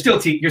 like, you're still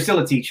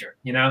a teacher,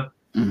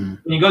 Mm-hmm.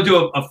 When you go do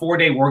a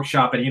 4-day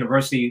workshop at a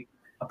university,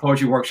 a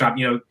poetry workshop,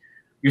 you're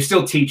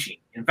still teaching.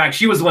 In fact,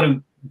 she was the one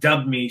who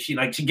dubbed me. She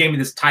gave me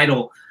this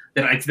title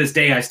that to this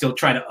day I still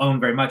try to own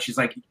very much. She's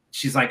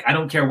like, I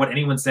don't care what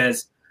anyone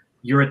says,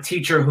 you're a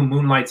teacher who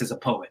moonlights as a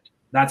poet.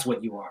 That's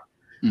what you are.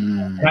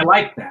 Mm. And I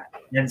like that.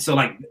 And so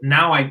like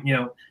now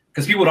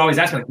because people would always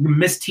ask me, like, you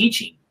miss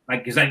teaching,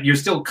 like, is that you're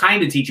still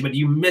kind of teaching, but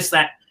you miss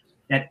that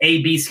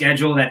A-B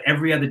schedule, that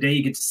every other day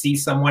you get to see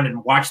someone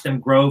and watch them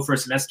grow for a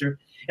semester.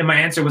 And my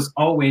answer was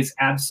always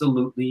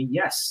absolutely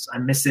yes. I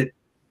miss it.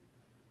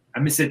 I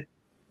miss it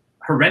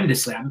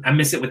horrendously. I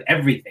miss it with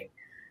everything,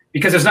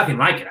 because there's nothing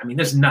like it. I mean,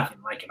 there's nothing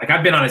like it. Like,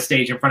 I've been on a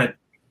stage in front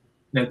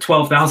of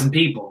 12,000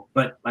 people,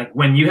 but like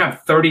when you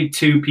have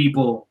 32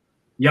 people,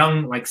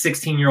 young, like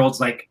 16-year-olds,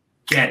 like,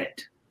 get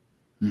it,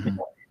 mm-hmm.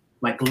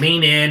 Like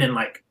lean in and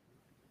like,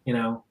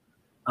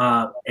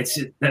 it's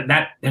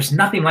that there's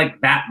nothing like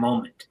that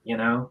moment,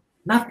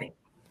 nothing.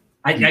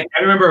 Mm-hmm.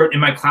 I remember in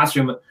my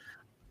classroom,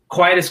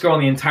 quietest girl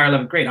in the entire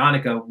 11th grade,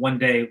 Annika, one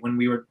day when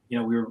we were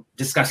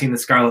discussing the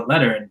Scarlet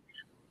Letter,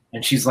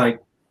 and she's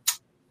like,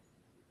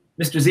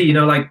 Mr. Z,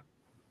 like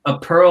a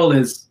pearl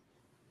is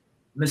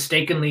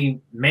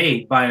mistakenly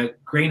made by a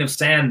grain of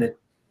sand that,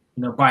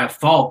 by a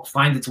fault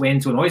finds its way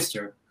into an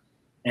oyster.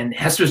 And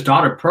Hester's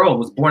daughter, Pearl,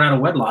 was born out of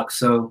wedlock,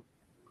 so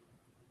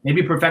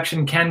maybe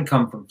perfection can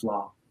come from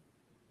flaw.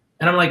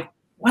 And I'm like,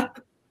 what?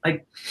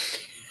 Like,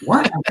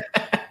 what?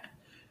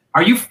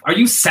 Are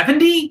you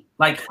 70?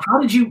 Like,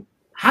 how did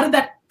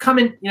that come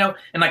in, and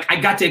like, I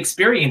got to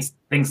experience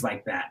things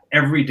like that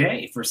every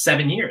day for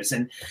 7 years.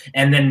 And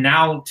then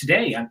now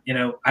today,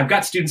 I've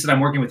got students that I'm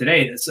working with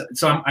today.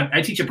 So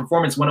I teach a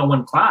performance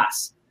 101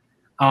 class.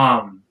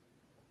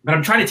 But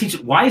I'm trying to teach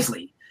it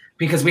wisely,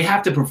 because we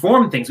have to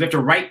perform things. We have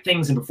to write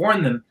things and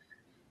perform them.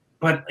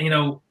 But,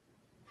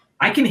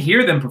 I can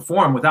hear them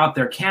perform without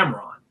their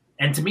camera on.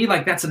 And to me,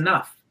 like, that's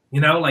enough,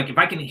 like if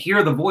I can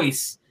hear the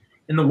voice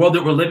in the world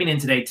that we're living in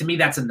today, to me,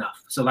 that's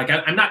enough. So like,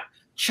 I'm not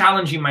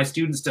challenging my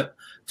students to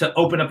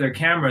open up their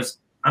cameras.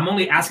 I'm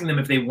only asking them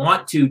if they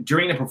want to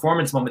during the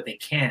performance moment, they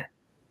can,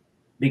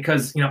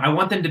 because, I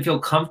want them to feel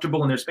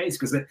comfortable in their space,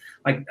 because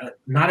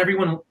not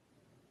everyone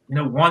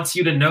wants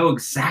you to know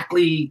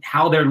exactly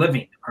how they're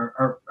living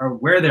or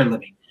where they're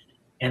living.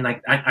 And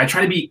like, I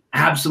try to be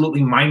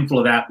absolutely mindful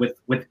of that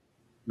with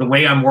the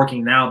way I'm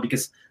working now,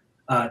 because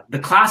the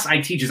class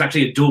I teach is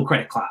actually a dual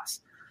credit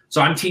class.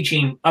 So I'm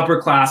teaching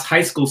upper class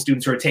high school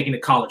students who are taking a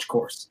college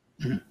course.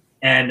 Mm-hmm.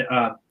 And,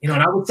 and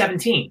I was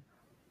 17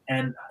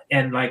 and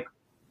like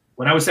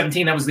when I was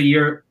 17, that was the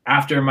year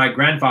after my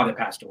grandfather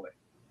passed away.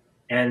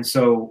 And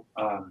so,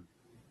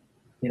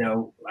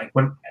 like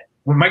when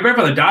my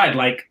grandfather died,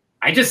 like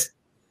I just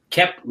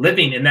kept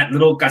living in that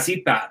little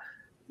casita,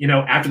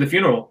 after the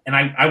funeral, and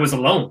I was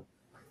alone.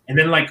 And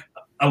then like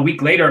a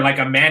week later, like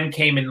a man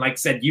came and like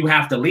said, "You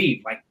have to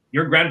leave. Like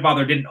your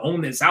grandfather didn't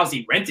own this house;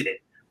 he rented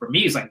it." For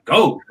me, it's like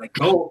go.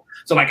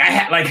 So like I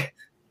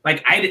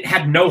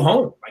had no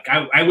home. Like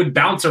I would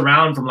bounce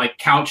around from like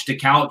couch to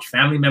couch,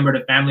 family member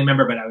to family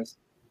member. But I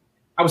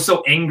was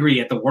so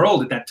angry at the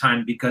world at that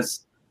time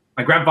because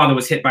my grandfather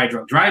was hit by a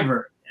drunk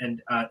driver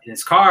and in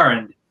his car,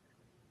 and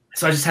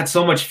so I just had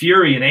so much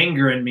fury and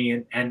anger in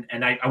me, and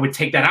I would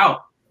take that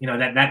out.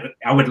 That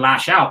I would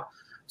lash out.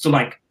 So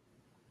like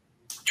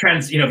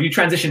if you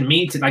transition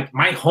me to like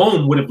my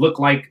home would have looked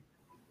like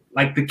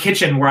the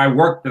kitchen where I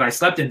worked that I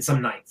slept in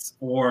some nights,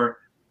 or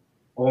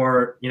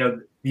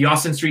the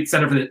Austin Street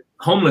Center for the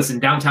Homeless in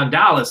downtown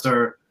Dallas,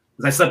 or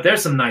because I slept there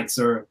some nights,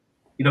 or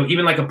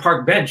even like a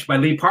park bench by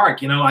Lee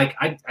Park. Like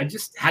I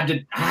just had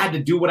to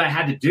do what I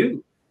had to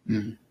do.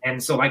 Mm-hmm.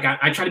 And so like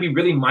I try to be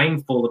really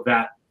mindful of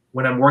that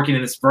when I'm working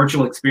in this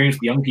virtual experience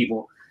with young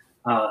people.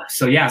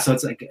 So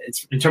it's like,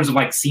 it's in terms of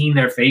like seeing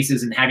their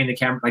faces and having the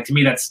camera, like to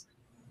me,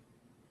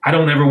 I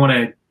don't ever want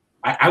to,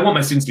 I want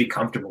my students to be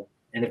comfortable.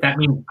 And if that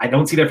means I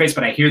don't see their face,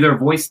 but I hear their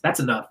voice, that's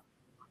enough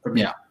for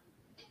me. Yeah.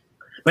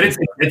 But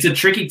it's a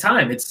tricky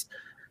time.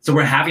 So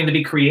we're having to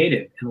be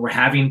creative, and we're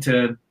having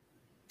to,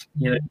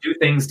 do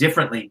things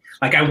differently.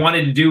 Like I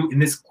wanted to do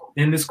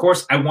in this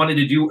course, I wanted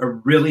to do a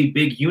really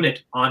big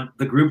unit on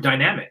the group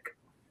dynamic,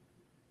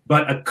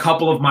 but a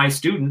couple of my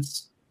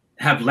students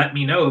have let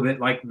me know that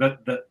like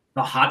the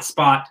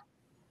hotspot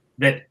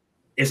that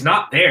is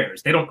not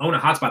theirs. They don't own a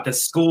hotspot. The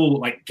school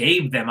like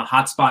gave them a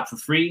hotspot for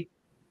free.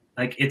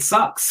 Like it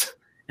sucks.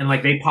 And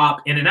like they pop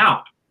in and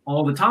out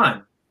all the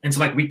time. And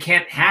so like we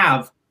can't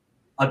have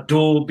a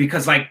dual,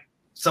 because like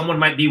someone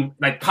might be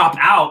like pop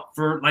out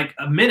for like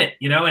a minute,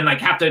 and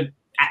like have to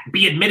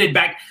be admitted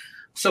back.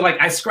 So like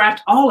I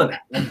scrapped all of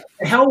that. Like,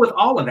 the hell with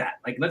all of that.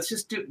 Like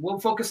we'll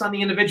focus on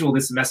the individual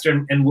this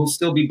semester, and we'll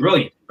still be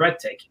brilliant,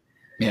 breathtaking.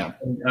 Yeah.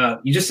 And,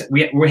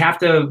 we have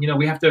to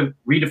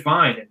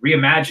redefine and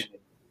reimagine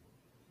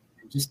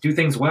and just do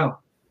things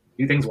well,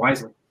 do things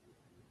wisely.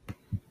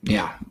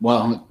 Yeah.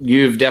 Well,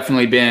 you've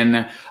definitely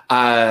been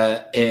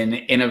an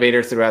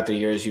innovator throughout the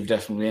years. You've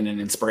definitely been an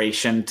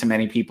inspiration to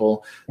many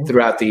people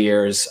throughout the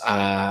years.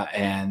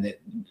 And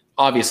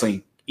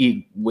obviously,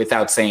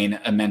 without saying,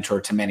 a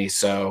mentor to many.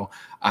 So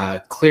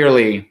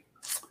clearly,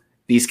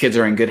 these kids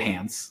are in good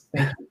hands.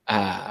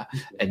 And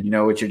you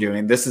know what you're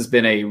doing. This has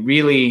been a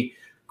really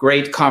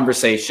great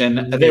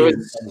conversation.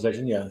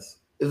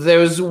 There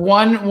was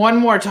one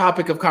more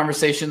topic of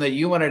conversation that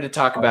you wanted to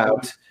talk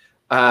about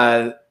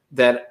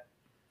that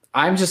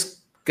I'm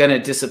just gonna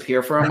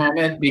disappear for a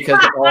moment, because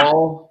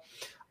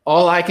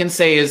all I can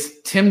say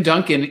is Tim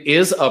Duncan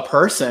is a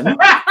person,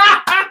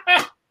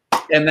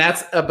 and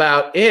that's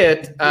about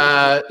it.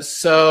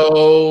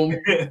 So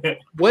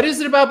what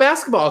is it about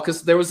basketball?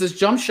 Because there was this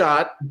jump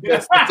shot.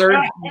 That's the third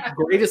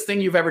greatest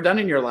thing you've ever done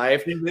in your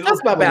life.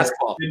 That's about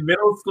basketball. In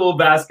middle school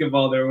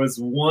basketball, there was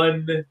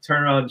one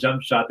turnaround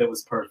jump shot that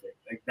was perfect.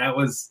 Like that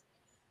was,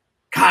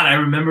 God, I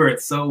remember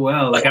it so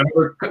well. Like I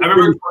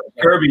remember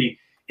Kirby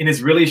in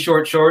his really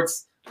short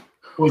shorts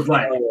was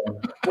like,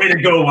 way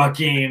to go,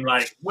 Joaquin.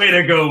 Like, way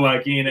to go,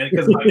 Joaquin.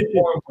 Because my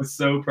form was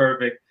so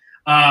perfect.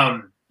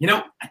 I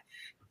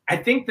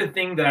think the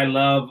thing that I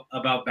love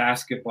about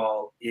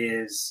basketball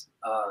is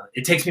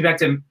it takes me back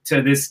to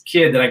this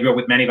kid that I grew up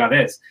with, Manny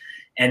Valdez.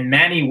 And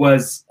Manny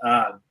was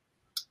the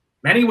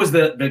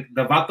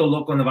vato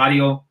loco in the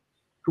barrio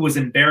who was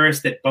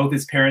embarrassed that both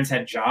his parents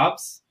had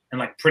jobs, and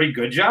like pretty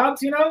good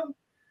jobs,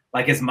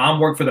 like his mom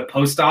worked for the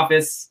post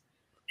office,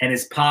 and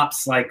his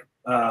pops like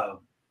I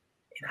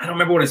don't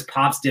remember what his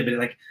pops did,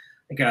 but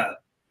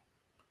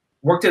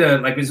worked at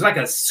it was like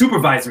a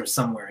supervisor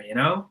somewhere,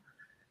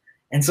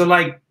 and so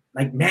like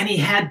Manny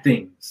had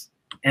things,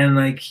 and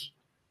like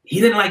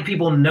he didn't like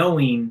people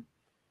knowing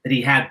that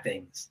he had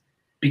things,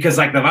 because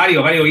like the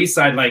Barrio East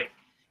Side, like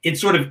it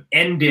sort of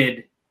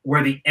ended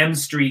where the M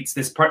Streets,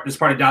 this part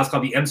of Dallas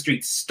called the M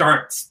Street,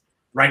 starts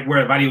right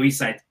where the Barrio East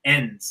Side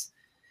ends.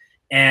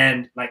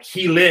 And like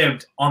he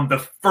lived on the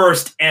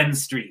first M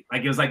Street,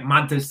 like it was like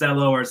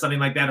Monticello or something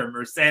like that, or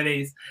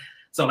Mercedes.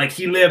 So like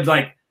he lived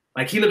on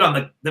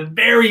the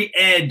very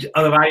edge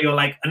of the barrio,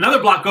 like another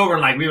block over.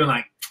 And like we were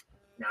like,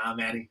 nah,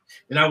 Manny,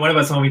 one of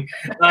us, homie.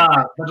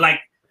 But like,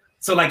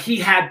 so like he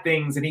had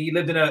things, and he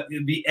lived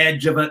in the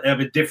edge of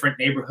a different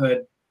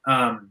neighborhood.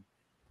 And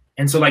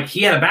so like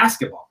he had a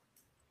basketball,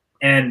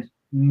 and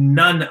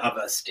none of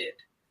us did.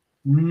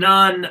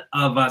 None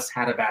of us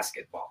had a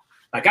basketball.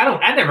 Like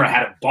I never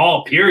had a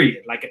ball,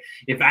 period. Like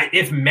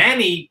if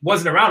Manny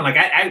wasn't around, like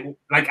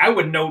I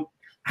wouldn't know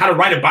how to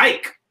ride a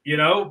bike, you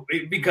know,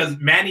 because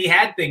Manny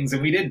had things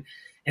and we didn't.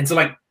 And so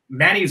like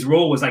Manny's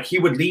role was like he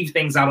would leave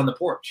things out on the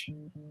porch.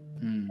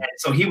 And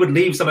so he would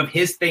leave some of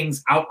his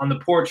things out on the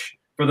porch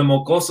for the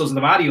mocosos of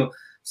the barrio.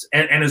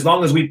 And as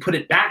long as we put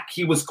it back,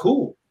 he was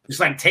cool. Just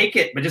like take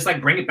it, but just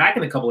like bring it back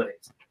in a couple of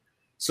days.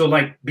 So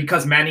like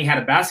because Manny had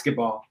a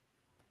basketball,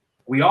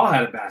 we all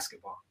had a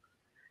basketball.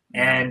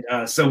 And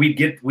so we'd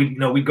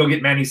go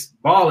get Manny's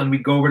ball and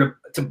we'd go over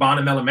to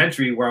Bonham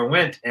Elementary where I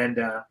went, and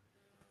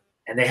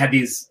they had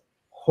these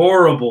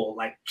horrible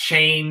like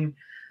chain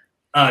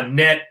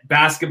net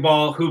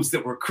basketball hoops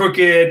that were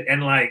crooked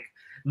and like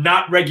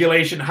not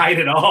regulation height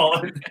at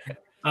all.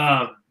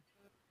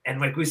 And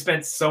like we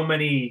spent so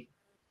many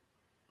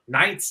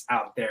nights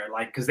out there,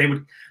 like because they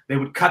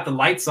would cut the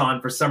lights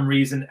on for some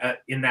reason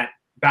in that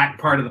back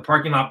part of the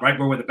parking lot right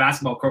where the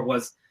basketball court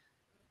was.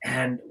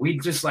 And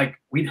we'd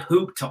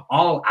hoop to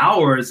all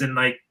hours. And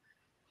like,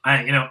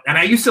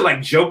 I used to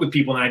like joke with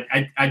people,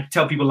 and I'd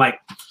tell people like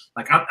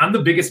I'm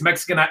the biggest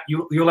Mexican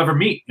you'll ever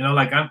meet. You know,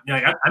 like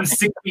I'm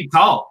 6 feet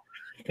tall,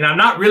 and I'm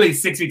not really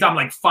 6 feet tall. I'm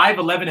like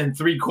 5'11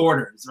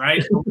 3/4,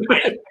 right?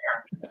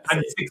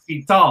 I'm 6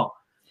 feet tall.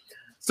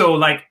 So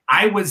like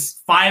I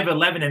was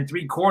 5'11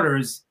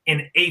 3/4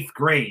 in 8th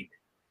grade,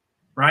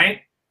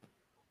 right?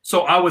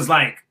 So I was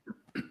like,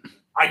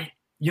 I'm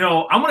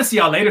gonna see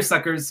y'all later,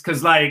 suckers,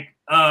 because like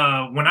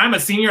when I'm a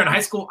senior in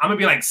high school, I'm gonna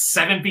be like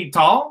 7 feet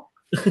tall.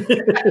 So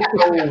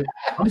I'm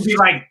gonna be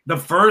like the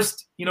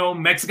first,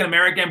 Mexican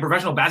American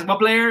professional basketball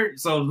player.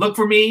 So look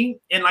for me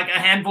in like a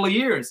handful of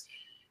years.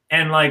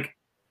 And like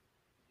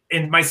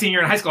in my senior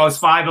in high school, I was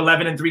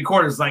 5'11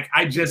 3/4. Like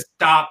I just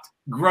stopped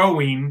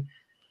growing.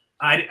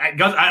 I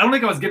don't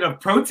think I was getting a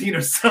protein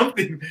or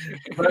something,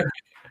 but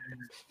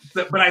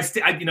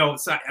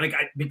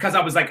because I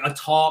was like a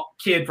tall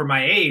kid for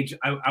my age,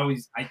 I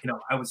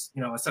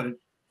started.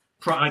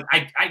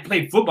 I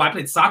played football. I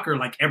played soccer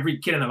like every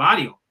kid in the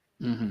barrio,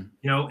 and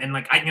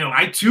like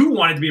I too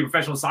wanted to be a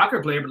professional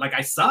soccer player, but like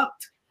I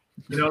sucked,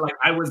 like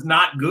I was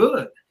not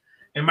good.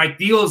 And my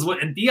tios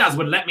and tias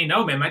would let me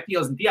know, man. My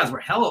tios and tias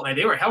were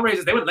they were hell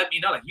raisers. They would let me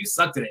know, like, you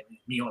suck today,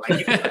 Mio.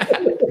 Like,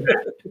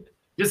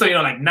 just so you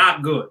know, like,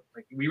 not good.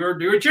 Like we were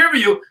cheering for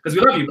you because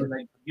we love you, but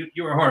like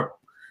you were horrible.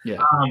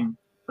 Yeah.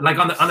 But like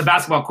on the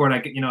basketball court, I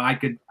could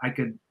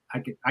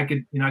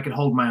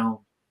hold my own.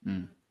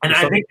 And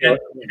I think that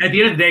at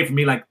the end of the day, for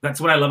me, like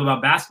that's what I love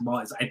about basketball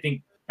is I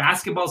think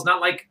basketball is not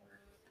like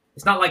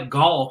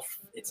golf.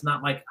 It's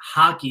not like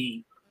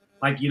hockey.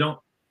 Like you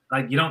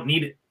don't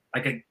need it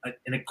like an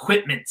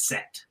equipment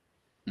set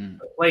to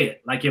play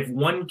it. Like if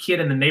one kid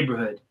in the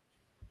neighborhood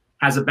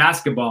has a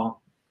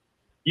basketball,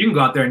 you can go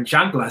out there in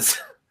chanclas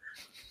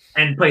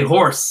and play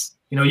horse.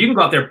 You can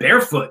go out there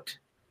barefoot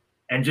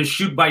and just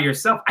shoot by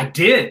yourself. I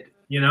did,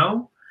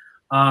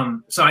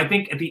 So I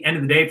think at the end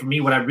of the day, for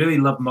me, what I really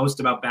love most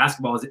about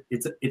basketball is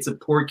it's a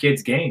poor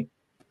kid's game.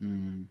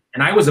 And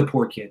I was a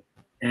poor kid.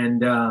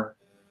 And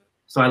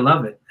so I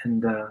love it.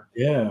 And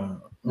yeah.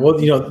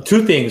 Well,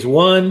 two things.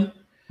 One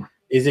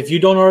is if you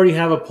don't already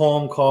have a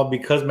poem called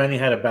Because Manny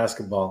Had a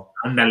Basketball.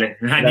 Andale.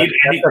 I need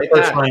the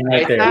first line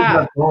right there.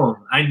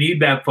 I need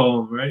that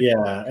poem, right?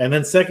 Yeah. And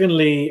then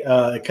secondly,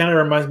 it kind of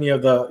reminds me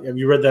of have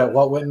you read that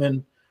Walt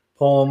Whitman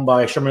poem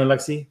by Sherman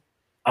Alexie?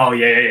 Oh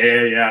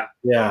yeah.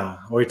 Yeah,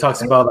 where he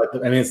talks about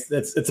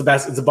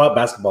it's about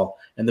basketball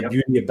and the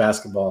beauty of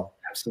basketball.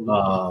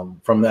 Absolutely.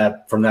 From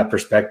that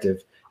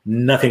perspective.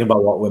 Nothing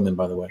about Walt Whitman,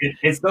 by the way.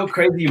 It's so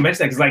crazy you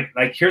mentioned that because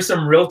like here's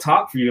some real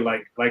talk for you,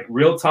 like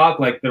real talk,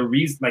 like the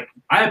reason, like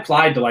I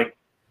applied to like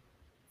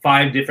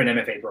 5 different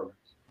MFA programs.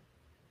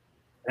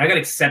 And I got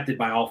accepted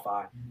by all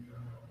 5.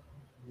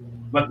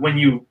 But when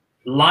you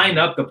line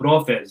up the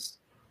profes,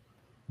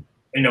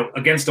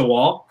 against a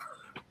wall,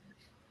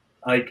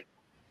 like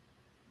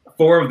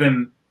 4 of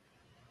them,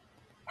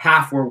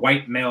 half were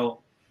white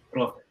male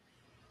profes,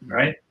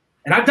 right?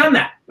 And I've done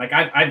that. Like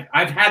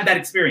I've had that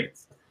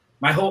experience.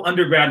 My whole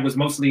undergrad was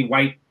mostly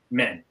white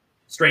men,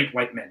 straight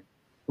white men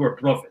who were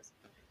profes.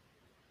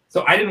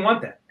 So I didn't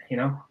want that,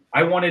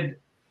 I wanted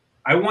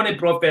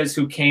profes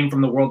who came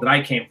from the world that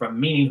I came from,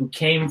 meaning who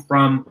came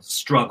from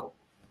struggle.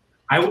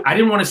 I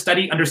didn't want to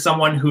study under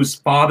someone whose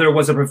father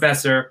was a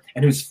professor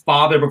and whose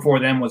father before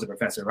them was a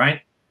professor,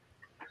 right?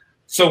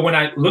 So when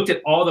I looked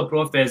at all the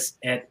profes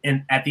at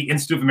the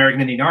Institute of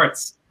American Indian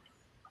Arts,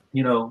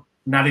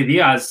 Nadi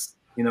Diaz,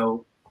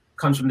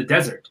 comes from the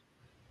desert,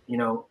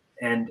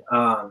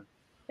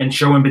 and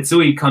Sherwin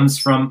Bitsui comes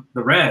from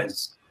the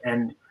res.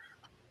 And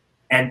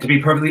to be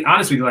perfectly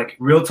honest with you, like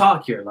real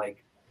talk here,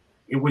 like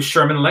it was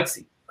Sherman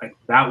Alexie. Like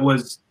that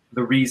was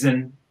the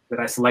reason that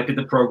I selected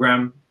the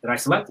program that I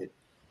selected.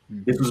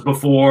 This was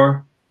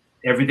before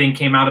everything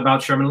came out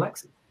about Sherman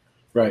Alexie.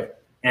 Right.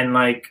 And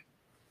like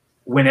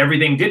when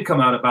everything did come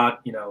out about,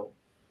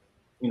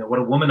 what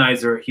a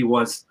womanizer he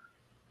was,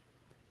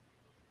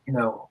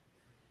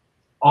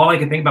 all I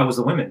could think about was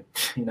the women,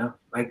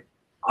 like,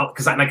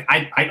 because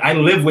I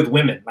live with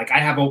women. Like I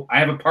have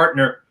a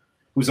partner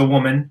who's a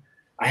woman.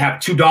 I have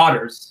 2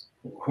 daughters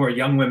who are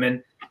young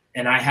women,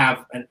 and I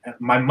have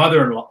my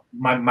mother-in-law,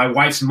 my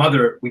wife's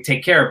mother. We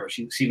take care of her.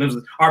 She lives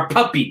with our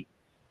puppy,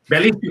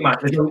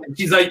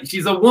 Bellissima.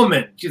 She's a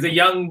woman. She's a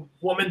young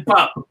woman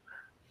pup.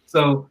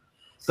 So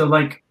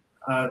like,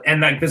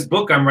 and like this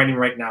book I'm writing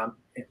right now,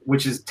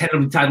 which is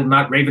tentatively titled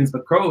 "Not Ravens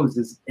but Crows,"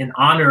 is in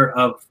honor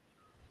of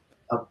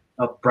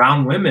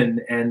brown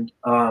women. And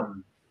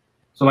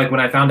so like when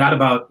I found out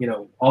about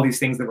all these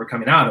things that were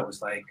coming out, I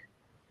was like,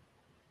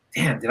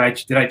 damn, did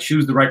I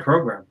choose the right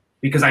program?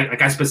 Because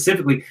I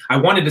specifically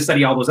wanted to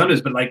study all those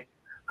others, but like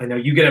I know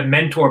you get a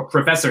mentor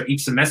professor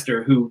each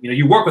semester who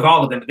you work with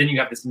all of them, but then you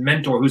have this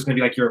mentor who's going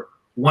to be like your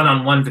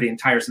one-on-one for the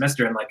entire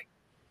semester. And like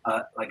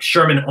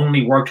Sherman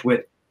only worked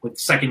with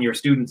second-year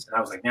students, and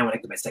I was like, man, when I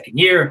get my second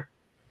year,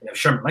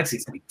 Sherman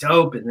Lexi's gonna be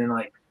dope. And then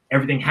like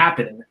everything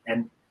happened,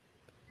 and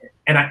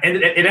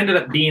it ended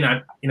up being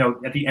at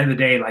the end of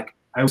the day, like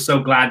I was so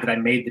glad that I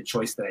made the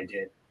choice that I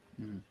did,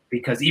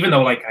 because even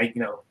though like I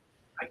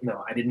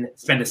didn't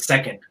spend a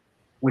second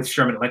with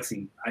Sherman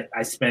Lexi,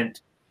 I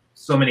spent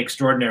so many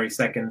extraordinary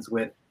seconds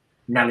with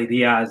Natalie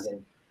Diaz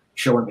and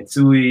Showa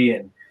Mitsui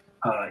and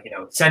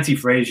Senti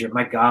Frazier.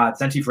 My God,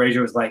 Senti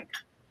Frazier was like,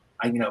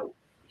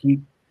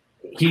 Senti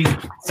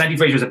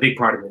Frazier is a big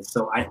part of this.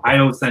 So I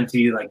owe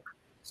Senti like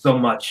so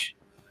much,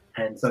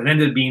 and so it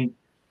ended up being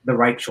the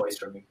right choice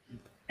for me.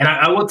 And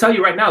I will tell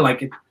you right now,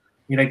 like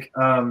I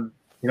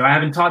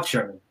haven't taught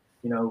Sherman,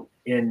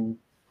 in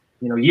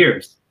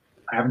years.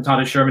 I haven't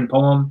taught a Sherman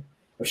poem,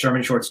 a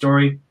Sherman short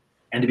story.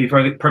 And to be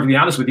perfectly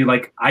honest with you,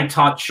 like I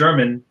taught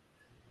Sherman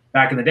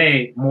back in the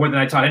day more than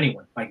I taught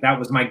anyone. Like that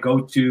was my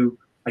go-to.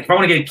 Like if I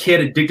want to get a kid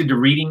addicted to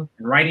reading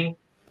and writing,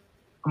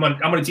 I'm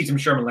gonna teach him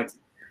Sherman Lexi.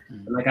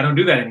 Like I don't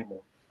do that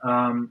anymore.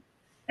 And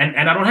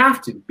I don't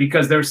have to,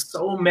 because there's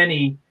so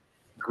many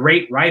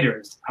great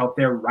writers out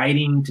there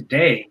writing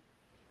today.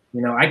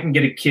 I can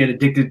get a kid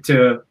addicted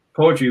to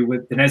poetry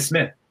with Dinesh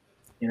Smith.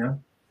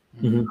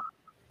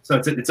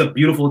 So it's a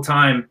beautiful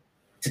time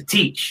to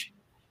teach,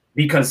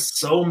 because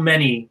so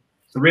many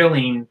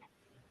thrilling,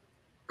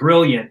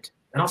 brilliant,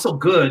 and also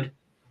good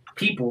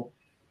people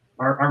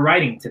are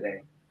writing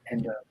today,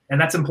 and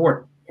that's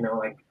important.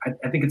 Like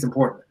I think it's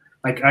important.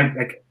 Like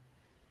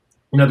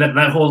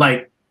that whole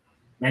like,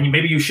 man,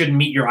 maybe you shouldn't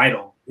meet your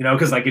idol,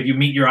 because like if you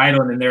meet your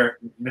idol and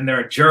then they're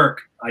a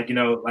jerk, like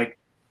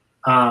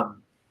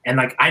and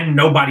like I'm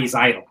nobody's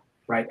idol,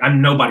 right?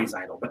 I'm nobody's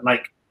idol, but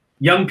like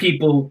young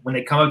people, when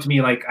they come up to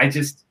me, like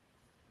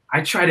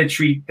I try to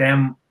treat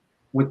them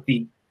with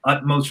the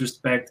utmost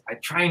respect. I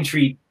try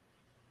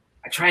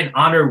and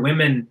honor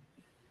women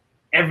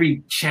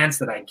every chance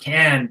that I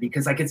can,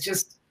 because like it's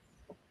just,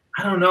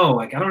 I don't know,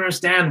 like I don't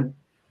understand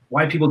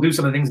why people do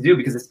some of the things they do,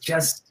 because it's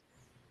just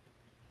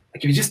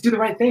like if you just do the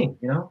right thing,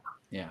 Yeah.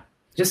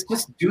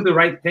 Just do the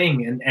right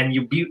thing, and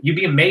you'd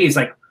be amazed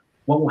like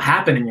what will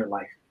happen in your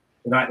life.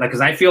 Like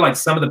because I feel like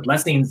some of the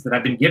blessings that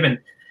I've been given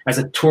as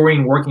a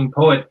touring working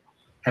poet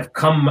have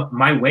come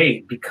my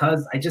way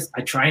because I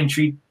try and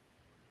treat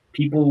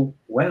people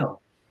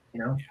well,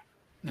 And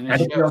I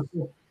think we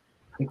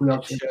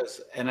all should.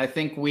 And I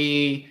think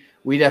we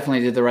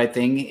definitely did the right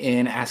thing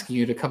in asking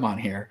you to come on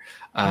here,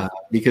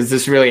 because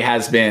this really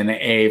has been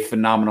a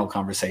phenomenal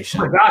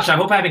conversation. Oh my gosh, I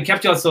hope I haven't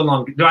kept you all so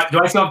long. Do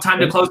I still have time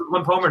to close with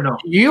one poem or no?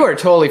 You are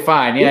totally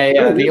fine.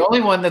 Yeah. The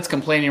only one that's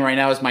complaining right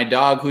now is my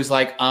dog, who's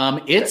like,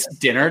 it's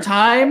dinner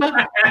time.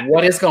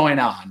 What is going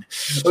on?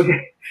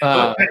 Okay.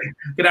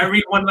 Can I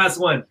read one last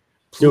one?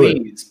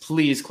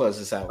 Please close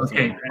this out.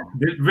 Okay.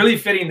 Really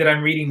fitting that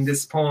I'm reading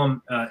this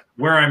poem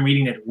where I'm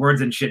reading it,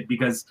 Words and Shit,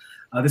 because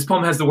this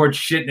poem has the word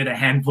shit in it a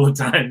handful of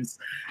times.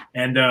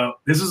 And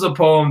this was a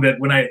poem that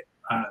when I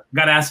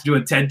got asked to do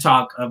a TED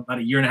Talk about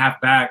a year and a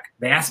half back,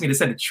 they asked me to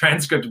send a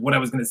transcript of what I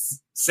was going to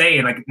say.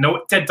 And like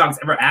no TED Talks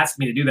ever asked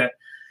me to do that.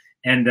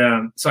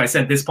 And so I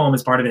sent this poem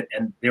as part of it.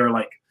 And they were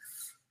like,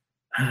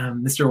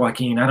 Mr.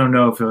 Joaquin, I don't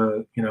know if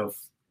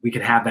we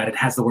could have that. It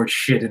has the word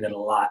shit in it a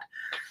lot.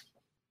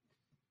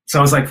 So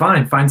I was like,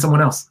 fine, find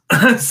someone else.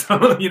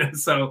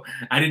 So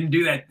I didn't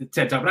do that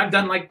TED Talk, but I've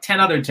done like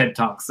 10 other TED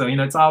Talks. So,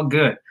 it's all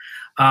good.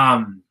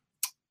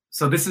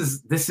 So this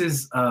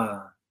is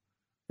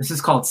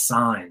called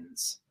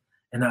Signs.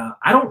 And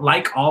I don't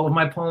like all of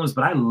my poems,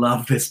 but I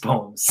love this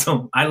poem.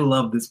 So I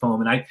love this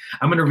poem. And I'm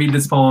going to read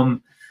this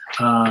poem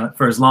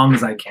for as long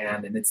as I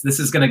can. And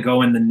this is going to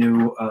go in the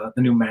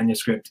new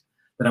manuscript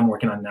that I'm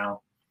working on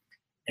now.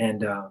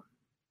 And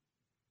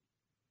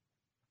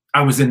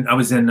I was in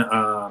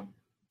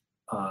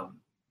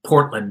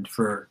Portland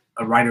for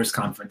a writers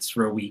conference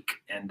for a week,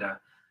 and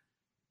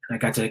I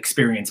got to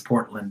experience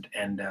Portland,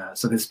 and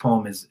so this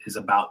poem is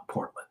about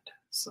Portland.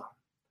 So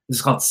this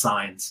is called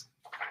Signs.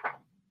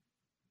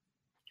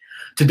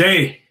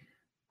 Today,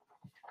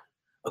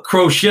 a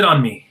crow shit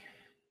on me.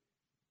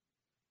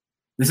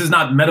 This is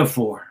not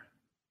metaphor.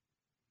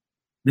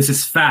 This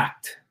is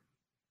fact.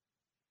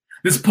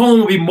 This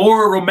poem would be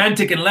more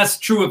romantic and less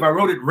true if I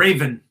wrote it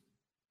raven,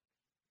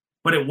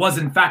 but it was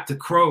in fact a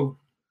crow.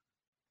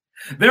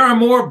 There are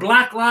more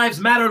Black Lives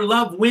Matter,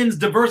 Love Wins,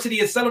 Diversity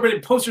is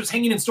Celebrated posters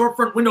hanging in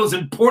storefront windows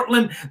in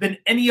Portland than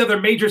any other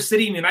major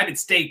city in the United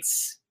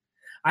States.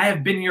 I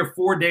have been here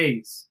 4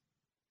 days.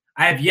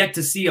 I have yet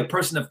to see a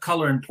person of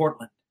color in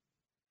Portland.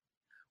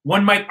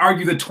 One might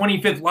argue the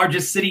 25th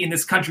largest city in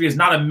this country is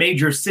not a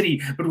major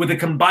city, but with a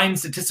combined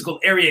statistical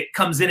area, it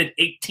comes in at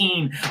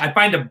 18. I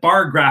find a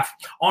bar graph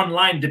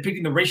online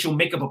depicting the racial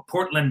makeup of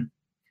Portland.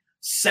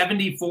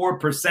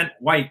 74%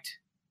 white,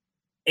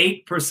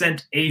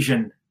 8%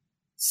 Asian,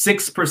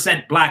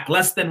 6% Black,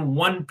 less than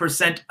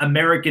 1%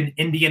 American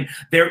Indian.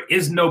 There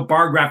is no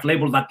bar graph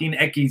labeled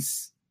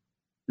Latinx,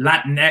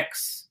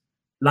 Latinx,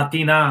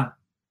 Latina,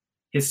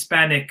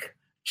 Hispanic,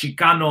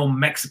 Chicano,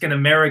 Mexican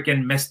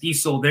American,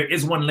 Mestizo. There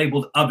is one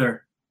labeled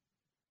other.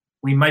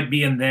 We might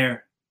be in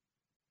there.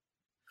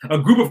 A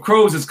group of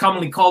crows is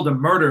commonly called a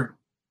murder,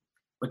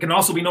 but can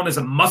also be known as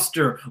a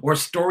muster or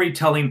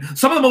storytelling.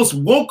 Some of the most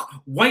woke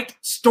white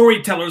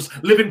storytellers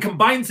live in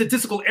combined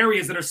statistical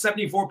areas that are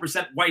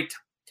 74% white.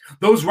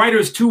 Those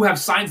writers too have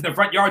signs in their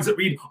front yards that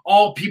read,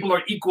 all people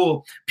are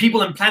equal.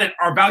 People and planet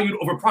are valued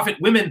over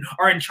profit. Women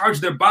are in charge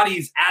of their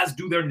bodies, as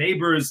do their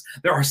neighbors.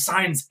 There are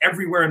signs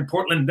everywhere in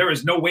Portland. There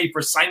is no way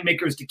for sign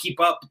makers to keep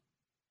up.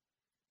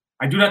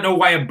 I do not know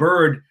why a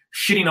bird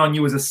shitting on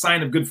you is a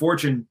sign of good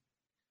fortune.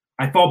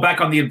 I fall back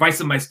on the advice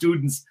of my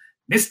students.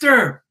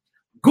 Mister,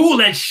 Google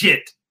that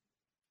shit.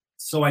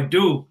 So I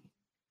do.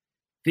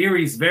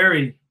 Theories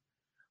vary.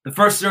 The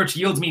first search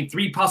yields me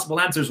 3 possible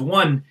answers.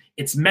 1,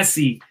 it's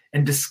messy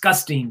and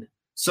disgusting.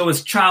 So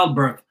is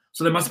childbirth.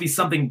 So there must be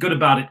something good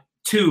about it.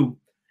 2,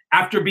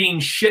 after being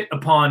shit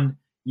upon,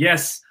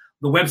 yes,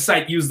 the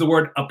website used the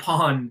word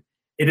upon.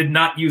 It did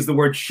not use the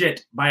word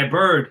shit by a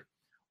bird.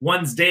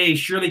 One's day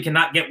surely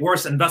cannot get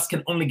worse and thus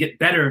can only get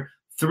better.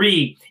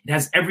 3, it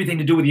has everything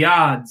to do with the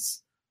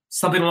odds.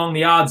 Something along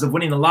the odds of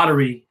winning the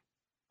lottery,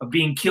 of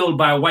being killed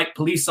by a white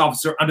police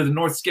officer under the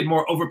North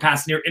Skidmore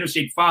overpass near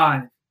Interstate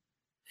 5.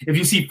 If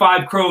you see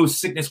 5 crows,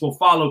 sickness will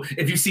follow.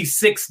 If you see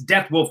 6,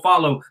 death will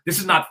follow. This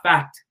is not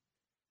fact.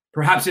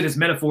 Perhaps it is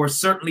metaphor.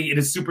 Certainly it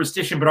is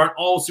superstition, but aren't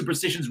all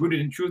superstitions rooted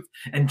in truth?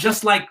 And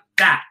just like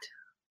that,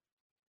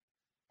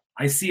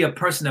 I see a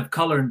person of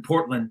color in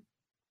Portland.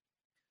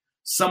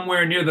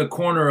 Somewhere near the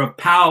corner of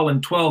Powell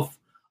and 12th,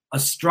 a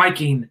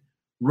striking,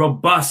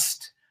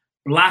 robust,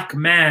 Black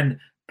man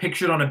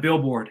pictured on a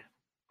billboard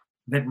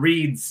that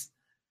reads,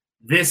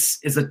 "This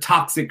is a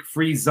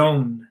toxic-free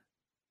zone."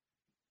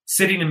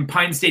 Sitting in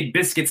Pine State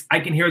Biscuits, I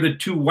can hear the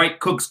 2 white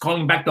cooks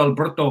calling back to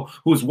Alberto,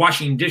 who is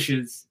washing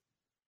dishes.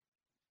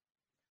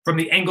 From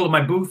the angle of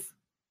my booth,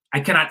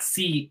 I cannot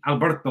see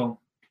Alberto,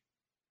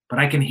 but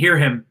I can hear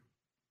him.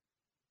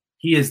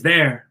 He is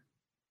there.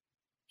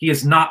 He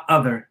is not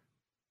other.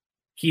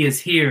 He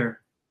is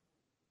here.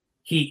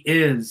 He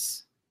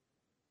is.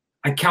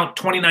 I count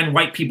 29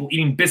 white people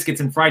eating biscuits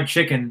and fried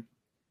chicken.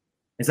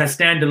 As I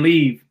stand to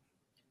leave,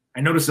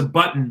 I notice a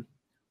button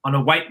on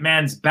a white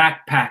man's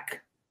backpack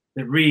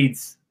that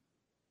reads,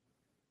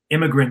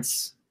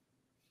 "Immigrants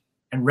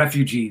and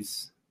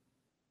refugees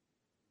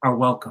are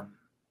welcome."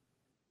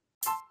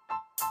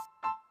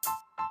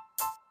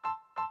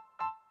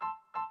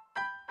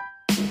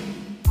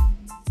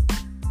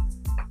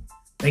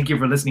 Thank you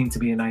for listening to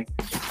me tonight.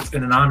 It's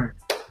been an honor.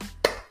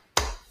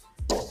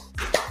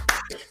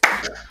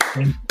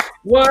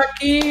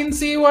 Joaquin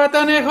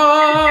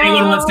Zihuatanejo. If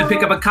anyone wants to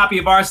pick up a copy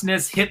of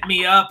Arsonist, hit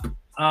me up.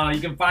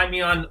 You can find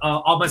me on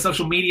all my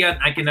social media.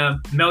 I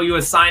can mail you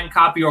a signed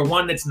copy or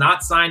one that's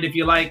not signed if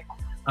you like.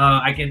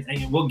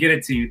 We'll get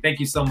it to you. Thank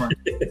you so much.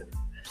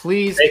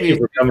 Please, Thank you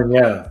for coming.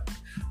 Yeah.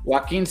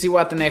 Joaquin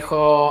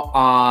Zihuatanejo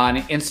on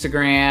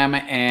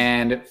Instagram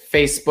and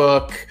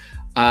Facebook.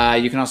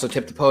 You can also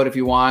tip the poet if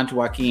you want,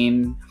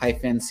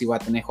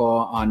 Joaquin-Zihuatanejo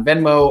on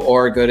Venmo,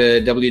 or go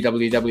to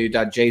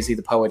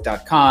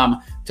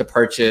www.jzthepoet.com to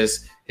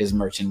purchase his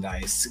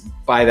merchandise.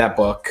 Buy that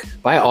book.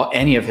 Buy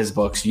any of his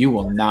books. You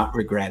will not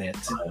regret it.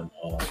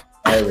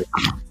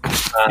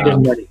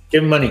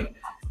 Give him money.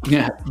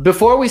 Yeah.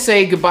 Before we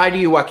say goodbye to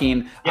you,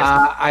 Joaquin,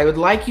 Yes. I would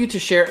like you to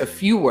share a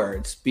few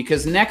words,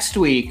 because next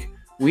week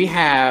we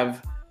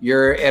have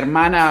your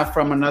hermana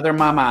from another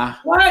mama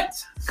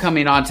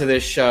coming onto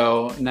this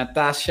show,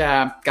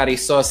 Natasha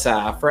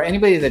Carrizosa. For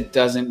anybody that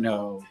doesn't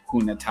know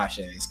who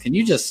Natasha is, can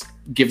you just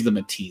give them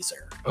a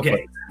teaser?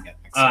 Okay.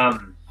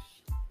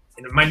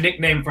 My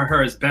nickname for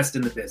her is Best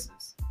in the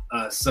Business.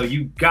 So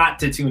you got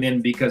to tune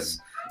in because,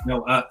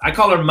 I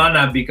call her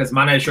Mana because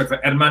Mana is short for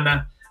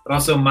hermana, but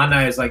also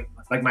Mana is like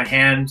my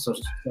hand, so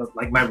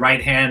like my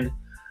right hand.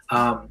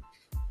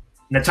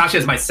 Natasha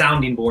is my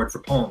sounding board for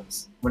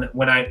poems.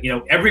 When I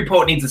every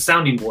poet needs a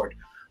sounding board.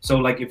 So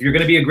like if you're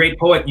going to be a great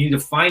poet, you need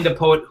to find a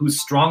poet who's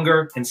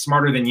stronger and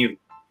smarter than you,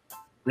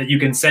 that you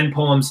can send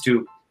poems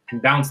to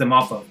and bounce them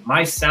off of.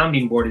 My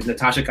sounding board is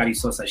Natasha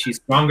Carrizosa. She's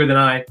stronger than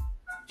I.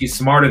 She's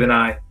smarter than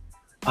I.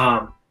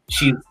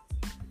 She's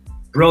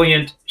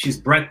brilliant. She's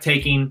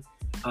breathtaking.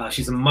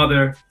 She's a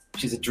mother.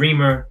 She's a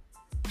dreamer.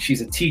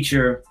 She's a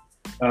teacher.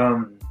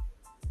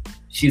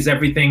 She's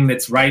everything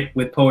that's right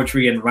with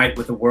poetry and right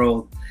with the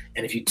world.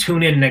 And if you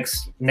tune in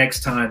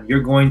next time,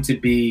 you're going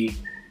to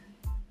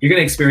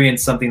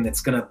experience something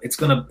that's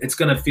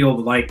gonna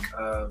feel like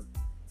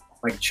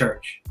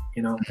church,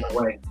 in a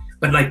way,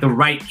 but like the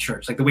right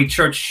church, like the way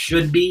church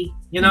should be,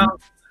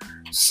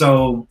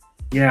 So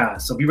yeah,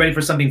 so be ready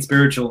for something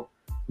spiritual,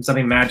 and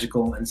something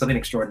magical, and something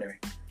extraordinary.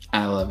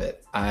 I love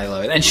it.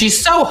 And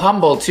she's so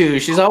humble too.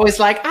 She's always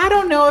like, I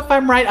don't know if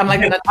I'm right. I'm like,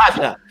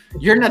 Natasha,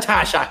 you're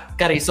Natasha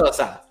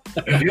Carrizosa.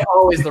 You're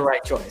always the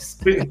right choice.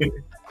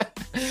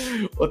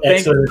 Well,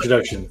 excellent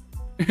introduction.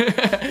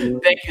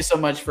 Thank you so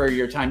much for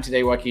your time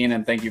today, Joaquin,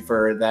 and thank you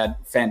for that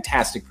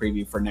fantastic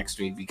preview for next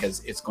week,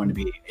 because it's going to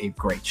be a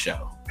great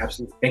show.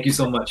 Absolutely. Thank you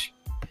so much.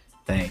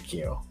 Thank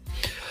you.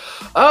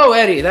 Oh,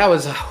 Eddie, that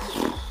was...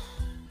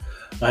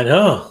 I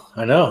know.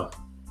 I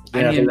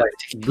need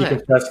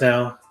decompress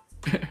now.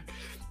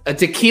 A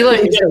tequila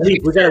we got a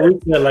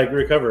week to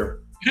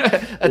recover.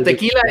 A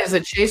tequila is a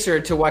chaser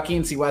to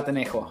Joaquin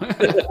Zihuatanejo.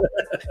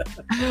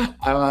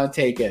 I want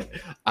to take it.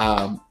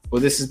 Well,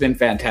 this has been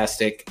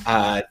fantastic.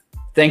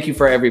 Thank you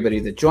for everybody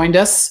that joined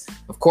us.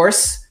 Of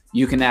course,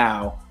 you can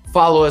now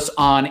follow us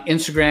on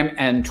Instagram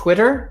and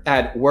Twitter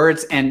at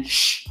Words and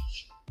Shh.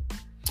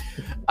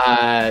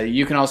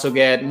 You can also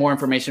get more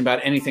information about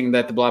anything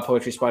that the Blah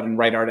Poetry Spot and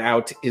Write Art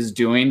Out is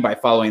doing by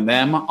following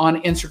them on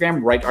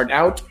Instagram, Write Art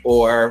Out,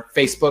 or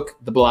Facebook,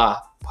 the Blah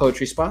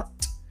Poetry Spot.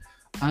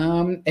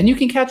 And you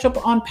can catch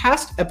up on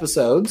past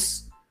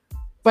episodes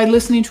by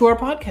listening to our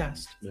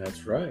podcast.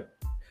 That's right.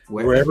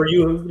 Wherever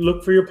you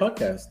look for your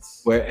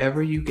podcasts.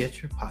 Wherever you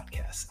get your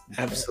podcasts.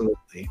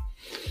 Absolutely.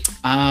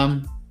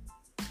 I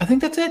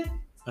think that's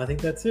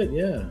it.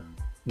 Yeah.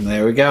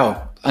 There we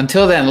go.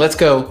 Until then, let's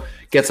go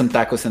get some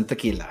tacos and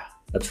tequila.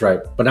 That's right.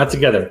 But not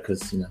together,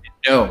 because,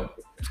 No,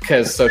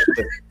 because social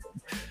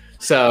distancing.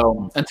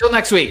 So, until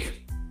next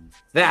week,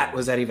 that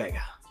was Eddie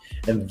Vega.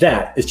 And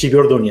that is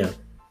Chico Orduña.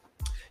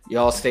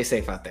 Y'all stay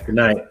safe out there. Good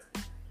night.